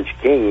jealous French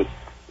king,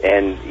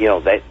 and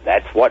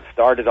that's what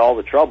started all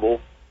the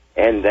trouble.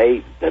 And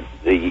the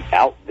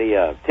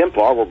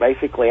Templar were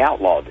basically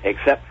outlawed,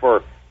 except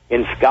for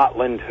in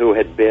Scotland, who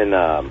had been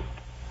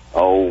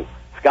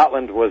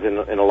Scotland was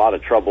in a lot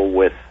of trouble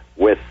with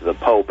the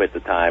Pope at the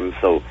time,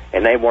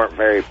 and they weren't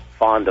very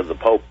fond of the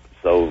Pope,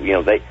 so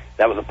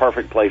that was a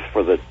perfect place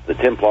for the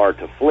Templar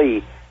to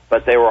flee.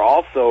 But they were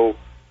also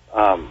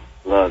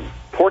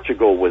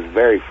Portugal was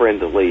very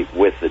friendly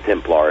with the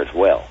Templar as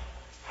well,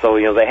 so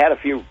they had a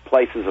few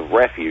places of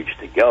refuge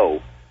to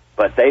go,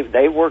 but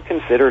they were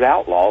considered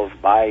outlaws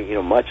by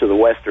much of the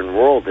Western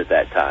world at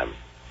that time.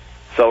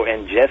 So,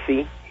 and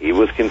Jesse, he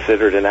was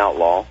considered an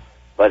outlaw,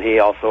 but he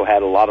also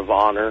had a lot of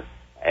honor.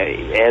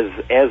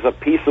 As a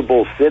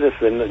peaceable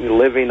citizen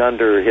living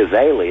under his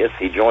alias,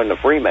 he joined the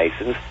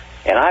Freemasons,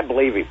 and I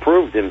believe he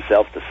proved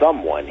himself to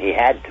someone. He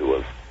had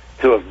to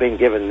have been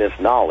given this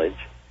knowledge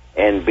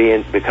and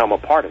become a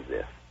part of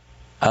this.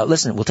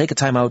 Listen, we'll take a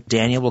time out.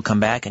 Daniel will come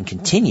back and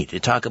continue to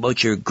talk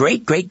about your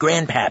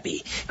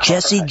great-great-grandpappy,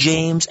 Jesse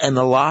James and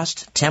the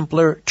Lost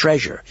Templar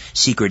Treasure,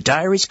 secret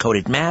diaries,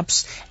 coded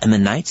maps, and the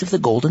Knights of the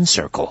Golden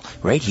Circle,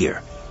 right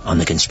here on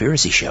The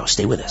Conspiracy Show.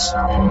 Stay with us.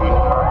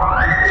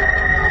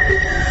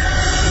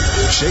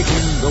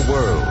 Shaking the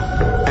world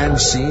and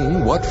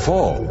seeing what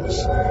falls.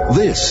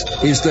 This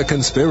is The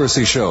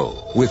Conspiracy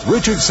Show with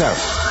Richard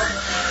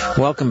Sarrett.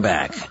 Welcome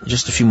back.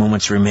 Just a few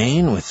moments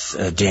remain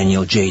with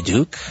Daniel J.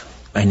 Duke.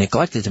 I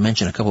neglected to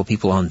mention a couple of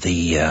people on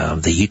the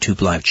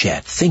YouTube live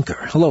chat. Thinker.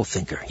 Hello,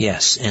 Thinker.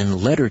 Yes. And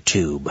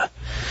LetterTube.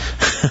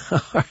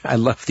 I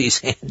love these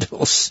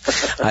handles.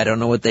 I don't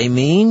know what they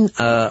mean.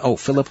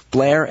 Philip,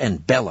 Blair,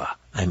 and Bella.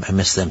 I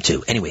miss them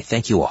too. Anyway,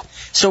 thank you all.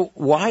 So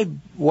why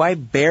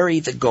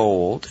bury the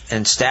gold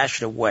and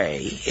stash it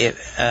away?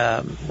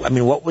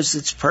 What was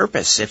its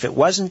purpose? If it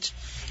wasn't,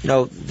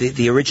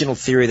 the original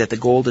theory that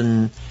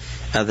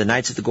the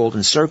Knights of the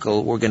Golden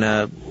Circle were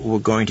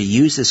going to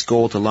use this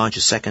gold to launch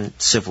a second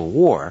civil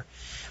war.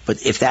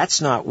 But if that's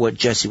not what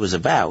Jesse was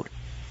about,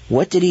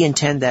 what did he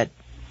intend that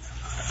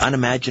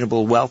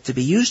unimaginable wealth to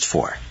be used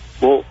for?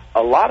 Well,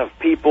 a lot of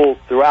people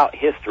throughout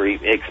history,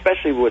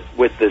 especially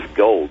with this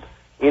gold,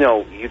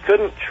 you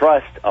couldn't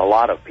trust a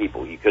lot of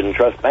people. You couldn't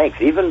trust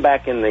banks. Even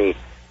back in the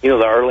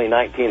early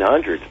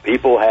 1900s,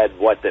 people had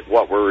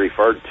what were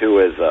referred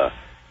to as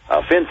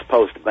fence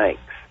post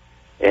banks.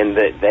 And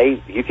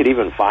that you could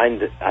even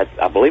find,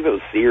 I believe it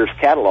was Sears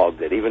catalog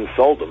that even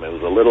sold them. It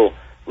was a little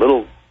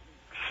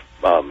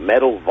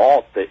metal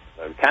vault that,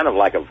 kind of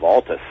like a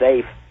vault, a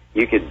safe.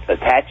 You could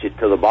attach it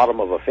to the bottom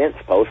of a fence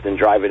post and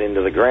drive it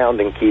into the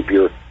ground and keep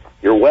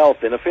your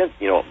wealth in a fence,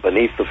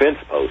 beneath the fence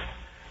post.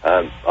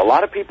 A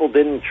lot of people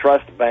didn't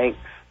trust banks.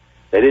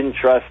 They didn't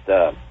trust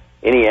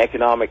any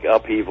economic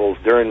upheavals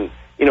during,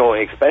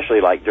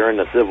 especially like during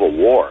the Civil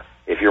War.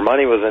 If your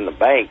money was in the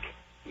bank,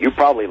 you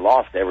probably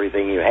lost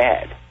everything you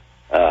had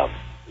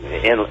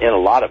in a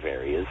lot of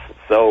areas.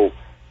 So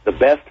the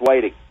best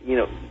way to,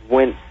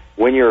 when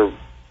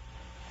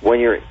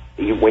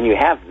you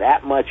have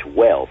that much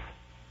wealth,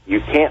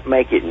 you can't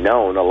make it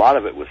known. A lot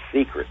of it was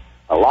secret.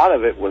 A lot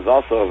of it was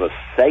also of a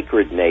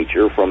sacred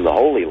nature from the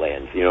Holy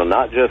Lands.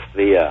 Not just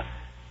the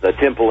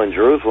temple in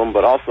Jerusalem,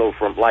 but also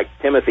from like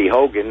Timothy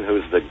Hogan,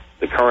 who's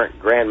the current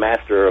Grand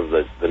Master of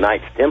the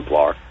Knights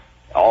Templar,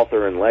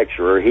 author and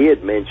lecturer. He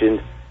had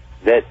mentioned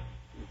that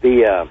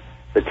the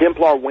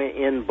Templar went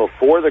in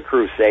before the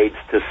Crusades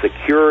to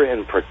secure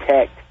and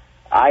protect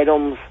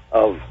items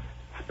of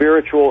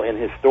spiritual and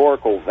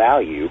historical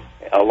value,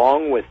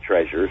 along with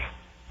treasures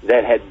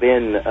that had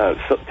been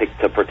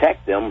to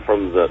protect them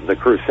from the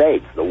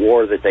Crusades, the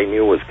war that they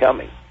knew was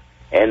coming.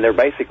 And they're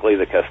basically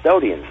the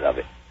custodians of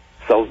it.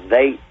 So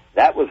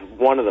that was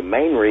one of the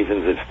main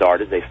reasons it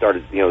started. They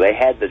started, they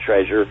had the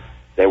treasure,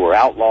 they were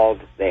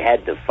outlawed, they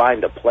had to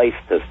find a place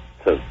to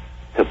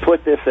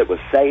put this that was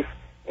safe,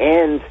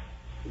 and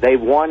they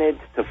wanted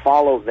to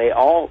follow.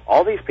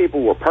 All these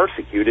people were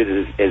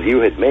persecuted, as you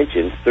had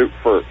mentioned,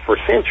 for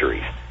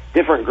centuries.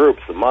 Different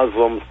groups, the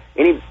Muslims,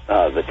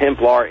 the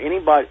Templar,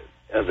 anybody,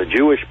 the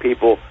Jewish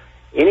people,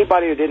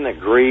 anybody who didn't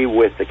agree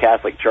with the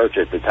Catholic Church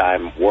at the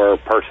time were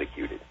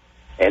persecuted,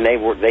 and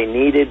they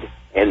needed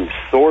and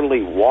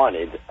sorely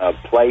wanted a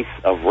place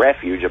of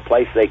refuge, a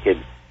place they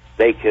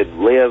could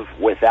live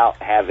without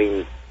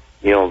having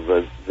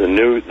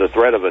the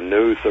threat of a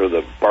noose or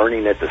the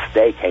burning at the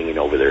stake hanging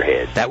over their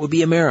head. That would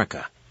be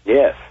America.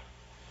 Yes,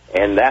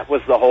 and that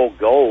was the whole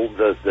goal.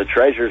 The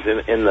treasures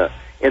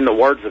in the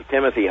words of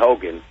Timothy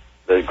Hogan,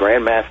 the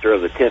Grand Master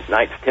of the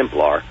Knights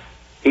Templar.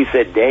 He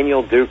said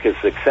Daniel Duke has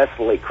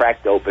successfully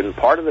cracked open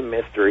part of the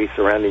mystery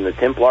surrounding the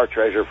Templar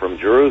treasure from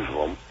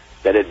Jerusalem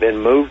that had been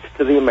moved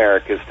to the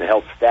Americas to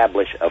help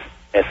establish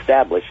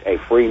a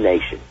free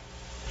nation.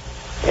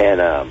 And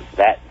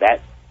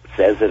that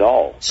says it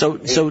all.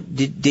 So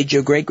did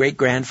your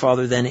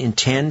great-great-grandfather then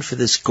intend for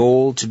this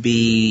gold to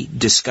be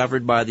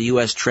discovered by the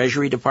U.S.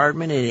 Treasury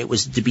Department, and it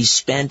was to be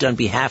spent on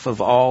behalf of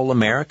all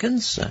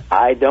Americans?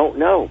 I don't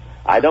know.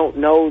 I don't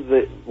know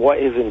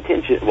what his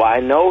intention. Well, I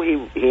know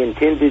he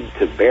intended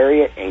to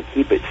bury it and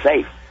keep it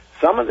safe.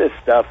 Some of this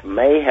stuff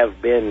may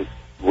have been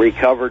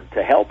recovered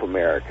to help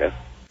America.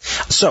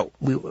 So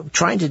we were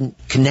trying to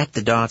connect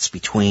the dots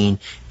between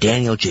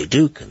Daniel J.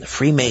 Duke and the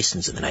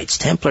Freemasons and the Knights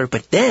Templar,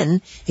 but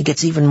then it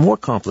gets even more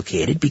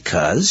complicated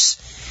because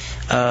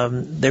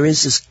there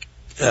is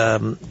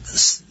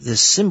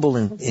this symbol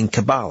in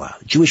Kabbalah,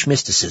 Jewish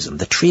mysticism,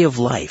 the Tree of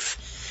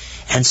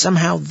Life, and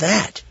somehow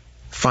that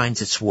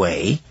finds its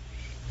way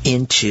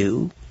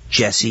into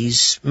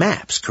Jesse's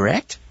maps,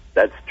 correct?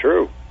 That's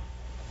true.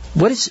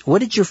 What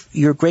did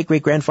your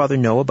great-great-grandfather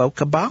know about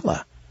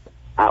Kabbalah?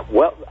 That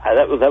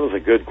was a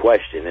good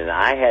question, and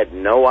I had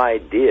no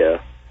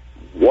idea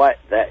what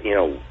that,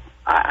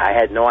 I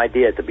had no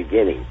idea at the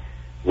beginning.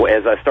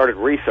 As I started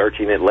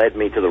researching, it led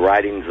me to the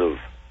writings of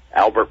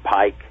Albert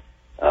Pike,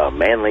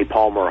 Manly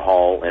Palmer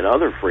Hall, and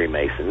other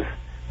Freemasons,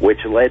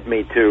 which led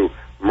me to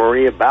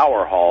Maria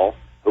Bauer Hall,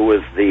 who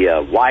was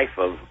the wife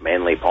of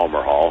Manly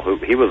Palmer Hall.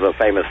 He was a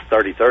famous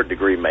 33rd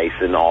degree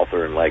Mason,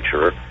 author, and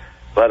lecturer.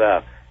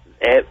 But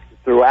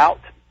throughout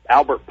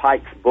Albert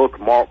Pike's book,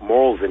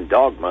 Morals and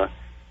Dogma,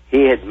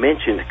 he had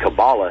mentioned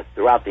Kabbalah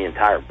throughout the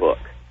entire book.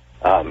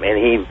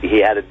 And he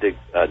had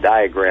a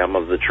diagram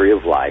of the Tree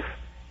of Life.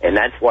 And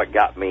that's what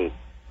got me.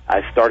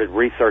 I started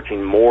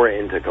researching more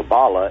into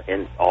Kabbalah,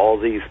 and all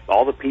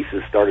the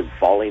pieces started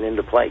falling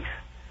into place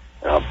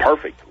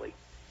perfectly.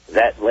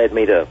 That led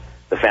me to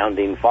the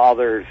Founding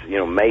Fathers,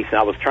 Mason.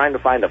 I was trying to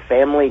find a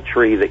family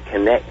tree that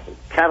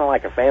kind of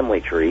like a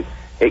family tree.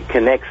 It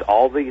connects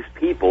all these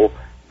people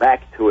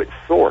back to its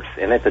source.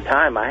 And at the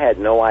time, I had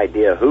no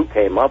idea who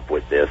came up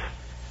with this.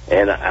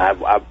 And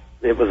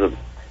it was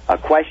a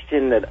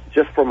question that,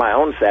 just for my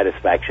own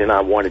satisfaction,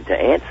 I wanted to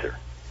answer.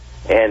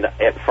 And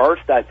at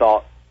first, I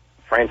thought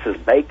Francis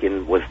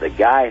Bacon was the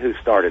guy who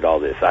started all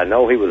this. I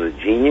know he was a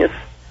genius.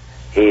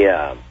 He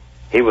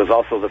was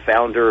also the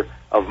founder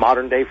of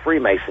modern-day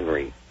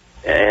Freemasonry,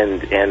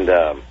 and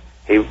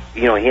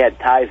he had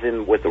ties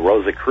in with the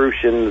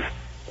Rosicrucians,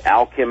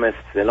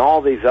 alchemists, and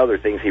all these other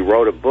things. He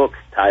wrote a book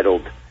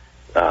titled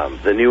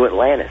The New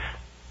Atlantis,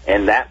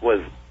 and that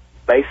was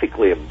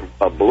basically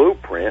a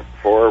blueprint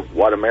for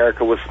what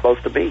America was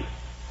supposed to be.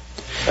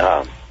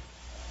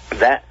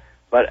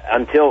 But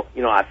until,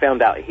 I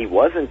found out he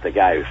wasn't the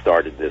guy who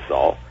started this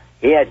all.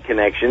 He had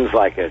connections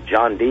like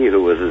John Dee,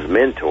 who was his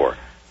mentor,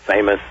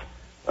 famous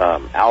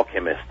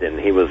alchemist, and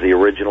he was the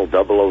original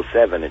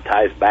 007. It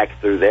ties back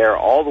through there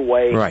all the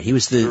way. Right. He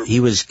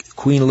was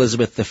Queen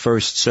Elizabeth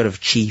I's sort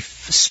of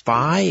chief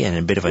spy and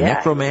a bit of a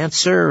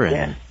necromancer.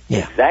 And,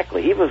 yeah.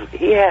 Exactly.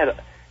 He had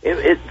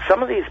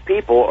some of these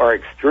people are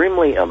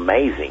extremely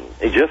amazing,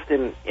 just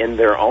in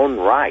their own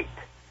right,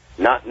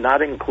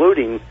 not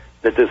including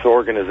that this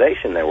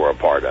organization they were a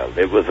part of.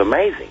 It was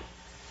amazing.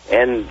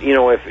 And,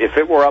 if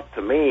it were up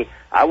to me,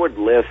 I would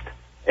list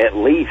at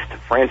least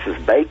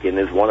Francis Bacon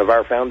as one of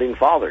our founding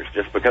fathers,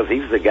 just because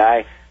he's the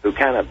guy who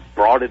kind of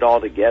brought it all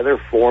together,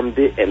 formed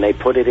it, and they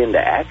put it into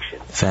action.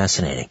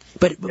 Fascinating.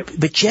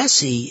 But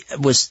Jesse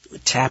was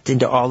tapped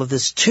into all of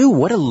this, too.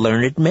 What a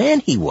learned man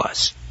he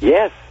was.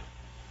 Yes.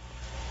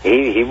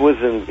 He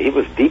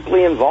was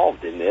deeply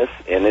involved in this,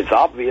 and it's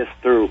obvious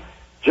through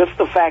just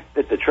the fact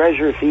that the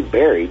treasures he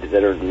buried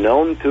that are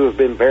known to have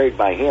been buried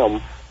by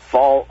him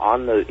fall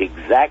on the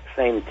exact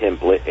same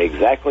template,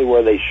 exactly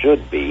where they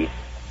should be,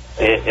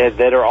 and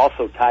that are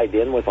also tied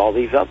in with all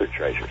these other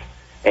treasures.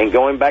 And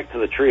going back to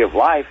the Tree of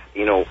Life,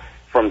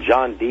 from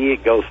John Dee,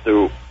 it goes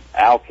through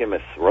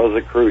alchemists,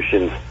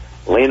 Rosicrucians,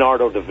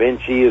 Leonardo da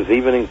Vinci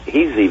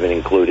he's even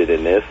included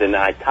in this, and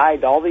I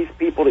tied all these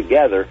people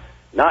together,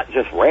 not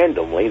just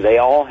randomly. They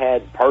all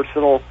had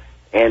personal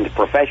and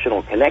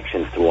professional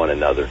connections to one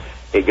another.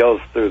 It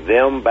goes through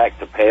them back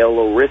to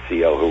Paolo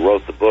Riccio, who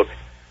wrote the book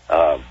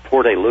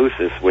Porte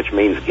Lucis, which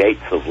means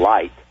Gates of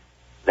Light.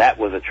 That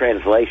was a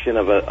translation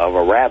of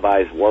a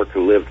rabbi's work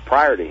who lived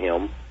prior to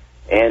him,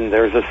 and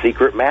there's a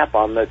secret map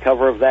on the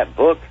cover of that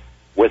book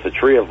with the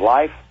Tree of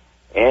Life,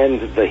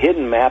 and the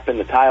hidden map and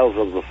the tiles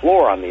of the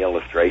floor on the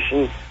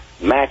illustration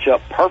match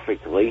up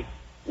perfectly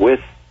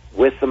with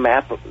the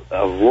map,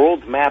 a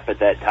world map at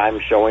that time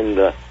showing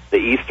the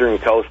eastern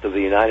coast of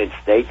the United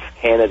States,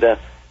 Canada,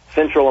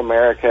 Central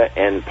America,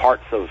 and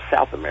parts of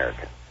South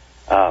America.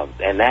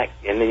 And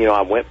then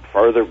I went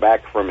further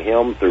back from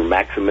him through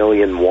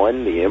Maximilian I,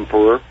 the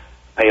emperor,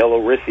 Paolo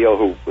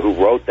Riccio, who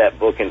wrote that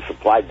book and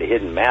supplied the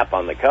hidden map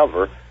on the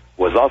cover,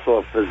 was also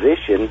a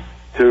physician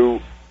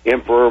to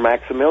Emperor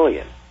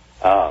Maximilian.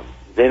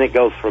 Then it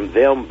goes from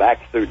them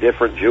back through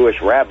different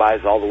Jewish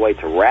rabbis all the way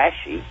to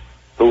Rashi,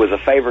 who was a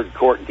favored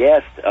court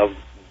guest of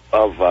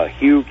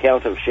Hugh,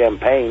 Count of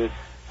Champagne,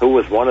 who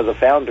was one of the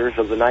founders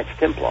of the Knights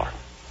Templar.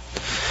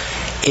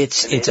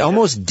 It's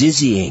almost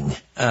dizzying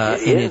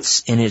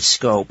in its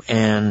scope,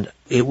 and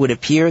it would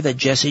appear that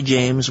Jesse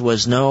James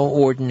was no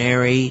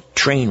ordinary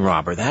train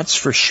robber. That's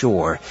for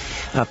sure.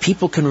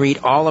 People can read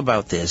all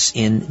about this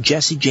in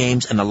Jesse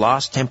James and the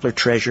Lost Templar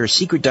Treasure,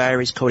 Secret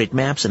Diaries, Coded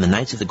Maps, and the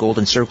Knights of the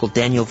Golden Circle.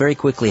 Daniel, very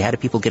quickly, how do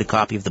people get a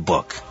copy of the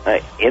book?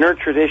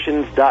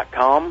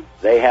 Innertraditions.com.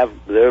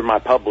 They're my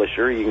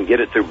publisher. You can get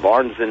it through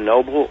Barnes &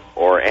 Noble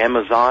or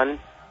Amazon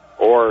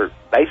or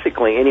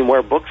basically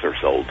anywhere books are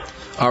sold.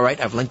 All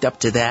right, I've linked up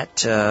to that.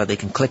 They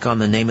can click on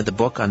the name of the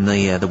book on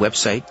the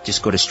website.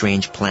 Just go to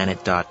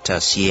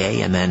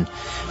strangeplanet.ca and then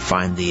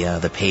find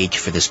the page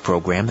for this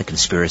program, The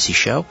Conspiracy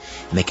Show.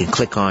 And they can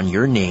click on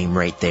your name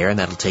right there, and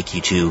that'll take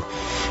you to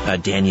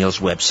Daniel's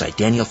website.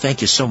 Daniel,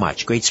 thank you so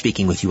much. Great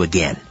speaking with you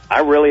again. I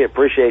really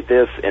appreciate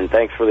this, and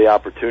thanks for the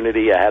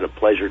opportunity. I had a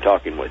pleasure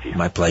talking with you.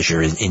 My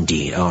pleasure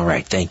indeed. All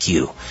right, thank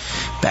you.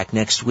 Back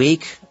next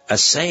week, a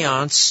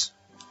seance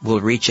will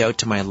reach out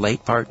to my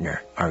late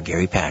partner, our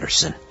Gary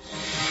Patterson.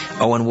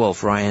 Owen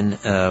Wolf, Ryan,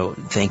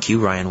 thank you,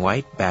 Ryan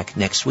White. Back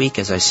next week,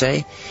 as I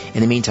say.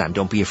 In the meantime,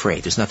 don't be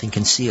afraid. There's nothing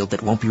concealed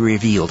that won't be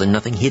revealed, and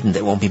nothing hidden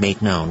that won't be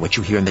made known. What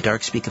you hear in the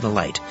dark, speak in the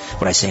light.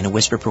 What I say in a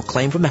whisper,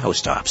 proclaim from the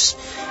housetops.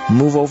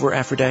 Move over,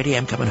 Aphrodite,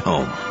 I'm coming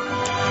home. Good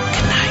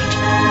night.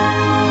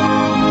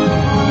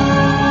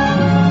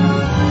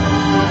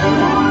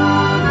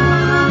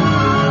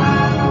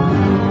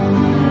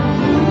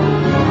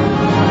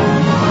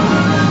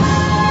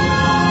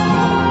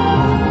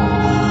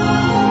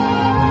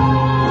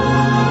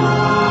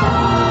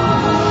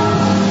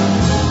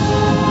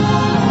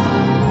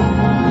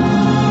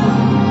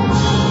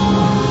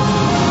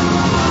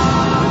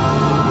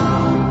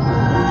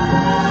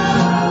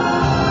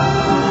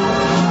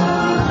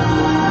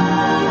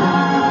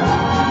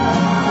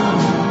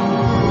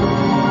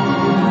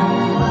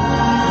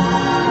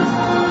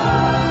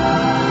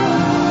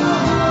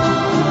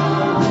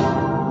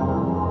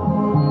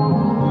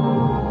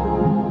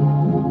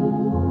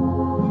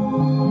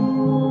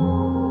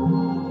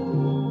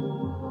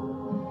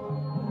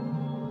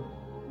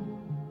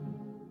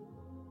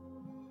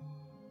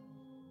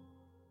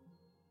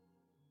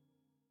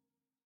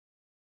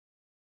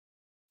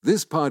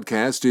 This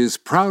podcast is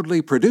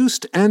proudly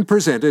produced and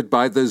presented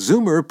by the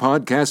Zoomer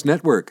Podcast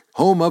Network,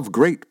 home of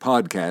great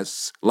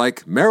podcasts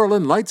like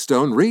Marilyn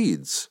Lightstone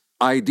Reads,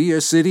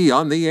 Idea City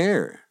on the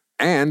Air,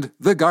 and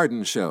The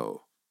Garden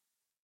Show.